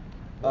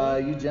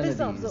 Eugenides.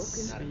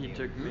 Not He you.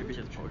 took maybe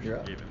his potion You're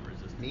up. gave him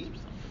resistance Me? or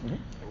something.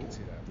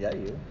 Mhm. Yeah,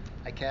 you.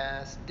 I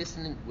cast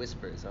Dissonant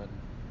Whispers on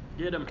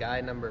Get him.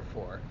 guy number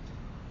 4.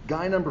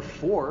 Guy number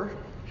 4.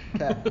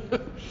 Okay.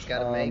 He's got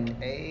to make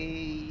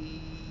a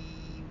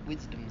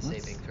Wisdom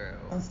saving throw.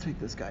 Let's take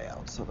this guy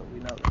out so that we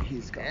know that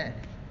he's gone. Okay.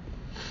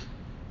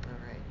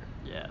 All right.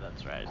 Yeah,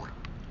 that's right.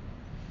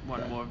 One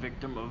Okay. more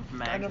victim of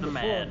Mags the number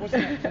Mad. 4, what's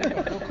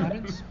that? Phil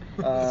Clemens?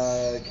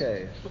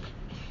 Okay.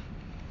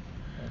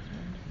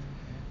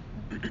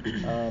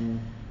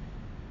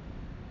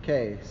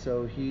 Okay,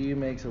 so he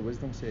makes a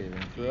wisdom saving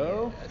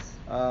throw. Yes.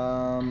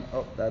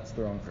 Oh, that's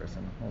the wrong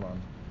person. Hold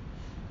on.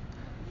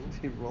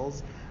 He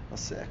rolls a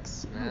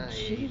 6. Nah,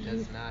 he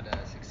does not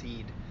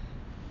succeed.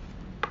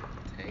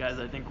 Takes- Guys,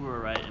 I think we were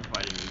right in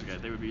fighting these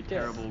guys. They would be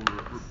terrible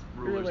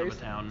rulers of a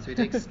town. So he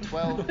takes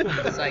 12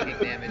 psychic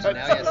damage, and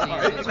now he has to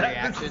use his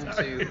reaction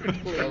to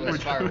go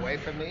as far away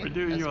from me We're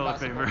doing as you all a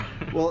possible. favor.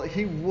 Well,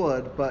 he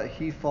would, but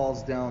he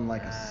falls down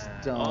like a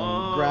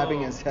stone,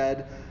 grabbing his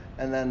head,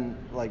 and then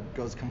like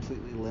goes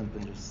completely limp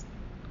and just.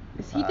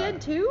 Is he dead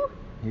too?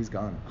 He's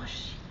gone. Oh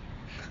shit.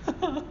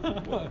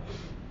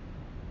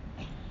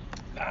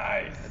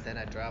 Nice. But then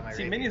I draw my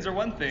See, rapier. minions are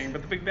one thing,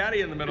 but the big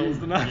baddie in the middle is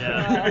the other.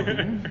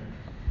 Yeah.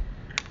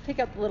 Take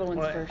out the little ones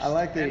What? first. I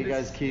like that And you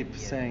guys this- keep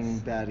yes.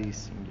 saying baddie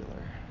singular.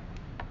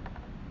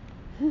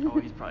 Oh,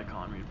 he's probably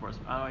calling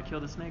reinforcements. Oh, I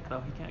killed a snake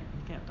though. He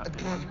can't talk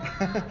to me.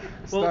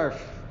 Starf.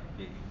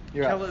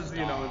 You're up. Kella's,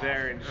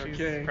 there, and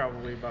she's Okay.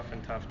 probably buff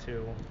and tough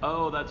too.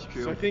 Oh, that's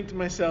true. So I think to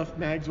myself,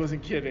 Mags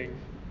wasn't kidding.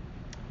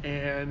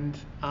 And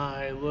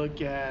I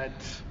look at,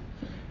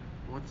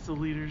 what's the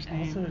leader's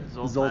name?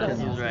 Zolkin.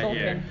 He's right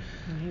here.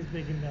 And he's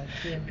big and bad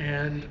too.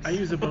 And I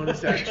use a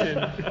bonus action.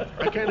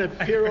 I kind of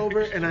peer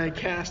over and I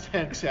cast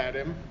Hex at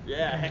him.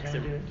 Yeah, hex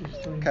him.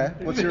 Okay.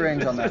 What's your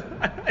range on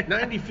that?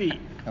 90 feet.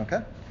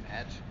 Okay.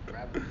 Match,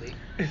 probably.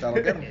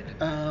 That'll get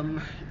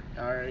him.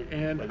 All right,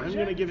 and I'm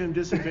going to give him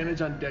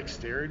disadvantage on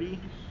dexterity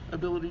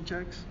ability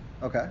checks.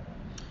 Okay.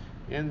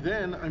 And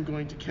then I'm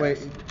going to cast...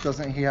 Wait,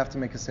 doesn't he have to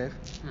make a save?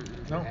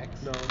 No,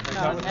 Hex. no, No,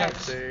 not with that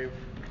Hex. save.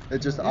 It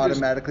just You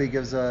automatically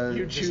gives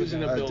you choose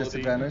an a ability.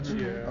 disadvantage?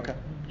 Yeah. Okay.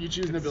 You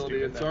choose an ability,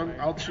 Stupid so that way.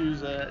 I'll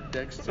choose That's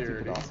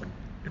dexterity. awesome.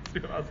 It's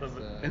too awesome.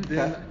 And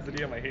then As a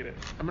DM, I hate it.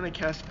 I'm going to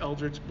cast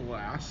Eldritch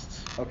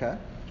Blast. Okay.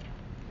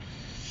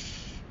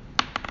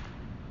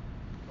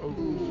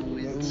 Ooh,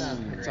 it's not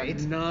It's great.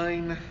 a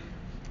 9.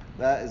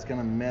 That is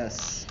gonna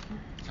miss.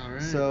 All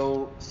right.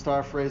 So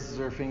Starf raises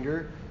her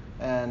finger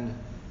and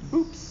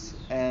boops,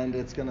 and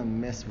it's gonna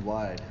miss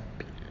wide.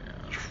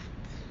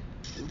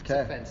 Oops,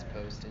 a fence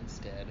post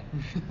instead.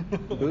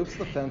 Boops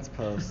the fence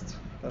post.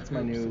 That's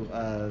my new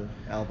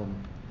album.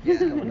 Yeah.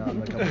 Coming out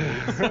in a couple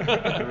weeks.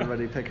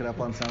 Everybody pick it up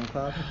on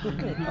SoundCloud.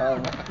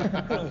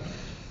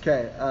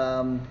 Okay.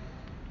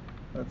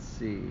 Let's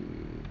see.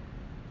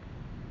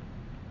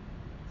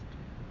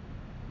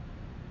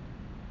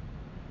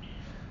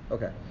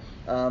 Okay.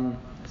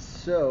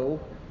 So,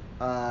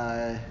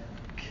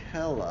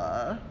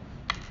 Kella.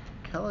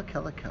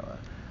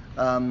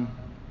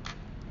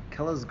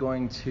 Kella's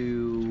going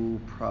to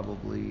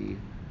probably.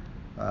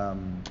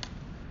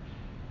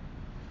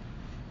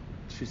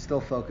 She's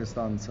still focused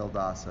on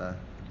Sildasa.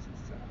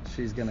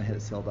 She's gonna hit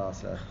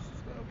Sildasa.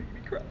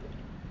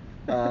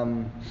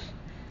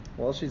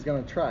 Well, she's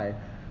gonna try,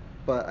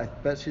 but I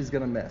bet she's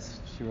gonna miss.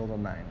 She rolled a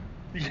 9.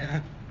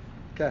 Yeah.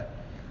 Okay.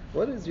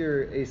 What is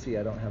your AC?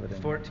 I don't have it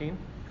in. 14.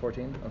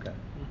 14? Okay.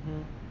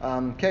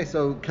 Mm-hmm. Okay,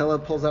 so Kella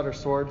pulls out her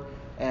sword,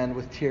 and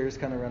with tears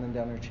kind of running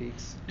down her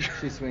cheeks,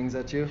 she swings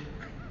at you,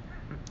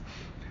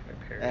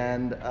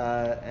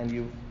 and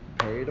you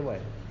parry it away.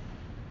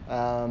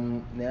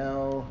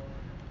 Now,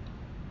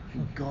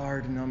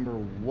 guard number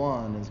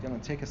 1 is going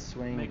to take a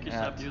swing Make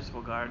yourself at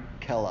useful, guard.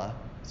 Kella.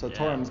 So Yeah.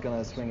 Torum's going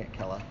to swing at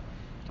Kella.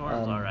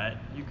 Torum's alright.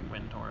 You can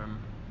win, Torum.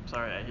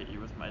 Sorry I hit you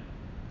with my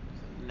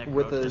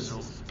With his,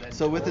 necro-tendrils.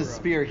 so with his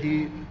spear,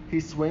 he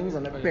swings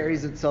and it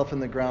buries itself in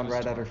the ground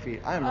right at her feet.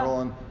 I am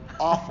rolling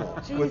awful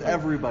with Jesus.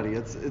 everybody.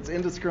 It's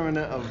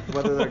indiscriminate of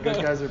whether they're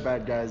good guys or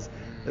bad guys.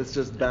 It's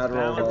just bad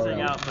rolls all Balancing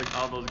around. out like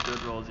all those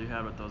good rolls you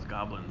had with those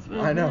goblins.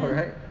 I know,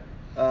 right?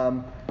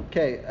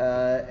 Okay,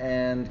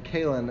 and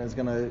Kalen is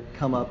gonna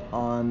come up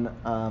on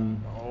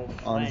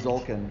flanked.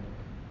 Zolkin,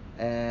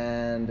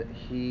 and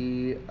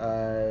he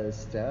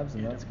stabs,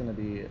 and that's gonna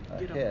be a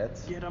Get him.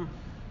 hit. Get him.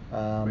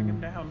 Um, Bring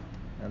him down.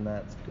 And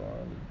that's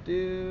going to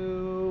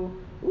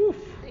do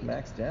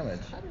max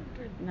damage.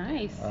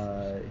 Nice.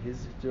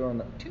 He's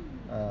doing.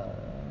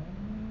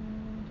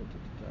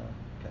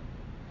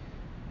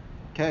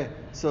 Okay,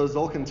 so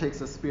Zolkin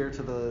takes a spear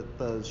to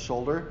the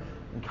shoulder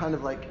and kind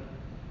of like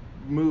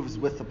moves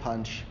with the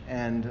punch,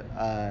 and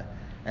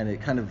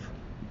it kind of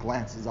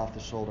glances off the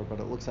shoulder, but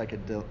it looks like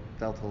it dealt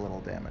a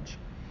little damage.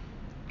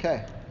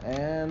 Okay,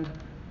 and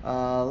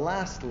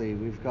lastly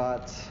we've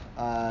got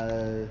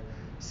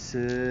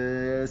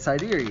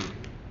Sidiri.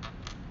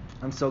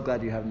 I'm so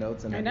glad you have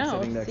notes and I are know,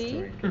 sitting next see?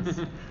 to me, 'cause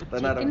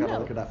then I don't Taking gotta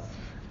look it notes. up.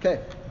 Okay,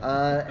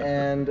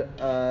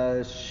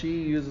 and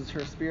she uses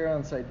her spear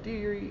on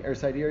Sidiri, or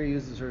Sidiri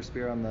uses her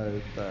spear on the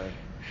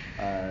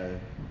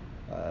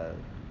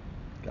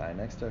guy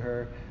next to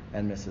her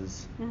and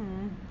misses.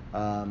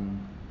 Mm-hmm.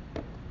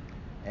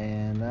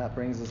 And that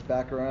brings us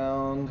back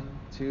around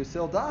to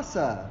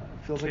Sildasa.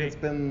 Feels like it's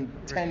been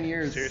 10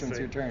 years since Seriously.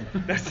 your turn.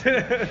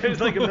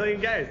 There's like a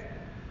million guys.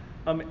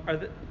 Are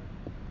the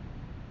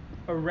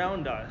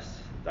around us?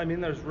 I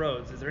mean, there's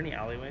roads. Is there any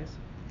alleyways?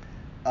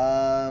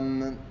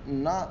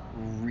 Not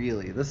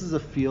really. This is a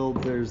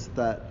field. There's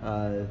that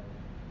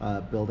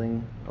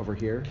building over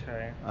here.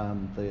 Okay.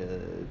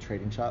 The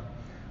trading shop.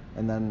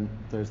 And then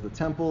there's the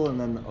temple, and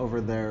then over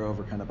there,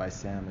 over kind of by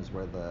Sam, is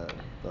where the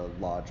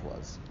lodge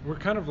was. We're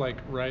kind of like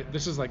right.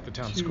 This is like the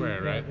town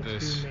square, right? The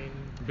This two main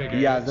big drives.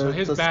 area. Yeah, So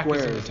his the back square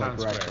is in the is town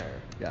like right square.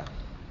 there. Yeah.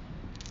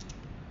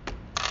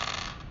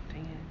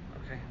 Dang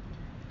it. Okay.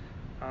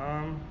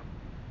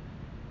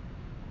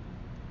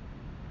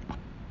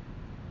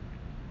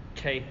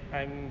 Okay,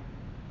 I'm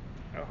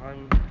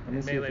Let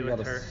me see melee if you with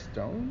got her. a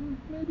stone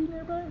maybe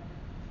nearby.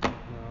 No,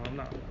 I'm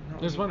not.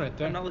 There's one right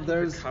there. I'm not looking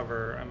There's for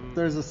cover. I'm.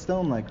 There's a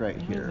stone like right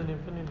He here. needs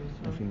an infinity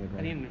If you stone. need I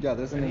one. need Yeah,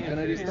 there's an I need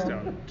infinity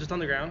stone. Just on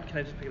the ground. Can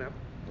I just pick it up?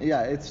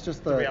 Yeah, it's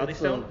just The reality it's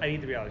stone. I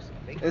need the reality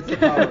stone. It's a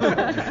power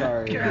stone.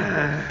 Sorry.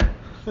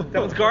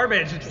 That was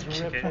garbage. Just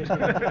Rip kidding. it.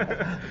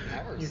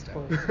 Power You're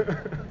stone. close.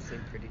 That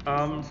seemed pretty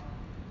decent.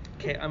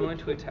 Okay, I'm going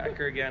to attack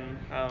her again.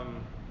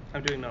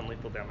 I'm doing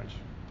non-lethal damage.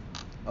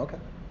 Okay.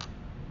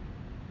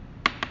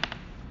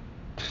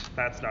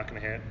 That's not gonna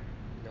hit.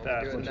 No,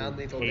 That's we're doing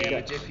non-lethal eight.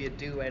 damage if you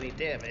do any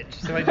damage.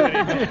 So I do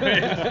any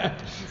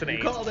damage. It's an You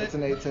 8. called it. It's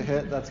an 8 to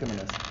hit. That's gonna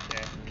miss.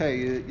 Okay. Okay,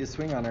 you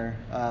swing on her,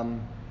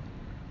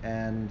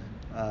 and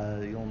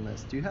you'll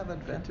miss. Do you have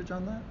advantage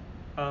on that?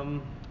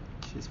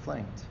 She's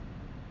flanked.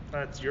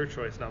 That's your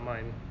choice, not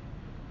mine.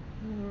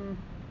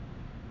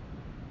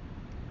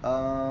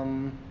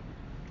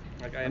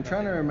 Like I'm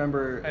trying to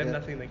remember. I have if-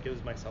 nothing that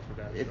gives myself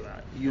advantage If for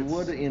that. you It's-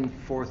 would in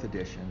 4th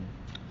edition,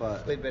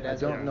 but Wait, but I as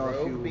don't a know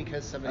rogue, if you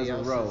because somebody as a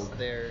else rogue. is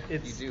there,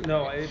 It's you do.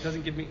 no, right? it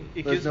doesn't give me.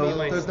 It There's gives no- me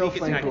my there's no sneak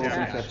flank attack rules in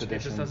damage. 5th It just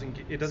edition, doesn't.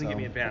 It doesn't give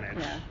me so- advantage.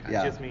 Yeah.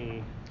 Yeah. It gives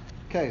me.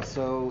 Okay,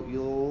 so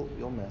you'll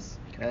miss.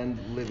 And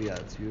Livia,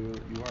 it's you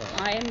are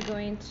up. I am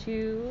going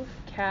to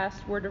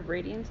cast Word of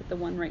Radiance at the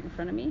one right in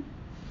front of me,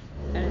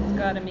 and it's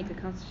got to make a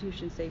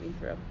Constitution saving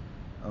throw.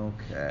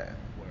 Okay.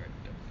 Word.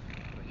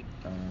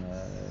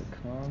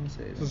 Con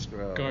saving This is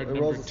throw. guard It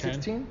number rolls a 10.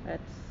 16.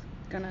 That's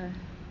gonna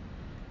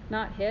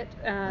not hit.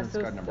 That's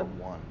So guard number the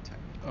 1.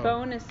 Technically. Oh,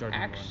 bonus guard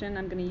number one. action,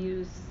 I'm gonna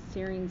use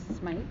Searing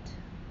Smite.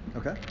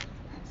 Okay.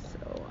 So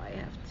I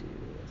have to,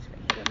 let's see if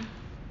I hit him.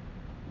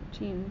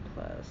 13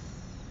 plus.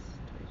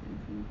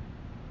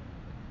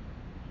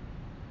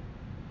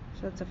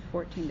 So that's a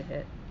 14 to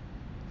hit.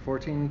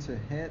 14 to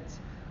hit.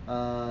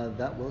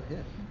 That will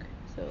hit.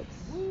 So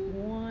it's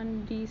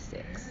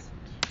 1d6.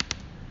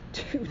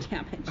 2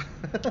 damage.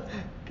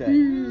 Okay.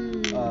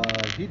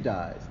 He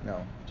dies.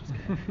 No, just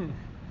kidding.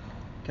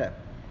 Okay.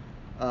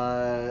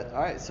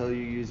 All right. So you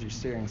use your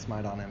Searing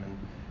Smite on him,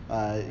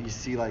 and you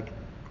see like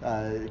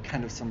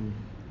kind of some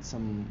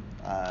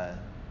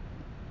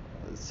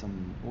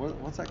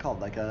what's that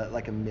called? Like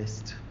a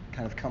mist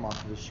kind of come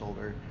off of his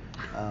shoulder,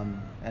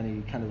 and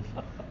he kind of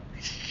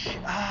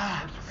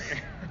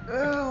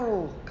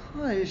oh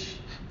gosh.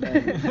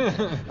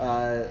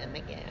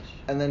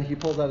 And then he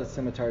pulls out a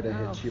scimitar to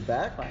hit you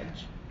back.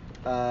 Fudge.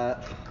 9.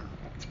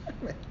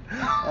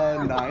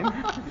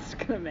 It's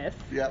gonna miss.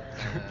 Yep.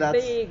 That's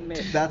Big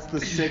miss. That's the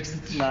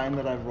 6th 9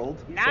 that I've rolled.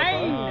 so far.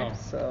 9! Wow.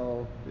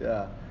 So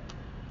yeah.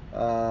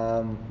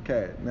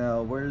 Okay.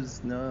 Now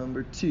where's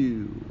number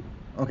 2?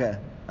 Okay.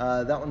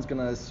 That one's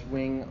gonna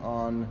swing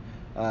on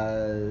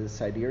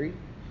Sideri,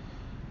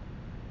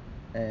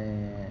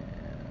 and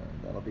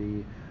that'll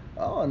be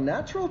a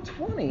natural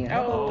 20.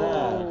 How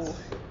about that?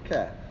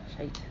 Okay.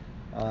 Shite.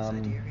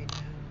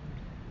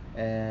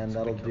 And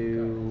that'll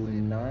do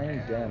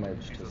 9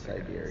 damage to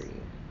Sideri.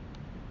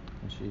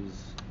 And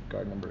she's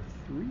guard number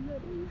 3, I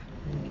believe.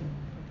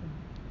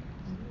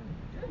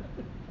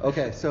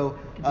 Okay, so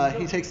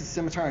he takes his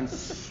scimitar and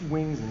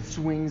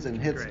swings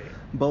and hits Great.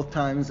 both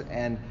times,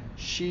 and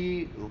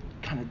she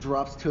kind of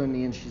drops to a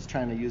knee, and she's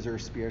trying to use her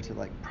spear to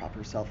like prop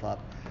herself up.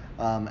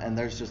 And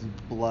there's just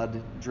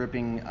blood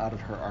dripping out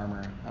of her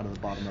armor, out of the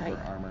bottom of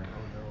her armor.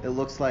 It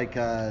looks like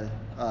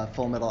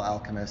Full Metal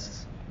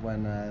Alchemist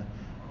when the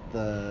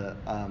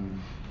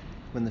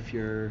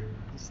Fuhrer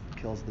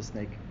kills the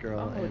snake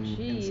girl Oh,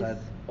 jeez. inside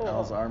Oh.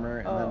 Al's armor,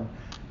 and Oh. then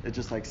it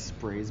just like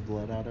sprays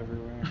blood out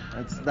everywhere.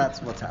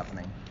 That's what's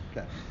happening.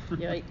 Okay.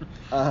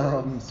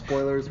 Yikes.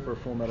 Spoilers for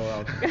Full Metal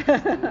Alchemist.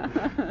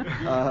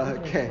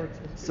 Okay,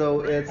 so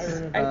it's.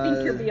 I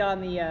think you're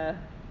beyond the.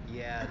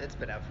 Yeah, that's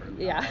been out for a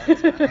Yeah. long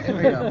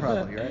time. Yeah,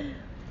 probably right.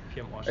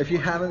 If you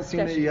Watched haven't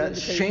seen it Statute yet, of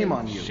shame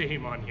on you.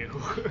 Shame on you.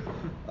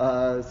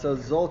 So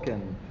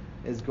Zulkin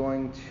is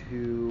going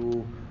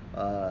to,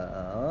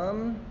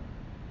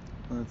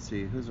 let's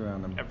see, who's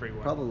around him?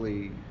 Everyone.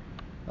 Probably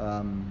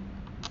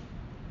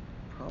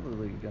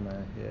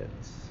gonna hit.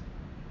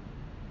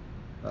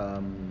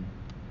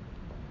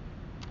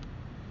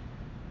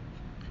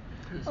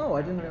 Oh,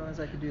 I didn't realize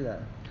I could do that.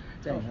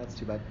 Dang, that's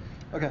too bad.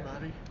 Okay.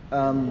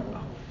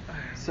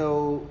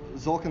 So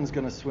Zulkin's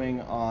gonna swing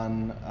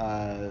on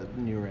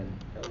Nurin.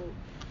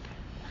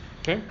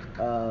 Okay.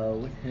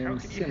 With him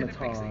could you hit it,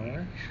 scimitar. Pixie?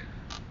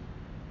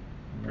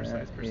 Precise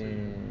That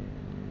precision.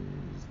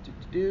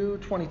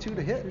 is 22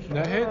 to hit.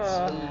 That hits.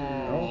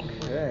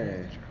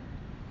 Okay.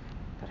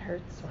 That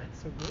hurts.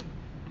 It's so good.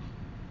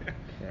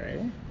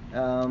 Okay.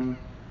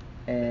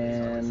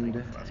 And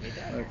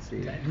let's see.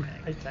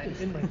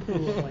 It's in my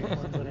pool of like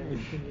ones that I was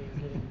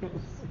thinking.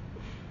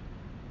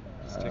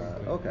 It's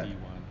technically Okay. D1.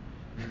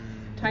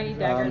 Tiny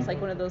dagger is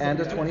like one of those And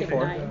a little big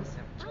 24. knives.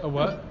 A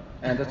what?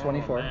 And a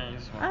 24.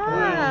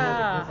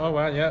 Ah! Oh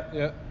wow, yeah.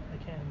 I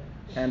can.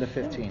 And a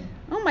 15.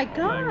 Oh my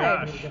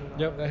gosh!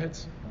 Yep, that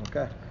hits.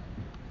 Okay.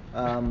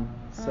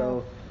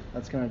 So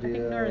that's gonna I think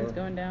do. Nurin's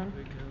going down.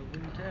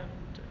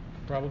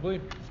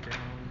 Probably.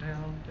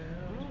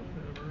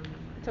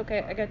 It's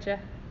okay, I got you.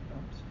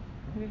 Oops.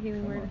 Your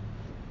healing word.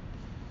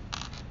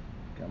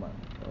 Come on.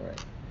 All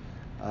right.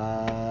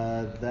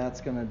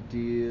 That's gonna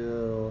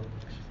deal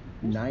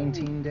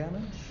 19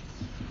 damage.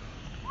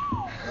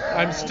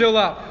 I'm still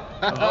up.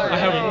 I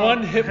have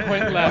 1 hit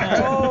point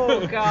left.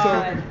 Oh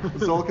god.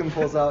 So Zulkin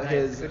pulls out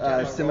his Nice. Good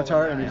job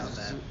scimitar and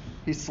rolling he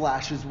He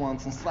slashes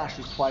once and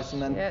slashes twice,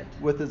 and then Shit.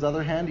 with his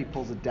other hand, he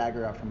pulls a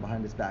dagger out from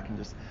behind his back and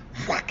just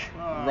whack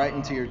right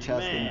into your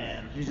chest,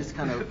 man. and you just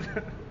kind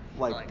of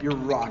like you're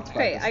rocked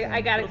by Okay, this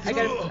I got a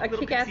Little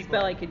kick-ass pixie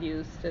spell blood. I could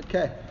use. To...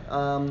 Okay.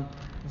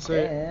 So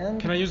And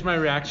can I use my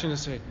reaction to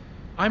say,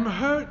 I'm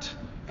hurt?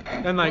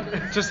 And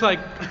like, just like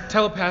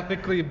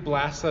telepathically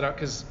blast that out,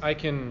 because I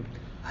can,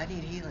 I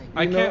need healing.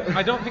 I can't,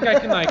 I don't think I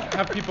can like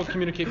have people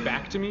communicate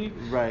back to me.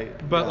 Right.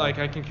 But yeah. like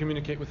I can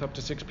communicate with up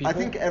to 6 people. I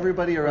think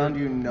everybody around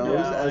you knows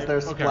Yeah, as they're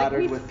okay.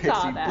 splattered We with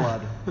saw pixie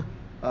that.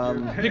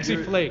 blood. Pixie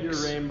flakes. Your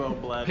rainbow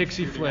blood.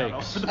 Pixie shooting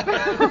out flakes. all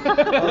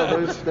the-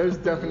 Oh, there's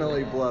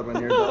definitely blood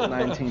when you're dealt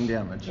 19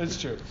 damage. That's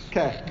true.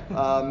 Okay,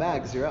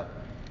 Mags, you're up.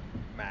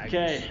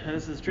 Okay,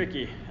 this is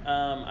tricky.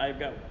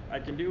 I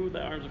can do the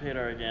Arms of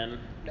Hadar again.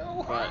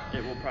 No. But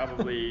it will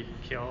probably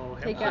Kill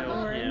him. Take out kill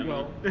more. him.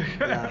 Well,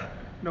 Yeah.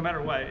 no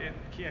matter what, it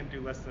can't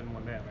do less than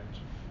 1 damage.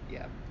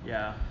 Yeah.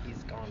 Yeah.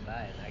 He's gonna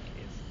die in that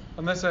case.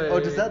 Unless I. Oh,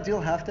 does that deal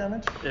half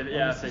damage?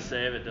 If they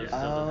save, it does still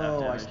does half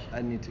Oh, damage.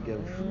 I need to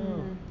give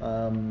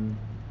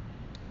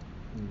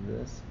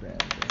this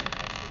bandit.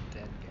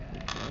 Dead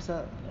guy. What's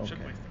that? Should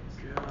Okay. waste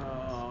those.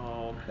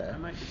 Go. Okay. I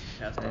might just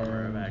cast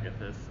Armor of And-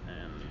 Agathis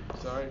and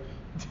Sorry.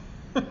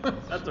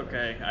 that's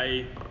okay.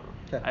 Okay.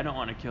 I don't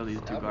want to kill these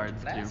two Stubborn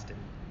guards bastard.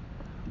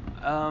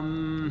 too.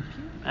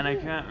 And I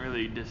can't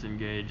really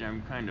disengage.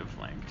 I'm kind of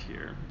flanked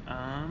here.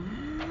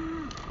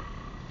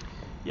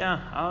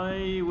 Yeah,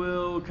 I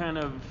will kind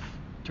of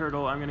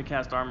turtle. I'm gonna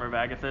cast Armor of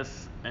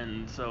Agathis,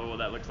 and so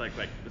that looks like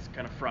this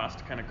kind of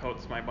frost kind of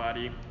coats my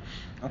body.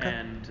 Okay.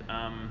 And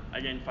I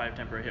gain 5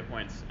 temporary hit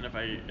points, and if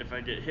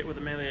I get hit with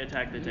a melee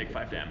attack, they take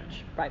 5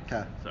 damage. 5.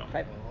 Okay. So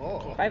 5.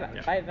 Oh. 5,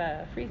 Yeah.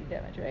 5 freezing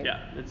damage, right? yeah,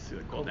 it's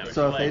cold damage.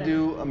 So if they Like-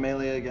 do a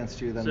melee against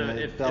you, then so they're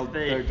if dealt.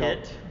 they they're dealt.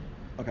 hit,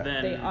 Okay.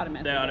 then They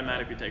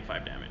automatically take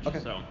 5 damage. Okay.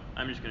 So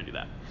I'm just gonna do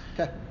that.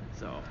 Okay.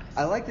 So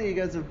I like that you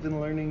guys have been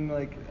learning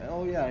like,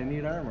 oh yeah, I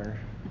need armor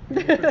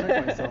to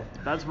protect myself.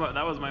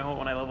 that was my whole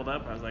when I leveled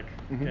up. I was like,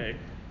 Mhm. okay,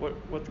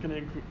 what's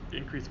gonna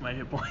increase my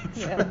hit points?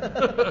 Yeah.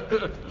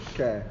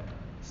 Okay,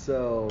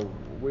 so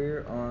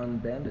we're on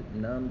bandit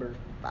number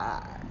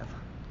 5.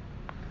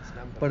 It's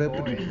number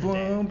 4 is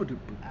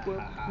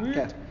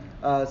dead.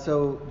 Okay,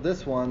 so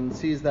this one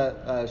sees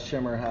that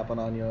shimmer happen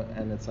on you,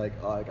 and it's like,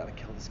 oh, I gotta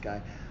kill this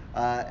guy,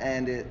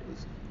 and it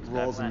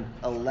rolls an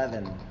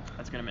 11.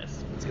 That's gonna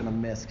miss. It's gonna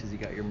miss because you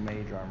got your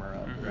mage armor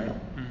up, Mhm. right?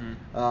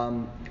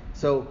 Mhm.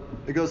 So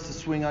it goes to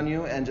swing on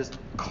you and just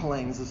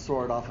clangs the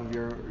sword off of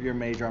your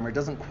mage armor. It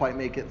doesn't quite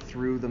make it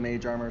through the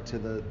mage armor to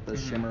the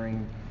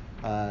shimmering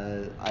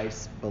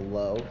ice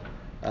below.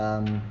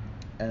 And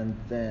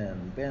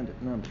then bandit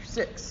number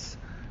 6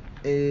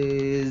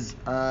 is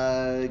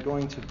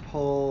going to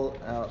pull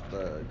out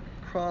the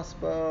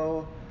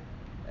crossbow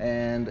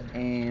and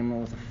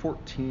aim with a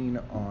 14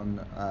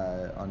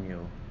 on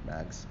you,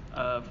 Mags.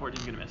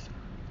 14's gonna miss.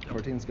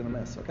 14's gonna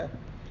miss. Okay.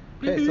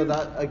 Okay, so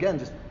that again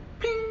just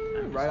ping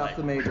I'm just right off like-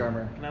 the mage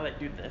armor. Can I like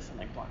do this and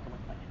like block him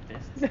with my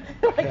fists?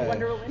 Like Okay.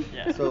 Wonder Woman.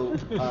 Yeah. So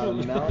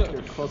Malik,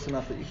 you're close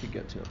enough that you could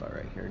get to about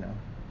right here now.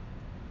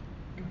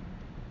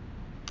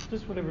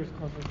 Just whatever's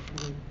closest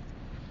to the,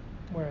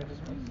 where I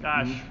just was.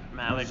 Gosh, Mhm.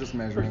 Malik. It's just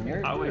measuring.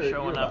 You're- Always you're-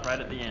 showing you're up right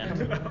at the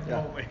end. Yeah.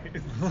 Always.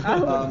 But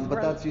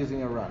Right. that's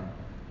using a run.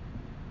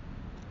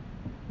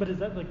 But is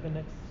that like the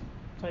next?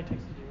 So I texted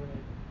you what I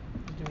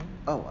was doing.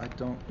 Oh, I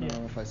don't know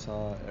Yeah. if I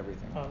saw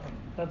everything. Oh, okay.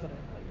 That's what I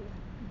thought you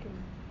were. Okay.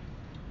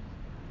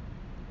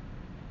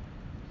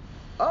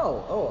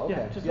 Oh, okay.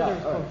 Yeah, just yeah,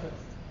 whatever's all right.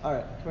 closest. All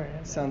right. to where I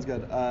am. Sounds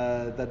good.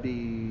 That'd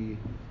be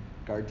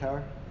guard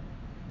tower.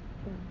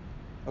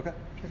 Okay.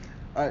 Sure.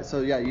 All right.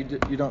 So yeah, you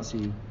don't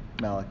see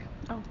Malik.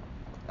 Oh.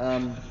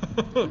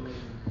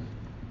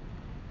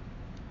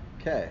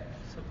 Okay.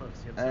 So close,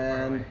 yet so far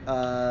And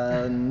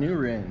away.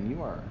 Nurin,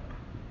 you are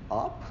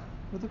up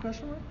with a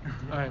question mark?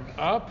 I'm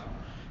up.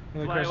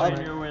 And the Fly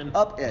question away, mark- Nurin.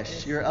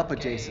 Up-ish. You're up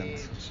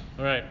adjacent.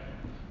 All right.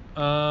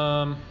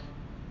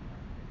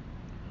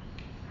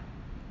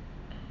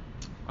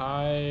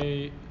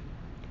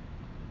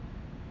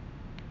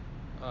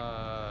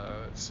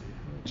 Let's see.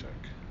 Let me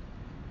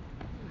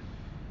check.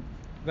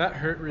 That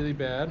hurt really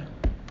bad.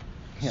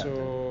 Yeah.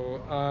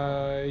 So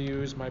I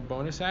use my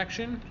bonus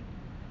action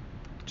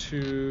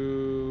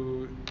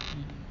to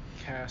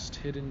cast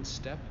Hidden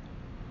Step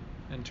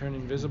and turn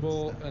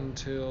invisible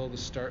until the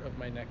start of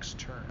my next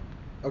turn.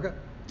 Okay.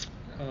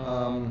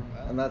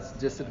 And that's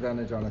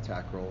disadvantage on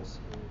attack rolls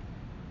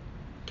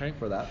Okay.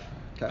 for that.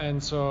 Okay.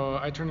 And so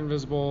I turn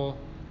invisible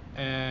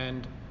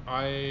and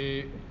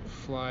I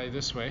fly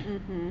this way.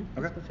 Mm-hmm.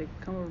 Okay.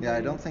 Come over Yeah, I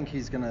right. don't think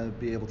he's gonna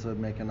be able to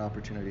make an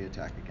opportunity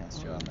attack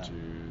against you on 1, that. 2,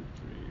 3,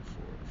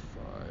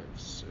 4, 5,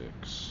 6.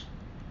 This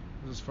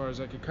is as far as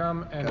I could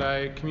come, and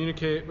Okay. I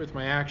communicate with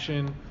my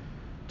action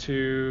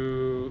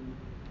to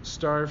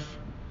Starf,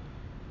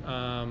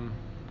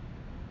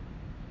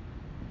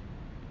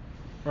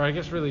 or I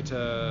guess really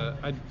to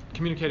I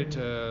communicate it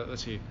to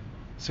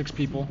 6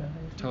 people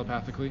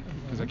telepathically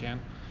because I can.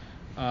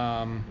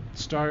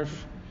 Starf,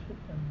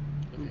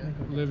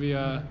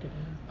 Olivia,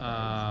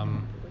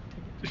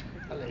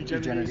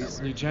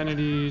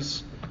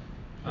 Eugenides,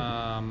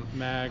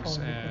 Mags,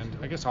 and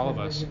I guess all of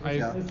us.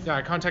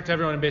 I contact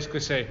everyone and basically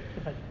say,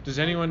 does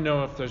anyone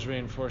know if there's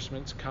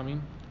reinforcements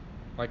coming?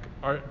 Like,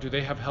 do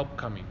they have help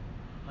coming?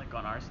 Like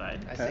on our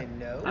side? I say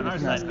no. On our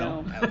side,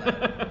 no.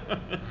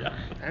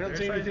 I don't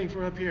see anything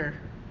from up here.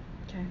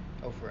 Okay.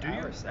 Oh, for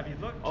our side. Have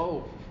you looked?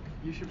 Oh,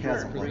 you should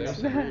Hasn't bring up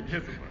looked. the bridge. He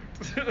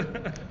hasn't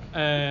looked.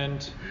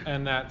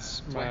 And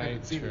that's So I my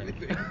haven't seen turn.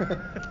 anything.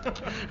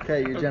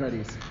 Okay,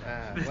 Eugenides.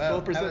 Well, I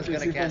was perception, going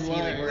see to cast if I'm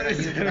healing lying. word on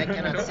you, but I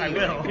cannot see I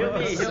will. anything. Heal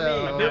me,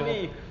 So heal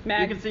me.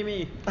 Mag. You can see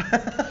me.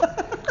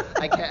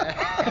 I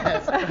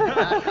cast not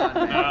on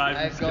No,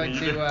 Max. I'm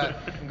just I'm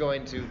kidding.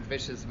 going to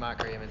vicious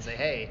mockery him and say,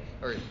 hey,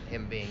 or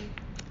him being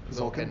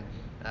Zulkin,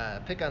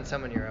 pick on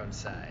someone your own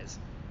size.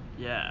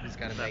 Yeah. He's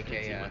going to that make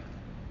fits you a, with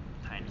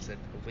tiny. is it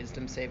a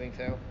wisdom saving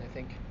throw, I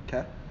think?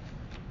 Okay.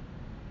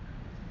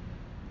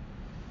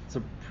 It's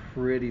a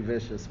pretty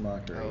vicious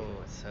mockery. Oh,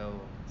 so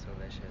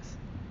vicious.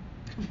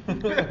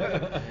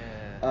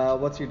 Yeah.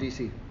 What's your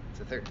DC? It's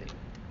a 13.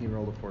 He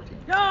rolled a 14.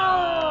 No!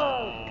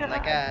 God.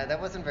 Like, that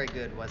wasn't very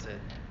good, was it?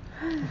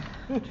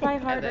 Try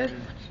And harder.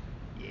 then,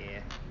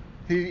 yeah.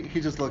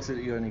 He just looks at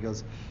you and he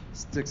goes,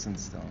 sticks and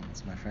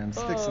stones, my friend,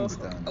 sticks and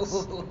stones.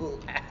 Oh,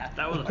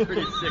 That was a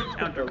pretty sick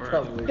counterword.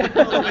 Probably.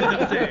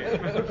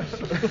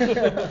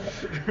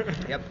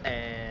 Yep,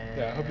 and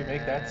Yeah, I hope you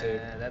make that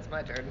save. That's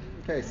my turn.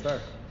 Okay, Star.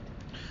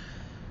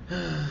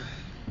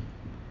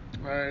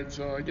 Alright,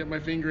 so I get my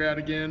finger out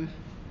again.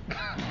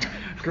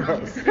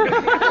 Gross.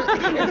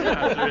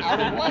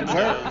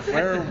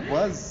 Where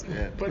was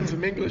it? Putting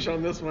some English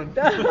on this one.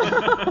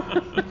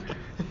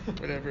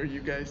 Whatever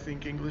you guys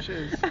think English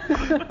is.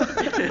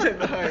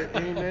 And I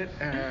aim it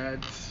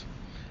at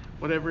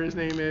whatever his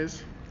name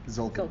is.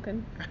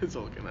 Zulkin.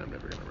 Zulkin, I'm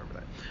never gonna remember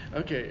that.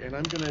 Okay, and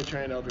I'm gonna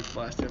try and Eldritch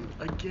Blast him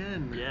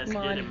again. Yes,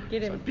 Come get on, him.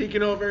 get So him. I'm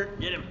peeking over,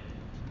 Get him.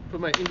 put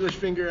my English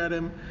finger at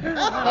him.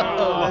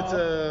 Oh, that's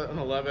an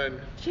 11.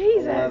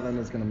 Jesus. 11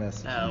 is going to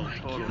miss. Oh,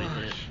 totally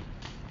hit.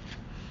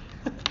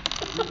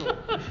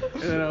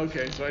 And then,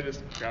 okay, so I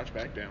just crouch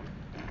back down.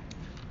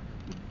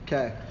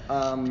 Okay,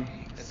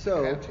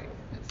 so crouching.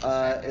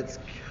 It's it's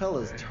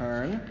Kella's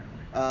turn.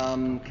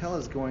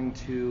 Kella's going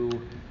to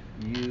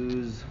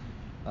use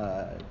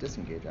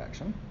disengage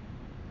action.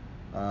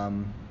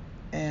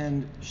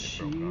 And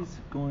she's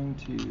going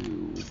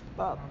to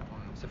stop.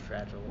 It's a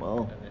fragile Well,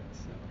 one of it,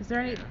 so. Is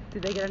there any?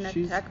 Did they get an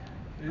She's- attack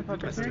of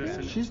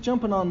opportunity? She's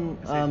jumping on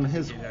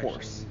his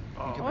horse.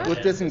 What?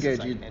 With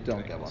disengage, you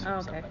don't get one. Oh,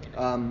 okay.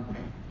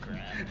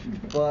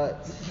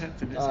 But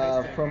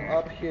from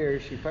up here,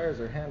 she fires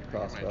her hand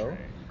crossbow.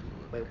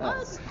 Wait,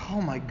 That's-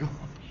 Oh my god.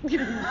 You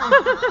know,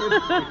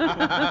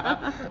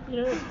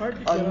 it's hard to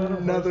get on a horse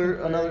Another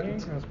and fire another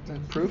hand crossbows.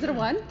 proof. Is it a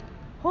 1?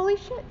 Holy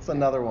shit. It's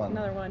another one.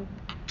 Another one.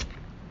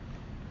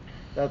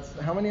 That's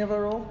how many have I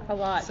rolled? A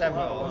lot.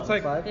 Several. It's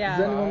like 5? Yeah.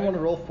 Does anyone want to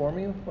roll for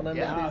me when I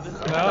Yeah. make these?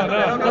 No, I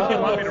don't know if you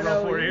want me to No,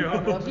 roll for you.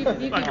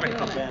 You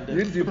can do it.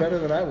 You'd do better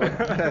than I would.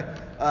 Okay.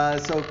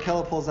 So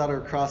Kella pulls out her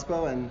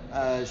crossbow and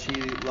she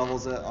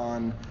levels it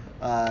on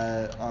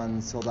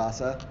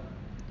Sildasa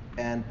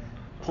and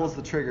pulls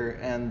the trigger,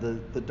 and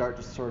the dart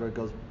just sort of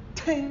goes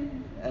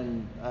ting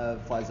and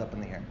flies up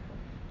in the air.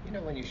 You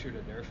know when you shoot a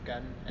Nerf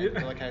gun and it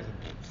like has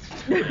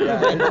Yeah,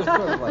 it's just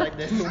sort of like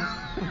this?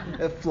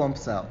 It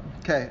flumps out.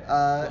 Okay,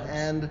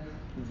 and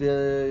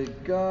the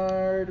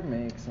guard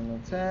makes an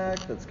attack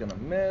that's gonna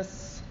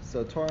miss.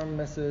 So Torm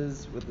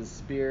misses with his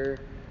spear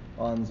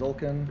on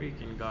Zulkin.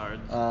 Freaking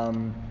guards.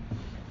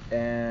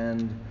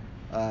 And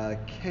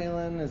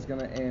Kalen is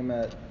gonna aim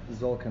at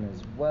Zulkin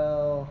as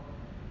well.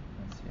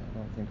 Let's see, I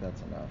don't think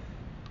that's enough.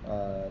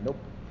 Nope.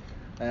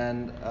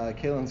 And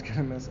Kalen's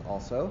gonna miss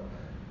also.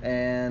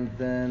 And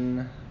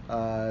then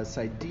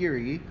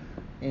Sidiri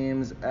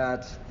aims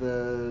at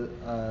the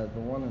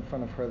one in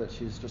front of her that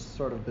she's just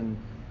sort of been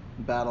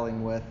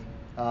battling with.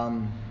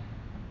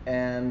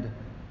 And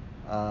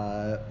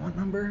what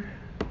number?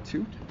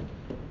 2?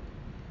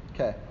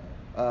 Okay.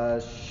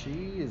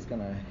 She is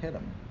gonna hit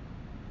him.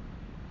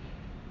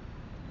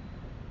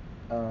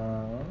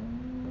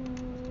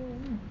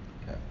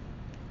 Okay.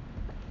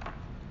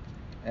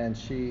 And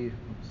she.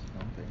 Oops,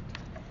 wrong thing.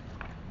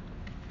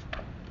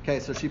 Okay,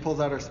 so she pulls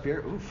out her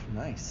spear. Oof,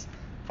 nice.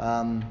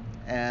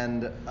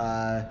 And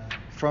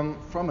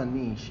from a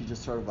knee, she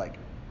just sort of like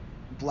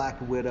Black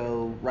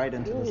Widow right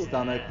into the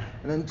stomach,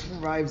 and then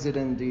drives it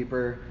in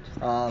deeper,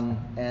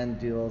 and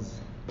deals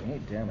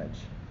 8 damage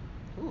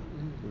to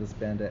this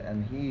bandit.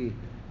 And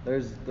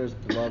there's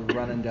blood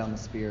running down the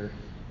spear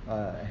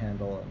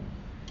handle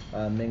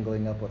and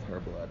mingling up with her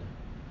blood.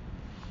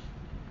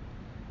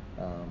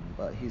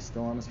 But he's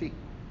still on his feet.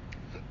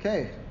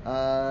 Okay,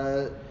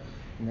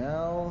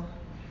 now.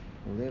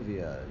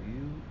 Olivia,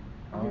 you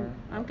are.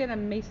 I'm gonna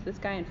mace this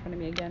guy in front of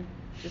me again.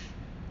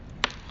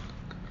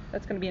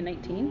 That's gonna be a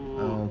 19.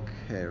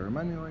 Okay,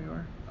 remind me where you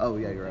are. Oh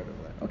yeah, you're right over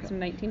there. Okay. It's a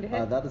 19 to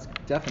hit. That is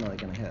definitely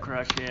gonna hit.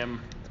 Crush him.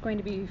 It's going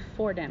to be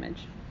 4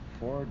 damage.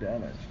 4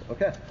 damage.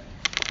 Okay.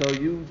 So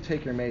you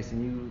take your mace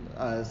and you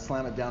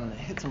slam it down, and it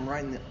hits him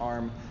right in the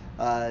arm.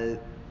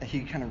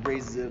 he kind of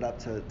raises it up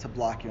to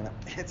block you, and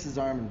it hits his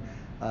arm,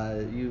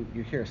 and you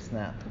hear a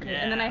snap. Okay,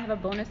 and then I have a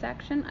bonus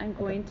action. I'm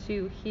going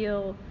to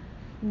heal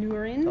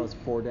Nurin. That was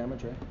 4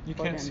 damage, right? You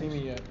 4 can't see damage.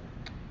 me yet.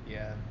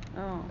 Yeah.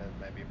 Oh. That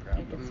might be a I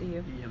problem. can see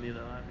you. Yeah, me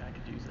though. I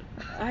could use it.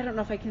 I don't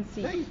know if I can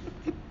see.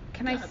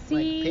 Can I Got,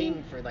 see? Like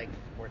ping for like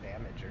 4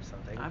 damage or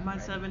something. I have my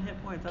right? 7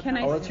 hit points. That's Can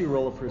nice. I I'll let you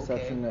roll a Okay.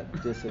 perception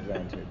at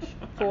disadvantage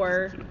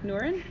For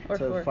Nurin or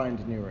to for? find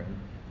Nurin.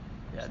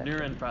 Yeah,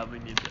 Nurin probably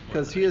needs it. more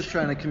Because than he I is do.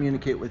 trying to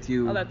communicate with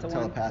you Oh, that's a 1, so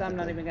telepathically. I'm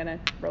not even gonna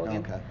roll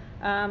again. Okay.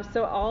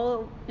 So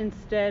I'll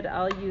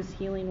use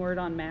healing word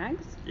on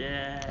Mags.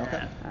 Yeah.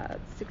 Okay.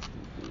 It's 60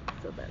 feet,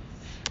 so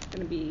that's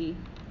gonna be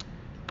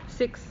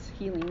 6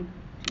 healing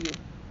to you.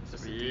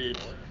 Sweet.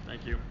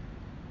 Thank you.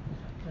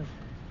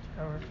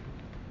 Tower.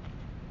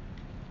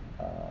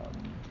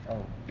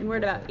 And we're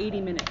at about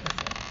 80 minutes.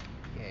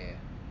 Yeah.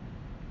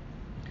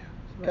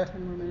 So about Okay.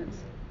 10 more minutes.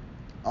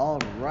 All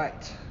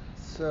right.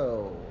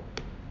 So,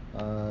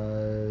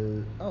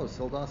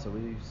 Sildasa,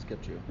 we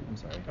skipped you. I'm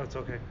sorry. Oh, it's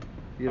okay.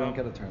 You don't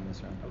get a turn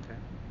this round.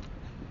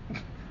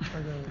 Okay. Or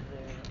go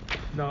there.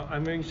 No,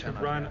 I'm going to Shall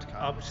not run commit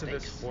up to this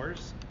mistakes.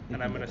 horse, You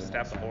and can I'm get going to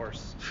there step next the round.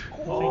 horse.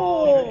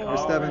 Oh. You're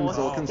stabbing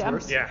Zulkin's Stab.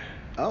 horse? Yeah.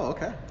 Oh,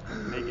 okay.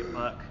 Make it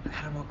buck.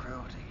 Animal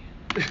cruelty.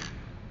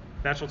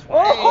 Natural 20.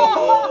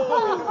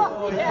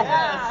 Oh,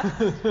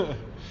 yeah.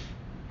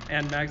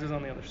 And Mags is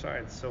on the other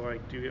side, so I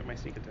do get my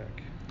sneak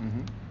attack.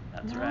 Mm-hmm.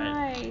 That's right.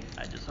 Nice.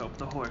 I just hope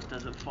the horse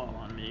doesn't fall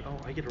on me. Oh,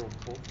 I get to roll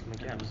both of them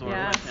And again. absorb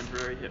Yes. my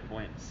temporary hit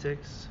points.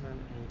 6, 7,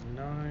 8,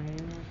 9,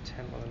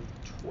 10, 11,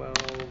 12,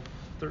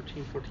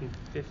 13, 14,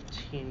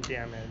 15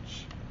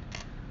 damage.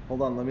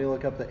 Hold on, let me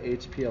look up the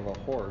HP of a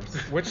horse.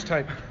 Which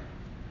type?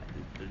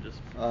 They're just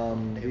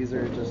These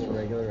are just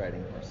regular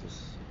riding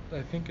horses.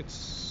 I think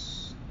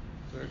it's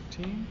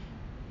 13.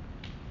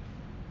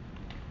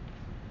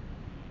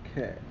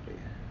 Okay.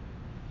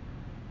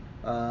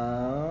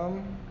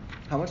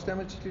 How much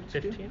damage did you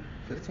do? 15.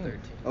 15. 13.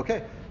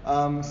 Okay.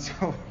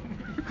 So.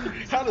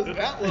 How does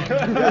that look?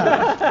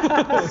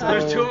 Yeah. So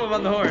there's 2 of them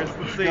on the horse.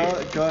 Let's see.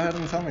 Go ahead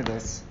and tell me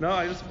this. No,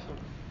 I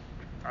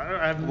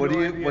have What no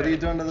are you idea. What are you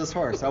doing to this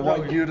horse? I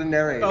want you to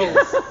narrate. Oh.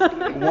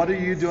 What are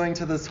you doing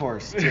to this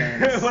horse,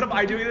 James? What am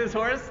I doing to this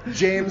horse?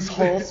 James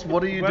Holtz,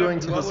 what are you doing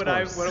to this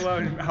horse?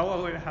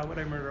 How would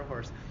I murder a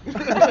horse? Let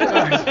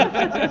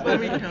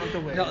me count the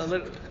ways. No,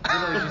 literally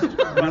just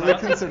run Really up,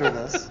 consider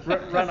this.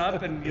 run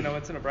up, and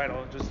it's in a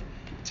bridle. Just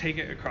take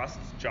it across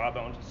its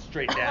jawbone,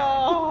 straight down.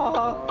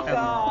 Oh, And-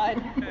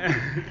 God.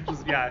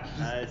 just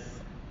nice.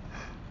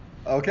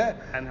 Okay.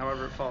 and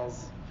however it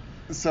falls.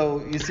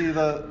 So you see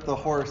the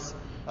horse,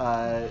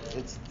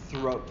 its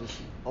throat just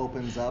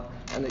opens up,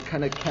 and it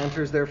kind of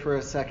canters there for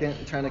a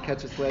second, trying to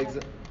catch its legs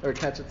or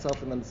catch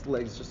itself, and then its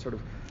legs just sort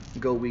of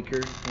go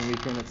weaker and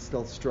weaker, and it's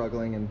still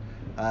struggling.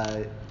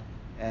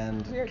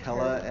 And We are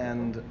Kella terrible.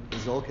 and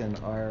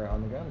Zulkin are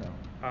on the ground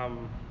now.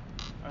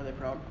 Are they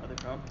prone? Are they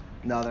prone?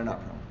 No, they're not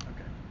prone.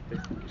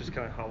 Okay. They just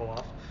kind of hobble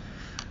off.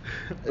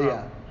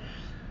 Yeah.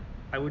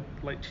 I would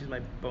like to use my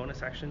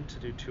bonus action to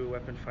do 2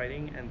 weapon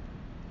fighting and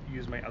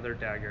use my other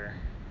dagger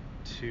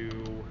to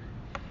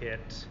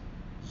hit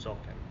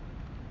Zulkin.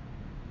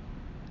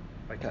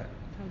 Like Okay.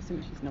 I'm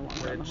assuming she's no longer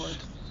on the Which-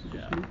 horse.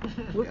 yeah.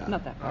 Whoop, Yeah.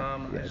 not that far.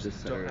 Yeah, I just just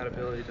set don't her add right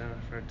there. ability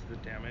identifier to the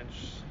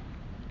damage.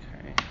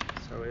 Okay,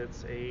 so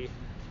it's a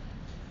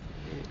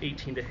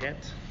 18 to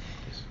hit.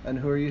 And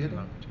who are you hitting?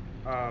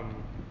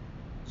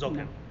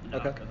 Zulkin. No,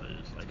 Okay. 'cause I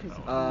just, like,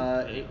 felt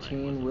like it,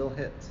 18 wasn't- will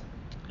hit.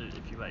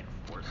 If you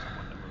force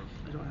someone to move,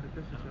 You don't have a I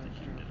difference, don't think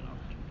you can get an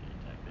opportunity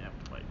attack. They have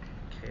to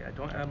Okay, I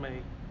don't add my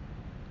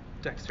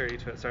dexterity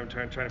to it, so I'm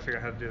trying to figure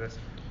out how to do this.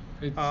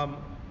 It's-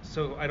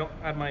 So I don't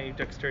add my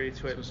dexterity to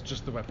So it. it's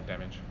just the weapon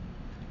damage.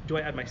 Do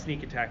I add my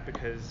sneak attack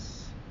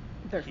because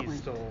They're he's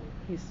flanked. still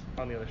He's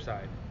on the other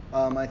side?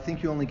 I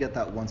think you only get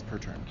that once per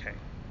turn. Okay,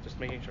 just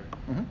making sure.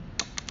 Mm-hmm.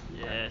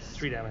 Yes.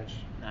 3 damage.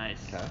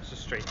 Nice. Okay. It's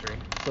just straight 3.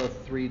 So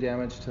 3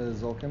 damage to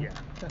Zulkin? Yeah.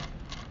 Okay.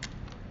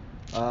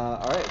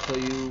 Alright, so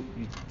you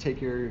take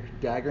your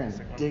dagger and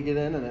Second one. dig it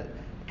in, and it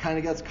kind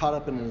of gets caught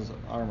up in his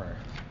armor.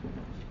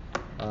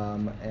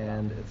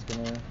 And it's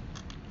going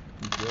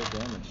to deal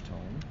damage to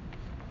him.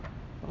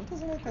 Well, it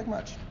doesn't look like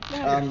much.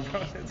 Yeah.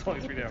 It's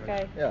only 3 damage.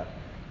 Okay. Yeah.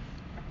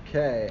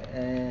 Okay,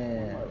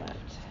 One more and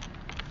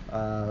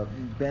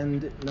left.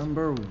 bend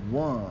number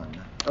 1.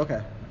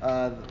 Okay,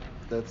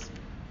 that's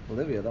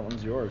Olivia. That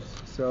one's yours.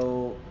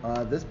 So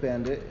this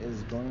bandit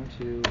is going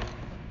to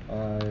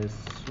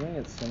swing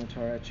its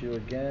scimitar at you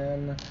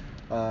again.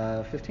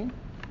 15.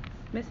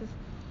 Misses.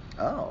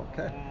 Oh,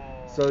 okay.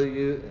 So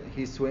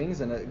he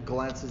swings and it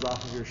glances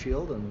off of your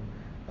shield and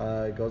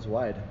it goes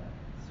wide.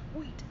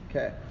 Sweet.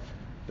 Okay.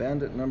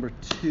 Bandit number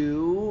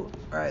 2,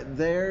 all right,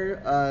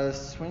 there,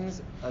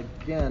 swings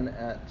again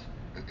at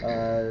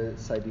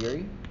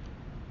Sidiri.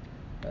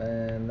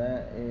 And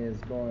that is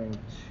going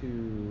to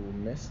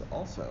miss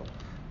also.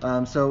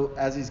 So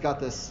as he's got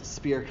this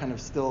spear kind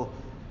of still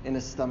in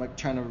his stomach,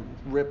 trying to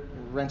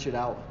wrench it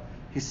out,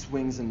 he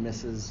swings and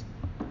misses.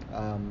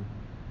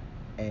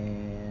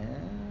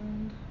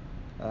 And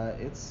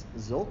it's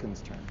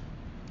Zulkin's turn.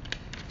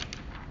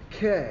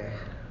 Okay,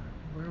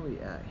 where are we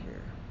at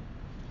here?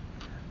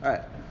 All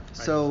right,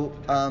 so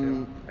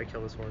I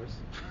kill this horse.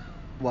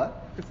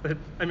 what?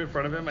 I'm in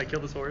front of him. I kill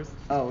this horse.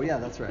 Oh yeah,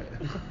 that's right.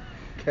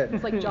 Okay.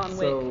 It's like John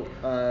So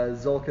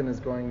Zolkin is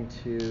going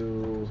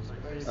to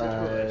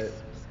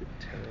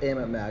aim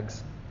at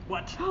Mags.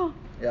 What?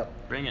 Yep.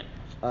 Bring it.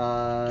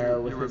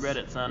 You'll regret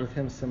it, son. With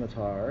him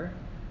scimitar,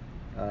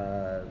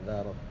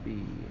 that'll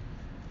be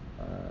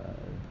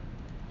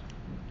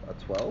a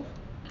 12,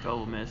 12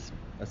 will miss.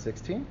 a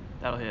 16,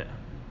 That'll hit.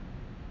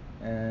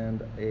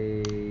 and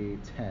a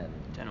 10.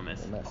 10 will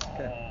miss.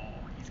 Okay.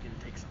 Oh, he's gonna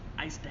take some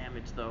ice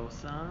damage though,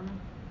 son.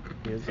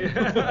 He is.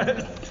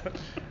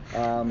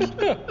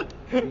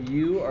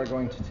 You are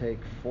going to take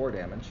 4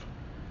 damage.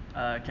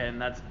 Okay, and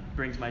that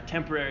brings my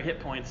temporary hit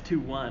points to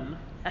 1.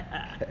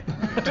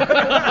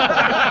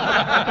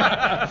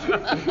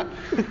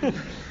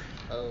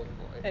 Oh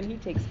boy. And he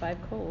takes 5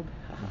 cold.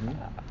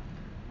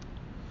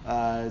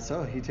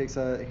 So he takes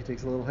a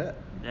little hit.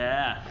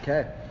 Yeah.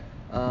 Okay.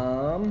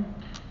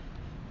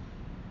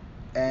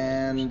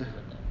 And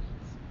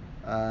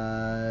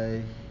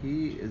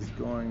he is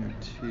going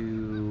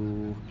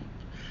to.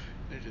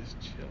 They're just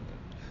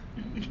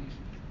chilling.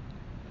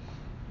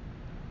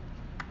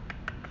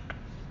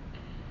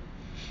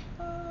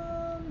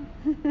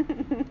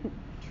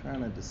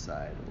 Trying to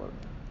decide what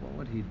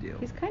would he do.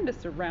 He's kind of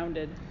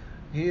surrounded.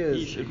 He is.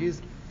 He should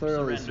He's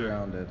thoroughly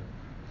surrender.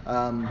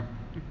 surrounded.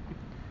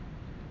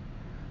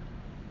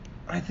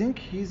 I think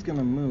he's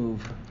gonna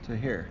move to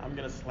here. I'm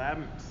gonna stab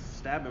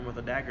him with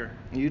a dagger.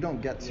 You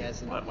don't get He to.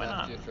 hasn't Why not?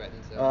 left your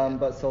threatened zone.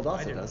 But I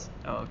Soldasa do. does.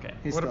 Oh, okay.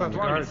 He's What still about in the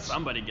the guards?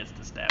 Somebody gets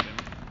to stab him.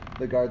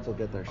 The guards will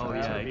get their shot. Oh yeah,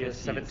 I It'll be a guess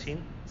he's.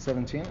 17.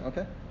 17.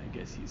 Okay. I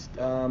guess he's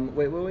still.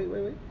 Wait.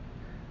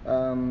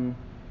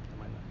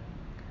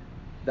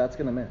 That's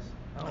gonna miss.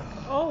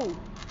 Oh,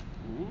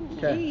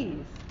 Okay.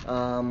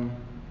 jeez.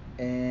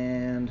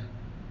 And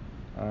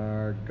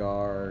our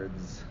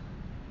guards.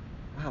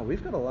 Wow,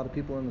 we've got a lot of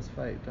people in this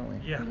fight, don't we?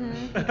 Yeah.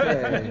 Mhm.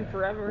 Okay.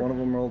 Forever. One of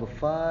them rolled a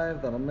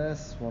 5, that'll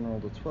miss. One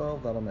rolled a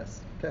 12, that'll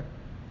miss. Okay.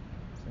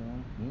 So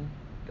he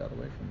got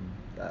away from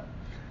that.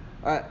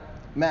 All right,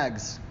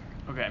 Mags.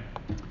 Okay.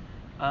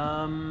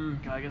 God,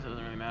 I guess it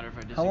doesn't really matter if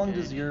I disengage. How long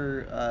does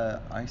your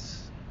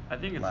ice? I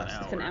think it's last? an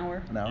hour. It's an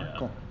hour. An hour? Yeah.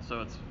 Cool.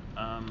 So it's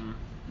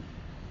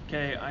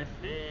Okay, I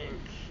think.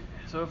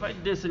 So if I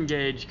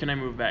disengage, can I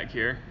move back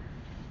here?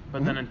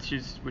 But then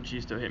would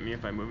she still hit me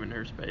if I move into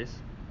her space?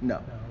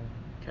 No.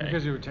 Okay.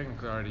 Because you were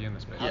technically already in the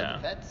space. Yeah.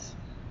 Pets?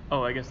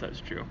 Oh, I guess that's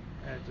true.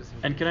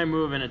 And can I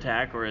move and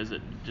attack, or is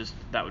it just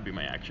that would be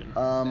my action?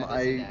 That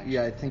is an action.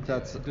 I think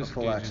that's a full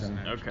Disengage is action.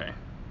 an action. Okay.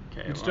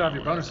 Okay. You'd still have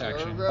your well, bonus You're a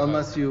action. rogue.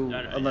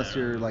 Unless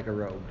Yeah. you're like a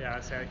rogue. Yeah, I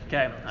say I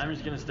can. Okay, I'm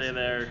just gonna stay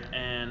there,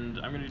 and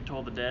I'm gonna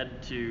toll the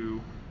dead to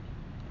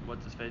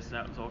what's his face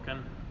out in Zolkin.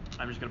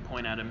 I'm just gonna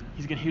point at him.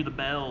 He's gonna hear the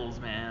bells,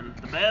 man.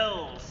 The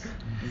bells.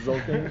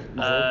 Zolkin.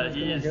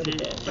 He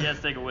has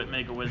to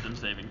make a wisdom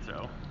saving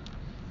throw.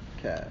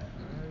 Okay.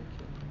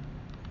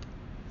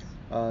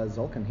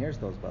 Zolkin hears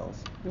those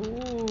bells.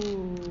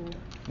 Ooh.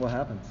 What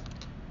happens?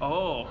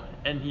 Oh,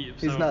 and He's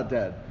so- not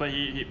dead. But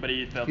he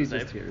failed He to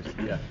save. just hears.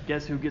 Yeah.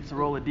 Guess who gets to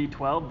roll a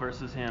d12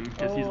 versus him?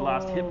 Because he's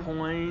lost hit Oh.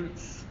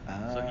 points.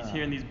 So he's Ah.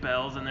 hearing these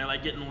bells, and they're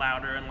like getting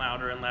louder and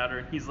louder and louder.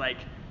 And he's like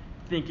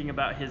thinking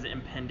about his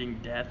impending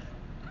death.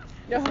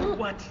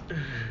 What?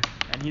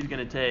 And he's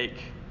gonna take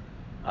it's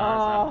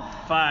not-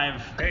 Oh.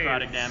 5 Hey,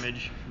 necrotic it's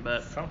damage.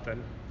 But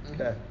Something.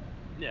 Okay.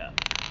 yeah.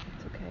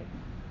 It's okay.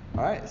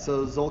 All right.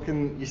 So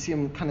Zolkin, you see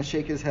him kind of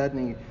shake his head,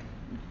 and he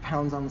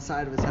pounds on the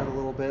side of his head a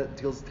little bit,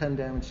 deals 10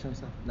 damage to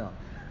himself. No.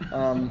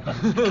 And-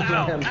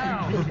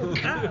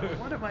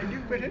 What am I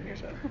doing? Quit hitting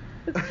yourself.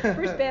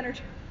 Bruce Banner.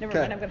 Never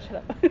mind, I'm gonna shut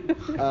up.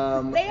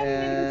 Sam,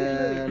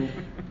 and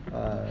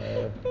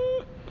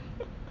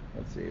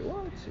let's see,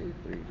 1, 2,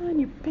 3. On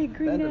you big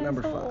green Bandit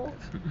number asshole.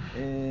 5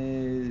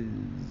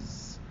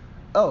 is.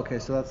 Oh, okay,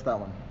 so that's that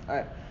one. All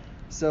right.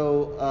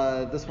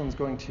 So this one's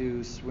going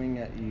to swing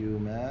at you,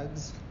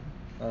 Mags,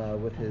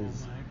 with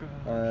his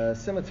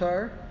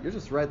scimitar. You're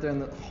just right there in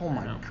the. Oh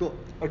my know. god.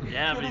 Are you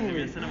Yeah, but he's kidding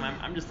me? missing him.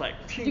 I'm just like.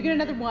 Did you get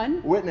another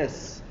one?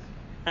 Witness.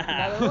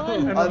 Another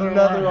one?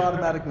 Another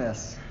automatic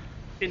miss.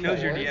 It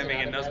knows you're Or is it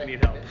DMing and knows we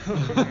need automatic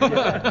help.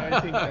 I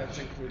think that's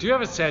included. Do you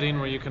have a setting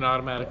where you can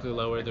automatically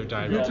lower their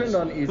die You rolls? turned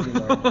on easy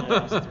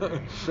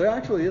mode. There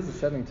actually is a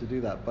setting to do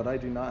that, but I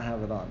do not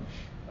have it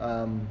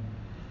on.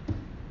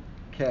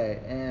 Okay,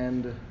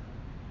 and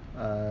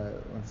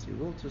let's see.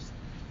 We'll just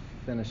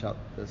finish up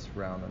this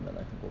round, and then I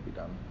think we'll be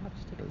done. I'll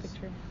just take a 'cause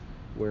picture.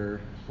 We're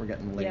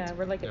getting late. Yeah,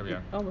 we're like There we at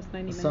are. almost 90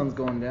 The minutes. sun's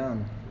going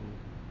down.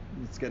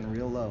 It's getting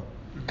real low.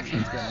 It's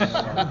getting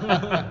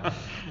real low.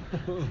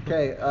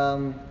 Okay,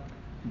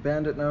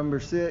 bandit number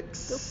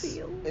 6 Go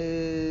feel.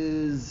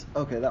 is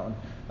okay. That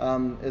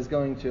one is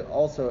going to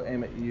also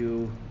aim at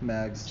you,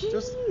 Mags.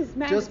 just Jeez,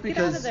 Mags, just get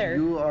outta because there.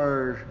 you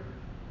are.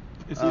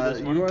 Is he this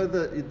one? You are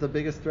the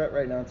biggest threat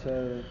right now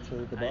to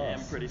the boss. I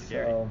am pretty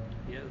scary. So,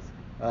 He is.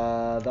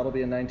 that'll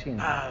be a 19.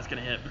 That's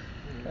gonna hit.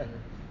 Okay.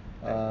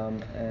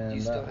 And Do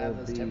you still that have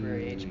will those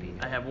temporary be-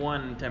 HP? I have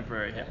 1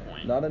 temporary hit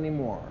point. Not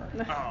anymore.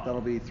 Oh.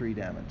 That'll be 3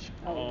 damage.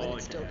 But okay.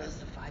 it still does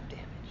the 5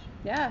 damage.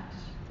 Yeah.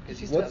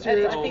 Because you What's still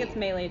your- I think it's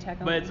melee attack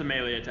only. But it's a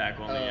melee attack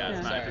only, yeah. It's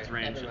Oh, not if sorry. it's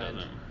ranged, it Never mind.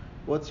 doesn't.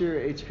 What's your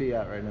HP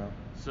at right now?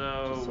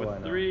 So Just so I with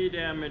know. 3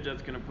 damage,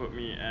 that's gonna put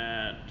me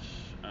at.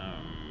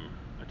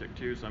 I took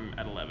 2, so I'm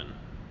at 11.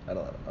 At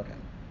 11. Okay.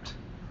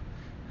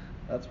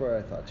 That's where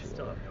I thought you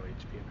Still were. have no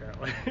HP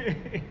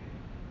apparently.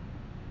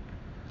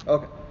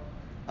 Okay.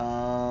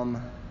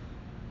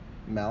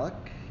 Malik,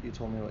 you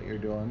told me what you're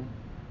doing,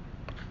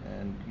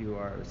 and you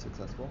are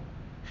successful.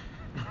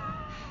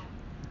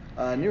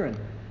 Niren.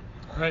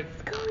 Right.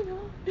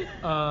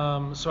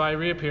 So I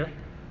reappear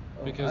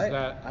because I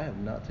that I have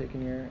not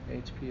taken your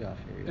HP off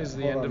here yet. is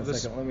the Hold end on of a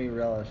this. second. Let me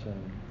relish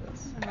in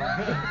this.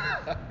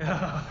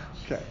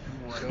 Okay.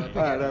 Show up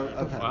All right. again.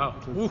 I've had Wow.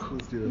 it. Woo.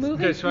 Let's do this.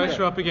 Moving Okay, so I forward.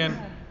 show up again,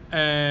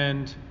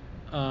 and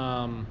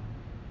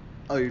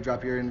Oh, you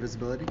drop your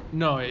invisibility?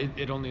 no,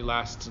 it only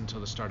lasts until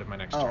the start of my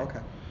next Oh, turn. okay.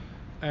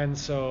 And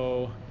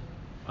so,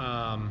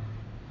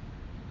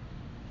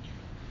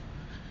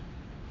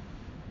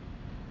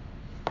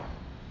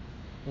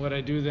 what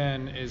I do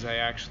then is I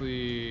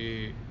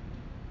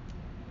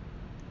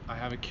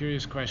have a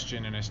curious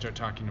question, and I start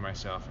talking to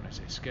myself, and I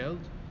say, Skeld,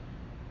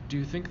 do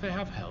you think they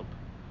have help?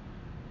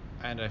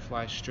 And I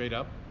fly straight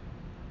up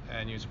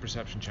and use a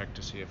perception check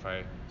to see if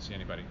I see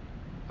anybody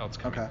else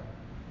coming. Okay.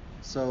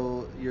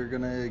 So you're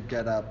gonna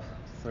get up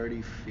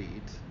 30 feet.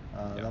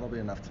 Yep. That'll be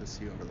enough to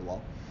see over the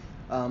wall.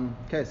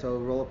 Okay, so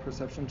roll a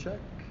perception check.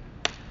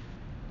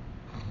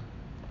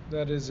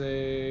 That is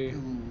a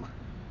Ooh.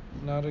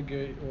 not a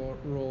good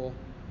roll.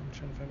 I'm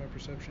trying to find my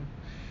perception.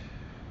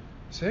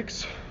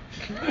 6.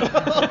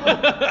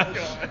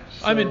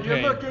 I'm in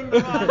pain.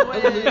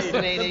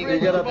 Hallucinating. You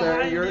get up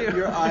there,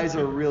 your eyes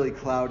are really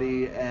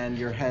cloudy and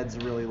your head's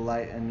really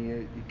light, and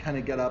you kind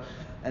of get up,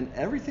 and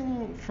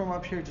everything from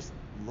up here just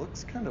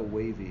looks kind of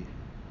wavy.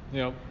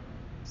 Yep.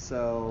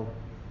 So,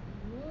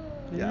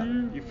 yeah.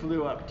 You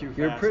flew up too fast.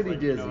 You're pretty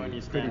like, you know, dizzy, when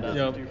you pretty stand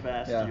up dizzy. too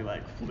fast, Yeah. you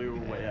like flew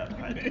way up.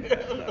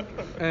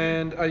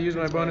 And I use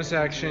my bonus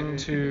action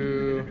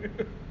to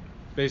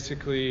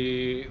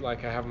basically,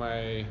 like, I have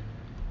my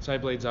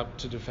side blades up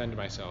to defend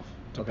myself,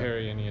 to Okay.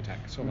 parry any attack.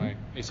 So my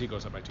AC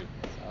goes up by 2.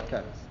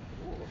 Okay.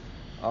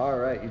 All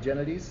right,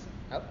 Eugenides.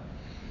 Up.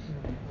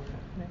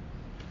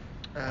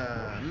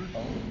 Oh,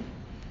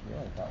 you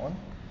like that one?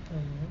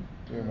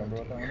 Do you remember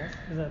what that one is?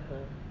 Is that the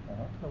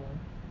Uh-huh. the one?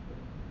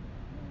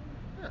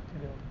 Oh, To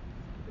go.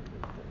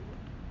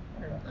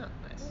 Okay.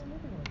 nice.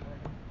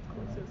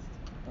 Closest.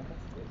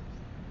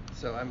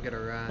 So I'm gonna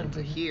run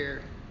to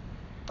here,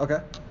 Okay.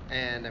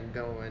 and I'm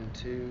going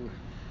to.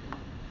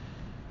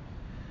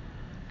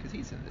 Because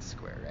he's in this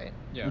square, right?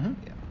 Yeah. Mhm.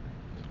 Yeah.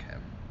 Okay.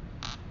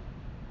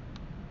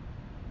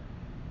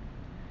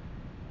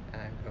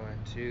 I'm going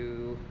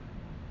to.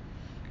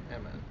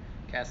 Come on.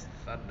 Cast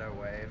Thunder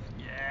Wave.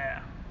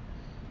 Yeah.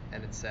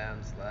 And it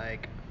sounds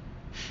like.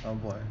 Oh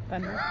boy.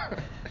 Thunder.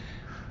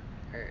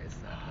 Where is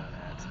that one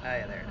at? Ah,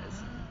 yeah, there it is.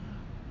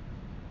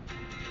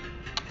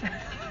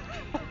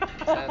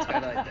 Sounds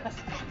kind of like this.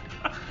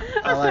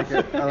 I like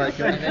it. I like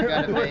And then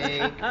gotta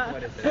it. make.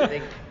 What is it? I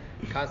think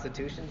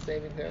Constitution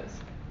saving throws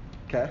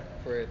Okay.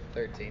 for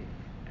 13.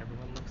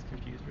 Everyone looks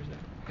confused for a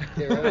second.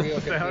 They're all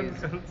real Sound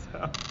confused.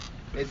 goes out.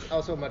 It's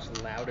also much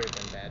louder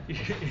than that. You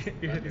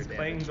hear these thunder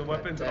playing damage, the but,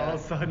 weapons, and all of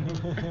a sudden.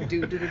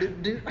 do do do do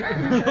do.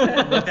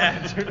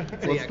 Yeah, So yeah,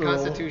 What's the roll?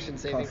 Constitution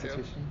saving throw.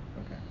 Constitution?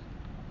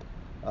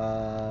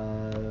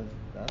 Okay.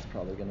 That's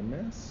probably gonna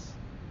miss.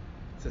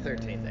 It's a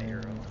 13 that you're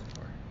rolling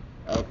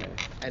for. Okay.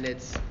 And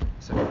it's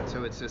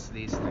so it's just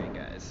these 3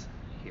 guys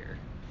here.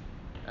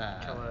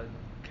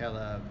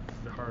 Kella,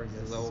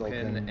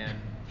 Zolkin, and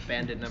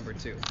Bandit number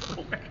 2.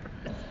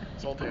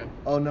 Zoltan.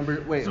 Oh,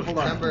 wait, hold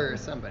on. Number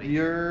somebody.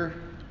 You're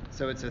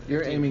So it's a 15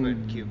 You're aiming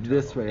foot cube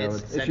this total. way, I It's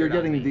would- if centered you're on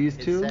getting me. these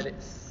It's two? set-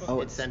 Oh,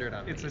 it's centered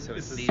on me, it's a- so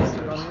it's it's a these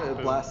centered two.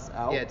 it blasts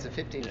out. Yeah, it's a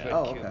 15 foot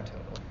Oh, cube okay.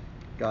 total.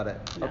 Got it.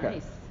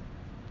 Okay.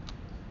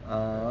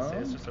 Nice. Say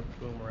it's just a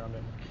boom around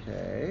him.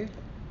 Okay.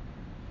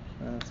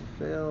 That's a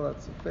fail.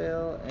 That's a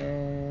fail,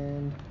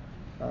 and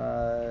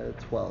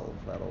 12.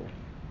 That'll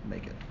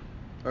make it.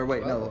 Or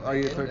wait, no. Well, Are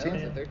you okay, no, 13?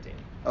 it's a 13.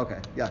 Okay.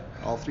 Yeah.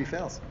 All 3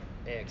 fails.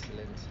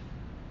 Excellent.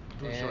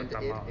 Who's showing And my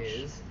it mouse?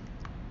 is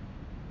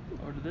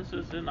Or did this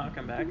just knock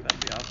him back? That'd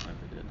be awesome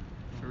if it did.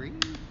 3.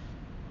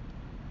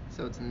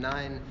 So it's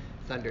 9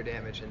 thunder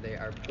damage, and they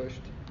are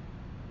pushed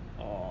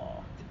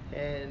Oh.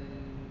 10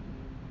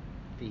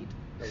 feet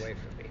away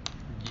from me.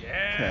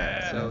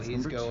 Yeah. So That's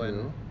he's number going.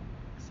 2.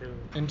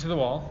 So Into the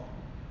wall.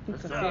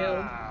 It's a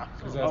Ah.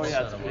 field. That's- Oh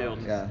yeah, it's a field.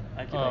 Yeah.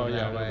 I can Oh take yeah.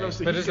 that away. No,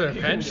 so But he is there a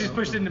can- fence? She's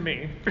pushed into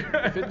me.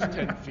 If it's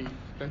 10 feet,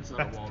 that's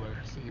not a wall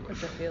there. So he would.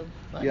 It's a field.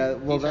 Yeah.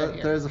 Well, He's right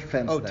here. there's a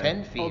fence Oh, there.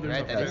 10 feet, there's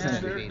right? a That is fence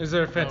 10 there? feet. Is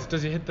there a fence? Oh.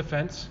 Does he hit the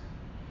fence?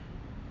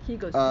 He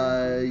goes.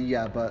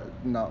 Yeah,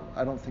 but no,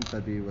 I don't think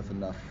that'd be with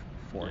enough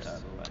force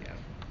Yeah.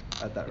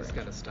 at that He's range.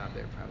 gonna stop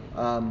there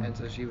probably. Um, And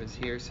so she was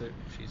here, so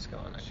she's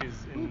going.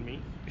 She's in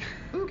me.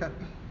 Okay.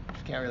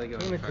 Can't really go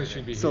any Technically further.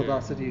 should be So, here.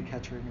 Dawson, do you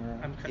catch her in your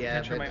arms? I'm Yeah,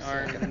 catching but my it's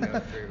arm. not gonna go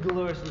through.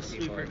 Dolores the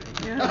sweeper.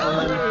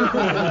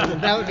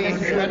 That would be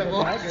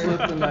incredible.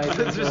 Slip the knife Just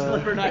into-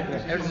 slip her knife.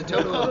 It was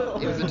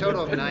a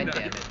total of 9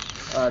 damage.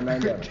 9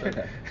 damage,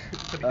 okay.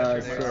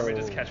 Arm and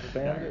just catch with the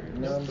bandit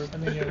number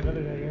And then you have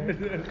another guy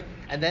here.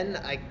 And then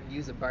I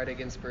use a bardic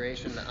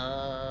inspiration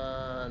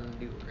on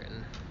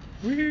Nurin.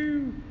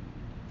 Woo!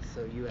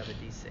 So you have a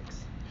d6.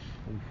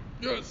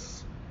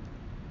 Yes.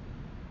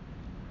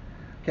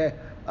 Okay,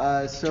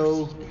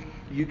 so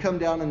you come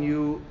down and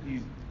you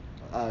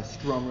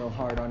strum real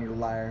hard on your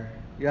lyre.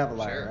 You have a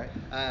lyre,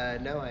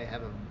 right? No, I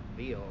have a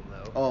viol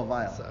though. Oh, a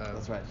viol. So,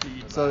 That's right.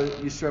 So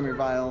you strum your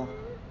viol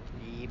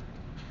Yeep.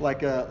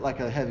 like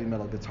a heavy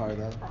metal guitar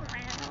though,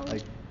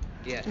 like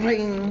Yeah.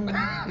 ring.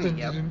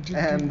 Yep.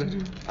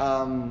 And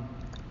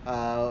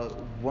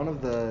one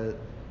of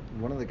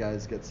the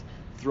guys gets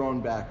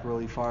thrown back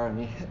really far and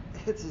he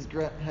hits his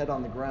head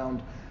on the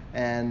ground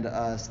and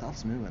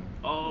stops moving.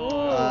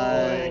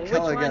 Oh. Which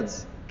Kella one?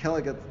 gets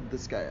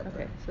this guy up Okay,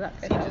 there. so that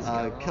He guy. just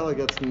got Kella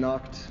gets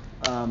knocked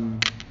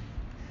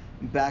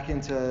back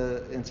into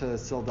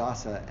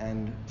Sildasa,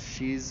 and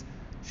she's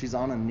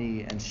on a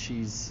knee and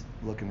she's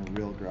looking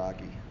real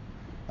groggy.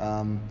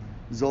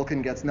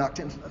 Zolkin gets knocked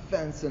into the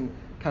fence and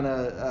kind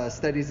of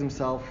steadies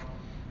himself,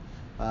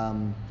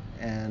 and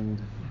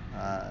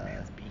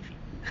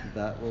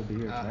that will be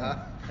your turn.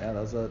 Yeah, that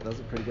was a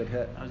pretty good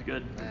hit. That was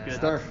good. Good.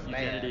 Starf.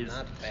 Humanities.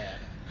 Not bad.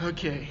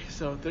 Okay,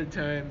 so third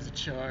time's a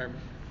charm.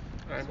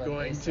 That's I'm what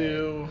going they say.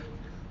 to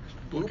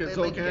look Boop at it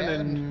Zolkin again.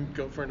 and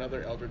go for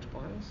another Eldritch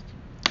Blast.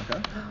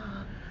 Okay.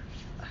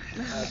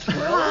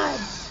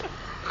 12.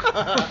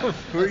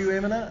 Who are you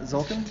aiming at?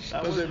 Zolkin?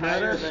 That Does was it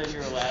matter? higher than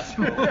your last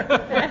roll.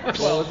 What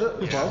was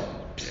it? 12?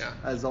 Yeah.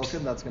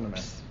 Zolkin, that's gonna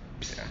miss.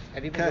 Yeah.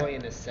 Have you been Okay. going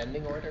in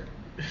ascending order?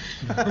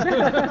 So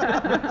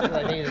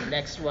I think the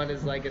next one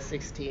is like a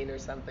 16 or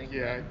something.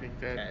 Yeah, I think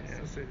that. Okay,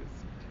 Yeah, so-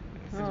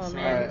 Oh, so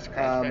man. let's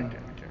crash Um, back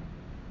down again.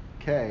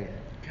 Okay.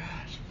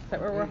 Gosh. Is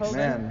that where we're holding?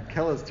 Man,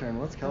 Kella's turn.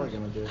 What's Kella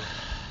gonna do?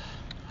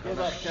 Give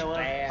up,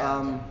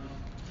 Kella.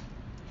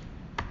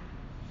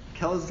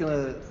 Kella's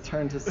gonna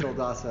turn to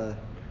Sildasa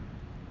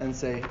and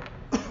say,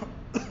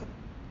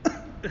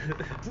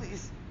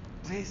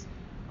 please,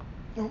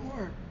 no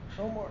more.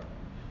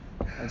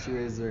 And she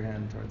raises her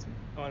hand towards me.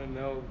 I want to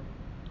know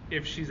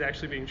if she's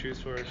actually being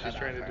truthful or if she's Cut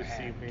trying to off her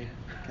deceive hand. me.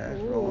 Okay,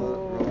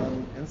 roll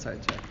an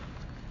insight check.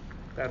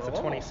 That's a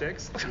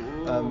 26.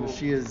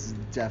 She is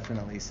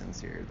definitely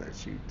sincere that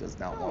she does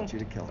not want you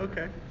to kill her.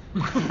 Okay.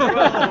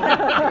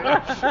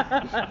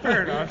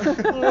 Fair enough.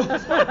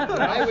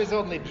 I was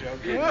only joking.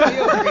 Feel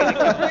free to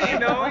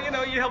kill me. you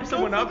know, you help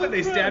someone up and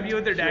they stab you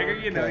with their dagger.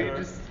 You know, you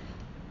just.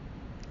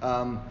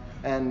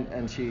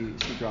 And she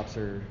drops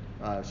her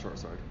short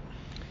sword.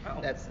 Oh.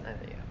 That's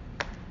yeah.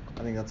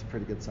 I think that's a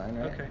pretty good sign,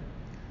 right? Okay.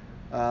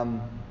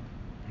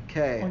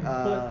 Okay.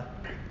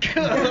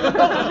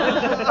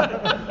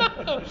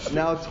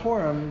 Now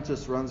Torum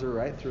just runs her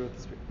right through with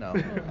the spear. No.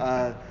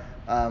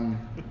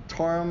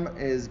 Torum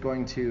is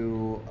going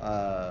to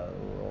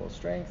roll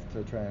strength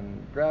to try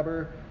and grab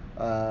her,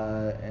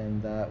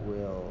 and that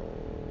will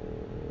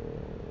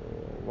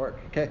work.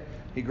 Okay.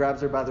 He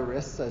grabs her by the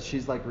wrists as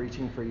she's like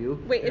reaching for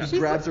you. Wait, if he she's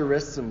grabs like- her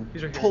wrists and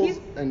He's right here. pulls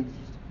He's- and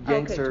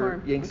yanks Okay, her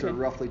Torum. yanks her Okay.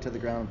 roughly to the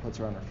ground and puts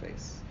her on her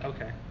face.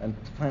 Okay. And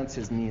plants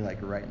his knee like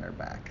right in her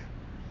back.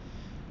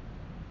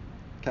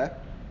 Okay.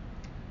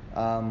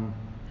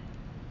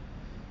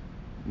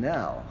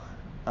 Now,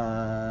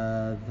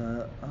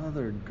 the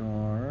other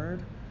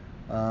guard.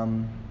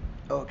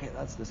 Okay,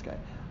 that's this guy.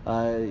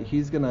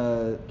 He's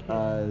gonna.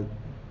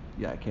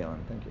 Yeah, Kalen.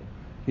 Thank you.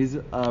 He's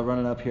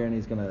running up here and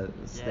he's gonna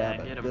stab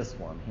get at him. this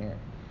one here.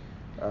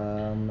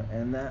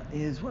 And that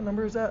is, what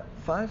number is that?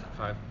 5?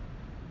 5.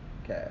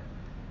 Okay.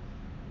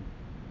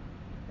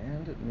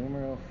 And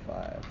numero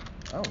 5.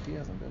 Oh, he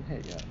hasn't been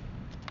hit yet.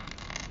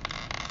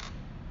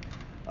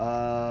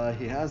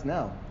 He has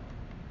now.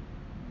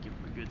 Give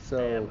him a good So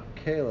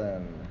stab.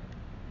 Kalen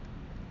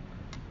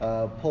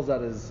pulls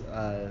out his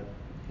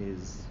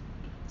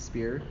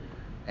spear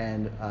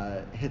and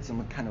hits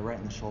him kind of right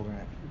in the shoulder, and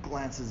it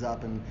glances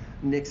up and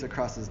nicks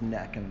across his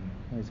neck, and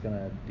he's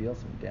gonna deal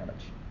some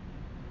damage.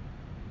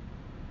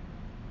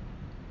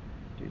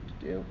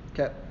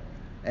 Okay.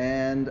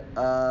 And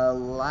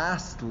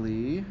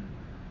lastly,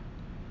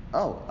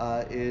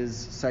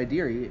 is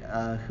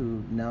Sidiri,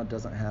 who now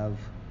doesn't have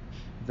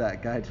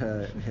that guy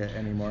to hit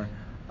anymore.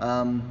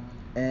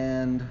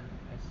 And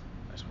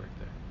Nice work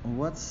there.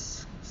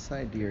 what's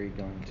Sidiri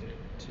going to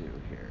do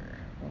here?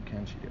 What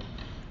can she do?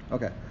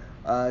 Okay.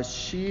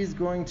 She's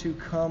going to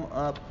come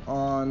up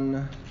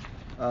on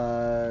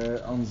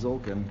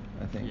Zolkin,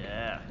 I think.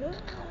 Yeah.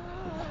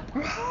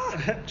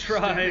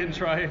 try and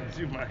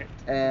do mine.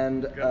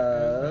 And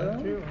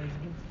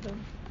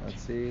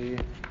let's see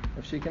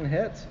if she can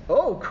hit.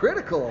 Oh,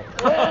 critical!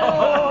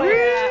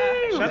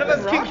 None of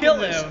us can kill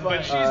him,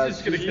 but she's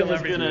just gonna She's kill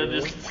just gonna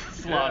everything.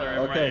 just slaughter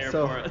him right here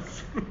for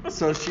us.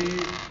 So she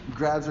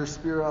grabs her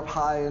spear up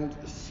high and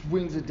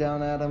swings it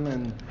down at him,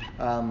 and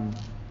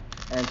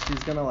she's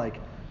gonna like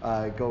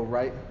go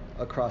right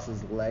across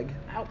his leg.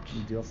 Ouch.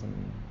 And deal some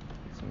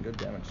good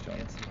damage to him.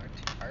 And some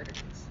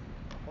arteries.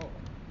 Oh.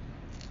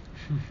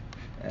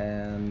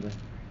 And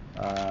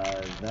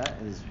that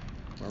is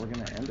where we're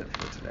gonna end it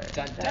for today.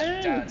 Dun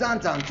dun dun. Dun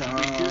dun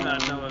dun. Do not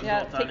tell us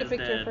Yeah, Zoltan take a is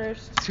picture dead.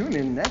 first. Tune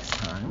in next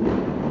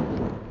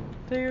time.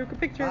 Take a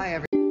picture. Bye,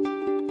 everyone.